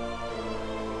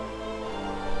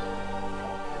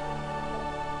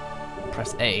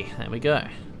 Press A. There we go.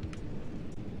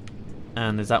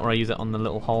 And is that where I use it on the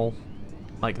little hole?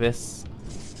 Like this?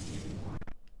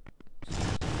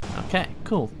 Okay,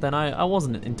 cool. Then I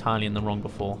wasn't entirely in the wrong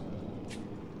before.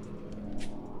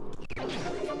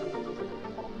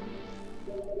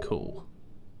 Cool.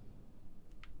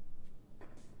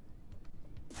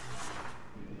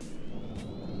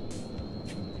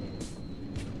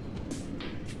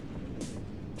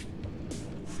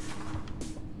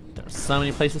 There are so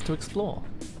many places to explore.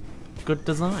 Good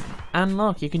design. And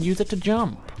look, you can use it to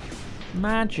jump.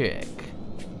 Magic.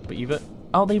 But you've got...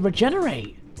 Oh, they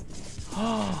regenerate.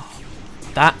 Oh,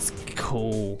 that's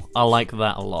cool. I like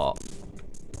that a lot.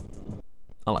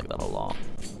 I like that a lot.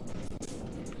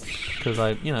 Because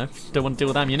I, you know, don't want to deal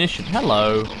with ammunition.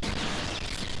 Hello.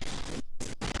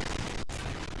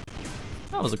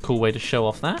 That was a cool way to show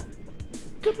off that.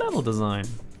 Good level design.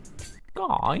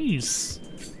 Guys.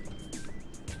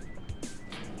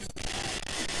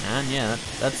 And yeah,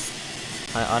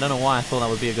 I don't know why I thought that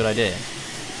would be a good idea.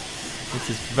 This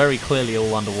is very clearly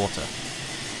all underwater. Do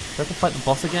I have to fight the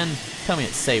boss again? Tell me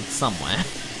it's saved somewhere.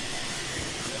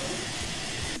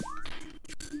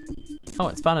 Oh,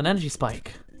 it's found an energy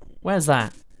spike. Where's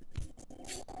that?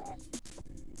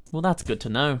 Well, that's good to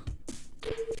know.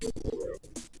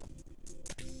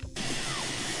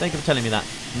 Thank you for telling me that,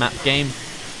 map game.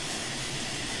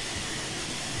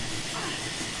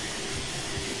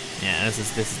 Yeah,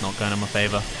 this is not going in my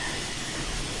favor.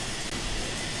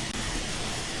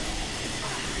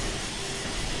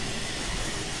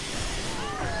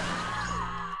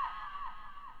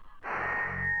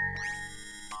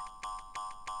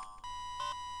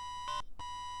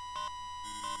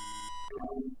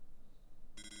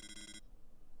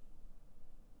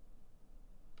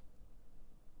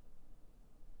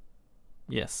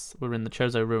 Yes, we're in the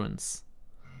Chozo ruins.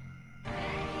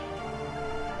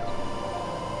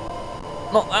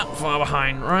 Not that far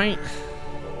behind, right?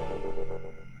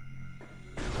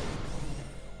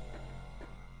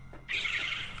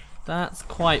 That's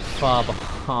quite far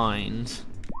behind.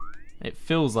 It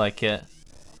feels like it.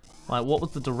 Like, what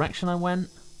was the direction I went?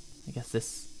 I guess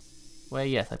this way.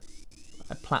 Yes,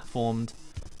 I platformed,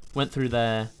 went through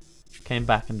there, came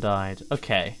back and died.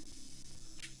 Okay.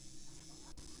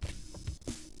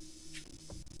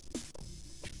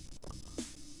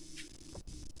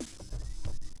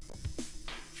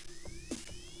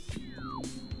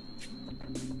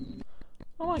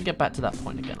 I might get back to that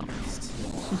point again, honest.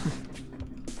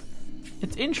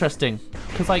 It's interesting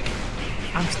because, like,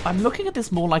 I'm looking at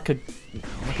this more like a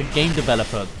game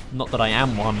developer. Not that I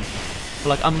am one, but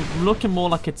like I'm looking more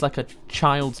like it's like a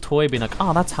child's toy, being like,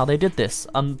 oh, that's how they did this.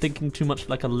 I'm thinking too much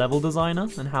like a level designer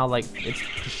and how like it's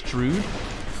construed.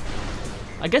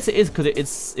 I guess it is because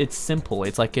it's simple.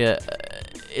 It's like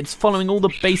it's following all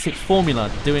the basic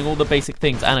formula, doing all the basic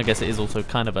things, and I guess it is also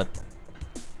kind of a.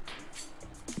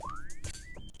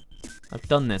 I've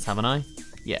done this, haven't I?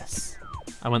 Yes.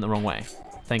 I went the wrong way.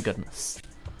 Thank goodness.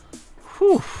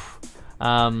 Whew.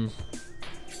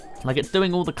 Like it's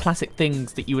doing all the classic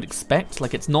things that you would expect.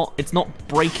 Like it's not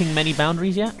breaking many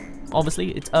boundaries yet.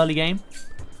 Obviously, it's early game.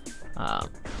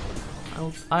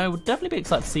 I would definitely be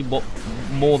excited to see what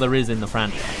more there is in the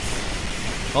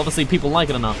franchise. Obviously, people like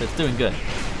it enough. It's doing good,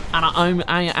 and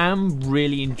I am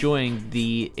really enjoying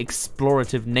the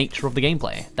explorative nature of the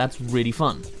gameplay. That's really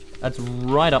fun. That's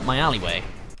right up my alleyway.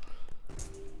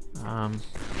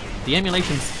 The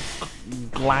emulation's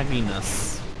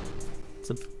glagginess.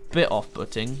 It's a bit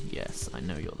off-putting. Yes, I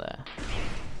know you're there.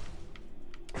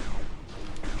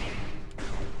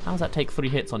 How does that take 3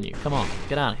 hits on you? Come on,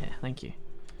 get out of here. Thank you.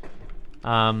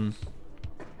 But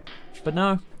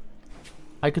no.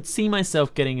 I could see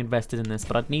myself getting invested in this,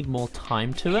 but I'd need more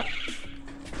time to it.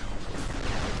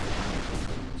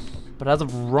 But as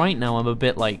of right now, I'm a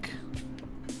bit, like,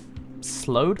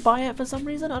 slowed by it for some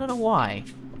reason. I don't know why.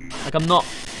 Like, I'm not...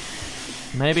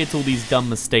 Maybe it's all these dumb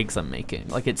mistakes I'm making.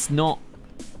 Like, it's not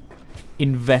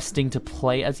investing to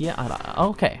play as yet.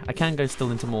 Okay, I can go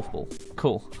still into Morph Ball.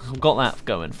 Cool. I've got that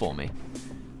going for me.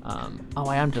 Oh,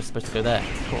 I am just supposed to go there.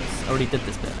 Of course. I already did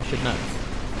this bit. I should know.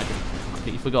 I just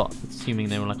completely forgot. Assuming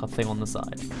they were like a thing on the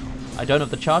side. I don't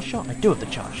have the charge shot? I do have the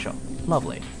charge shot.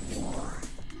 Lovely.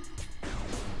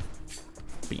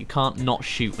 But you can't not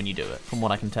shoot when you do it, from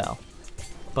what I can tell.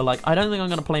 But like, I don't think I'm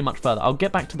going to play much further. I'll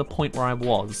get back to the point where I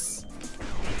was.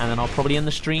 And then I'll probably end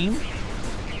the stream.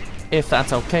 If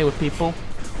that's okay with people.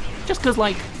 Just because,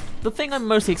 like, the thing I'm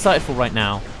mostly excited for right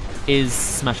now is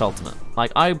Smash Ultimate.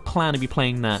 Like, I plan to be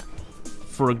playing that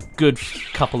for a good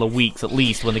couple of weeks at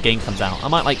least when the game comes out. I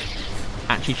might, like,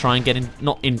 actually try and get in,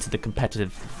 not into the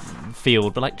competitive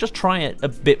field, but, like, just try it a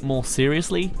bit more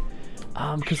seriously.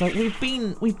 Because, like, we've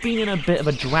been in a bit of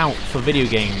a drought for video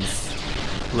games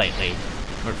lately.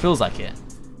 Or it feels like it.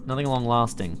 Nothing long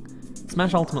lasting.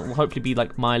 Smash Ultimate will hopefully be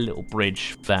like my little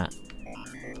bridge for that.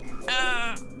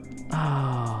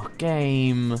 Oh,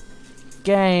 game.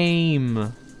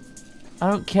 Game.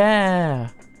 I don't care.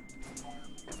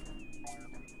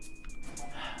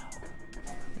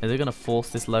 Are they going to force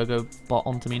this logo bot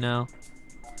onto me now?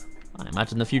 I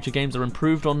imagine the future games are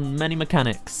improved on many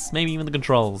mechanics. Maybe even the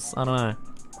controls. I don't know.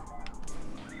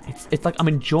 It's like I'm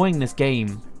enjoying this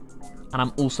game. And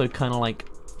I'm also kind of like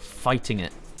fighting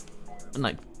it. And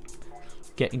like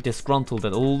getting disgruntled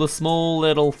at all the small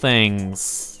little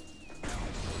things.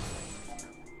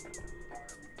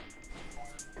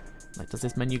 Like, does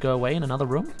this menu go away in another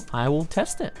room? I will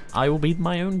test it. I will be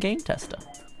my own game tester.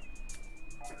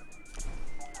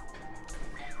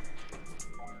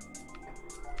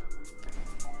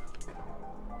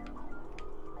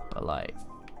 But like,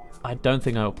 I don't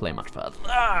think I will play much further.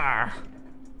 Ah!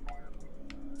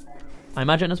 I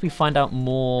imagine as we find out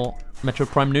more Metroid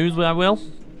Prime news, I will.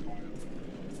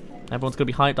 Everyone's gonna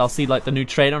be hyped. I'll see like the new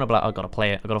trailer and I'll be like, I gotta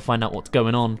play it. I gotta find out what's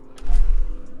going on.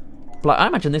 But like, I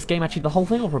imagine this game actually, the whole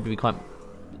thing will probably be quite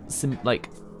like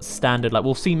standard. Like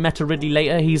we'll see Meta Ridley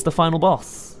later. He's the final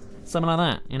boss, something like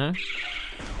that. You know.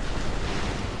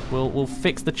 We'll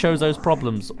fix the Chozo's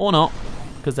problems or not,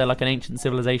 because they're like an ancient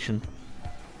civilization.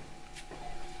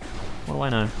 What do I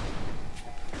know?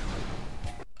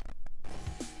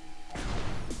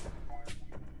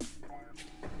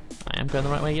 I am going the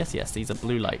right way. Yes, yes, these are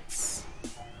blue lights.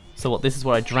 So what, this is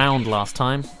where I drowned last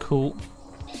time. Cool.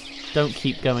 Don't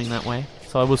keep going that way.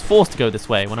 So I was forced to go this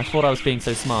way. When I thought I was being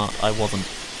so smart, I wasn't.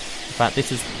 In fact,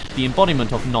 this is the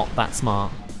embodiment of not that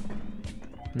smart.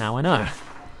 Now I know.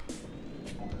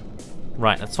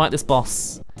 Right, let's fight this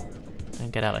boss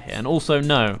and get out of here. And also,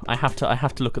 no, I have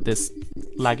to look at this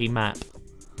laggy map.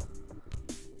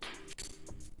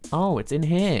 Oh, it's in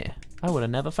here. I would have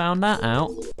never found that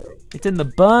out. It's in the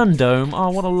Burn Dome.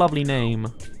 Oh, what a lovely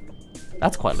name.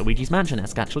 That's quite Luigi's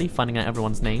Mansion-esque, actually, finding out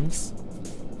everyone's names.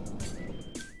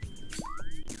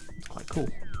 It's quite cool.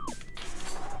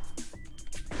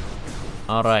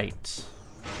 Alright.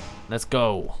 Let's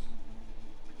go.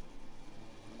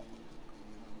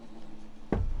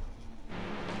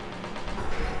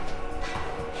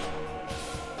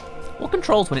 What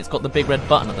controls when it's got the big red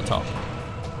button at the top?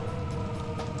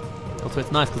 Also,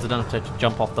 it's nice because I don't have to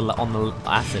jump off on the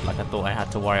acid like I thought I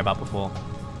had to worry about before.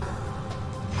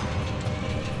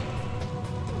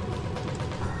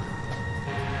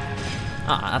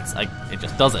 Ah, that's it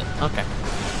just does it. Okay.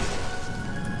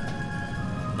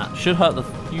 That should hurt the.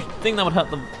 You think that would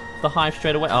hurt the hive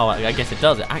straight away? Oh, I guess it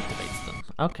does. It activates them.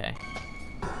 Okay.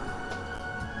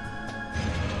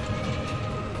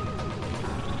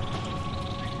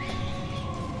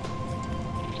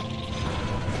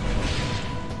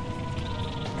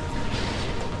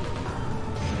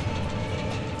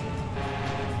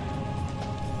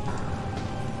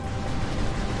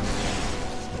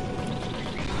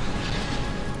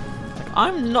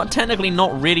 I'm not technically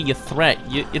not really your threat.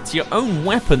 It's your own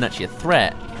weapon that's your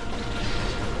threat.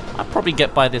 I'd probably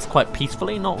get by this quite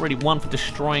peacefully. Not really one for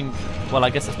destroying. Well,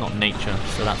 I guess it's not nature,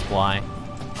 so that's why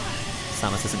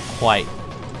Samus isn't quite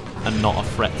not a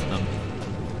threat to them.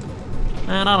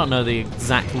 And I don't know the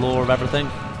exact lore of everything.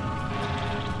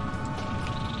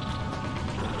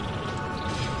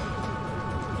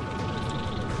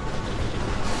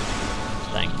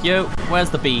 Thank you.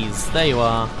 Where's the bees? There you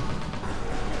are.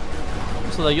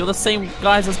 So you're the same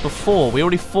guys as before. We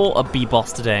already fought a bee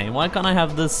boss today. Why can't I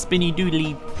have the spinny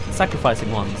doodly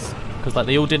sacrificing ones? Because like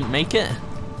they all didn't make it.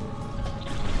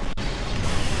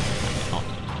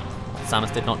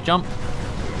 Samus did not jump.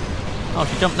 Oh,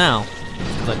 she jumped now.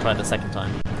 Because I tried the second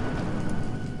time.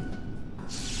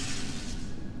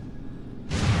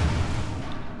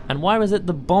 And why was it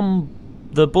the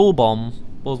ball bomb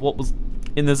was what was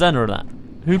in the center of that?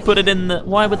 Who put it in the?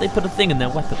 Why would they put a thing in their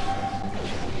weapon?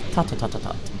 Tut tut tut tut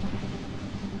tut.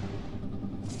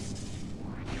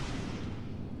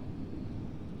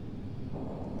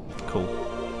 Cool.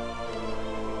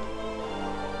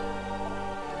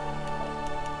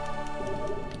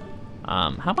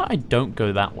 How about I don't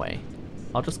go that way?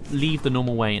 I'll just leave the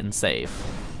normal way and save.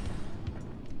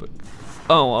 But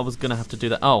oh, I was gonna have to do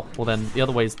that. Oh, well then the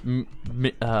other way is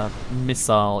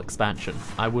missile expansion.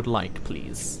 I would like,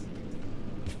 please.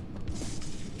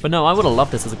 But no, I would have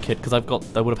loved this as a kid because I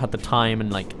would have had the time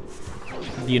and like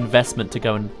the investment to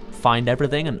go and find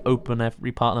everything and open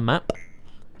every part of the map.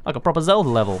 Like a proper Zelda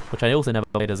level, which I also never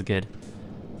played as a kid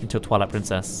until Twilight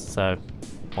Princess. So,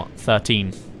 what,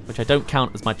 13, which I don't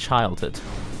count as my childhood,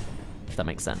 if that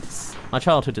makes sense. My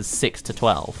childhood is 6 to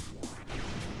 12,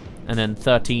 and then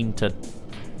 13 to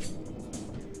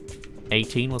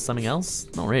 18 was something else.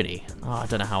 Not really. Oh, I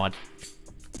don't know how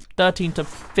 13 to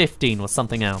 15 was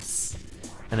something else.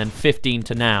 And then 15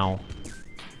 to now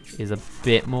is a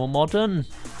bit more modern.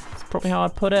 That's probably how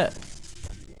I'd put it.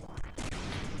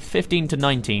 15 to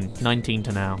 19. 19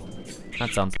 to now.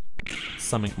 That sounds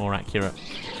something more accurate.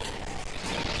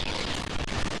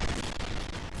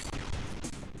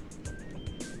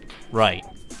 Right.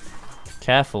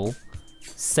 Careful.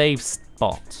 Save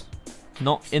spot.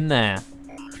 Not in there.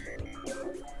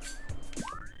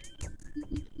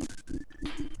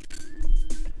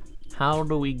 How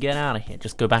do we get out of here?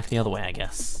 Just go back the other way, I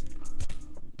guess.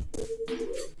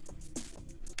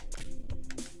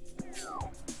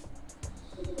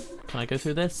 Can I go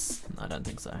through this? I don't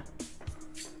think so.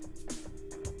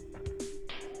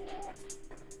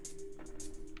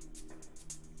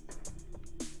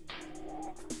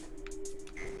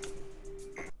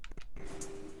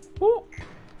 Woo!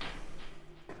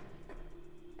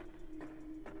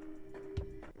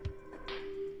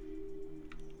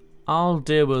 I'll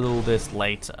deal with all this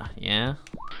later, yeah?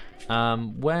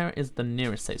 Where is the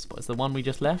nearest safe spot? Is the one we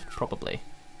just left? Probably.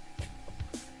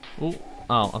 Ooh.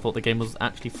 Oh, I thought the game was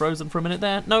actually frozen for a minute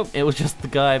there. Nope, it was just the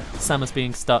guy, Samus,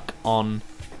 being stuck on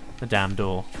the damn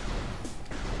door.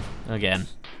 Again.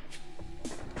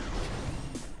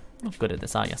 Not good at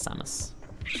this, are you, Samus?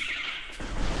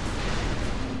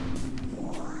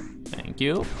 Thank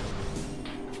you.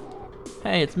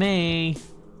 Hey, it's me.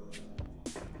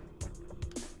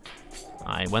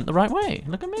 I went the right way.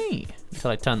 Look at me.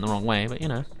 Until I turned the wrong way, but you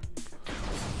know.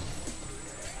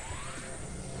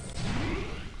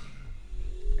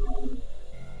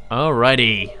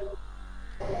 Alrighty.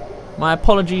 My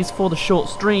apologies for the short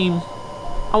stream.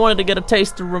 I wanted to get a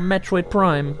taster of Metroid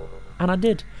Prime, and I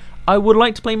did. I would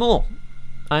like to play more.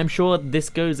 I'm sure this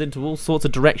goes into all sorts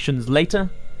of directions later.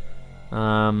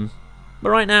 But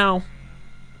right now,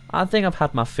 I think I've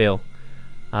had my fill.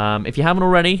 If you haven't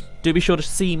already, do be sure to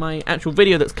see my actual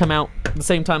video that's come out at the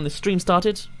same time the stream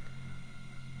started.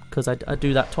 Because I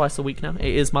do that twice a week now.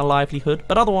 It is my livelihood.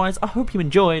 But otherwise, I hope you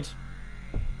enjoyed.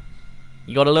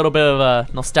 You got a little bit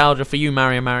of nostalgia for you,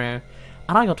 Mario.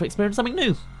 And I got to experience something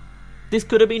new. This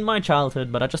could have been my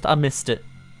childhood, but I missed it.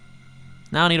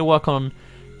 Now I need to work on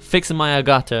fixing my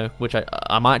Elgato, which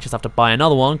I might just have to buy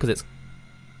another one because it's,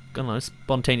 I don't know,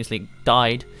 spontaneously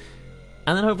died.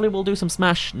 And then hopefully we'll do some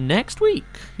Smash next week.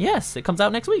 Yes, it comes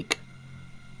out next week.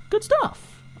 Good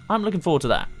stuff. I'm looking forward to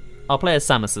that. I'll play as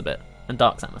Samus a bit, and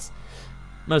Dark Samus.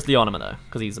 Mostly Onima though,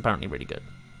 because he's apparently really good.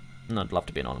 And I'd love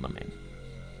to be an Onima main.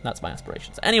 That's my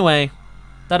aspirations. Anyway,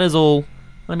 that is all.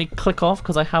 Let me click off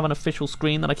because I have an official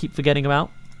screen that I keep forgetting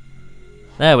about.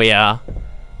 There we are.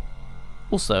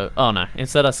 Also, oh no,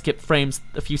 instead I skipped frames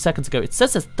a few seconds ago. It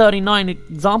says there's 39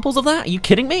 examples of that? Are you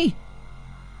kidding me?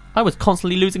 I was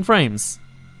constantly losing frames.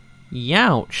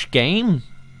 Youch, game.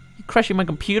 You're crashing my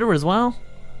computer as well?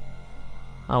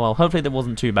 Oh well, hopefully that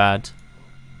wasn't too bad.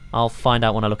 I'll find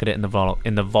out when I look at it in the VOG.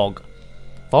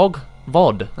 VOG?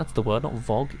 VOD. That's the word, not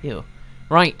VOG. Ew.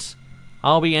 Right.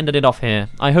 I'll be ending it off here.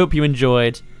 I hope you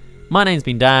enjoyed. My name's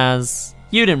been Daz.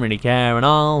 You didn't really care, and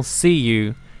I'll see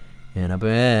you in a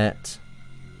bit.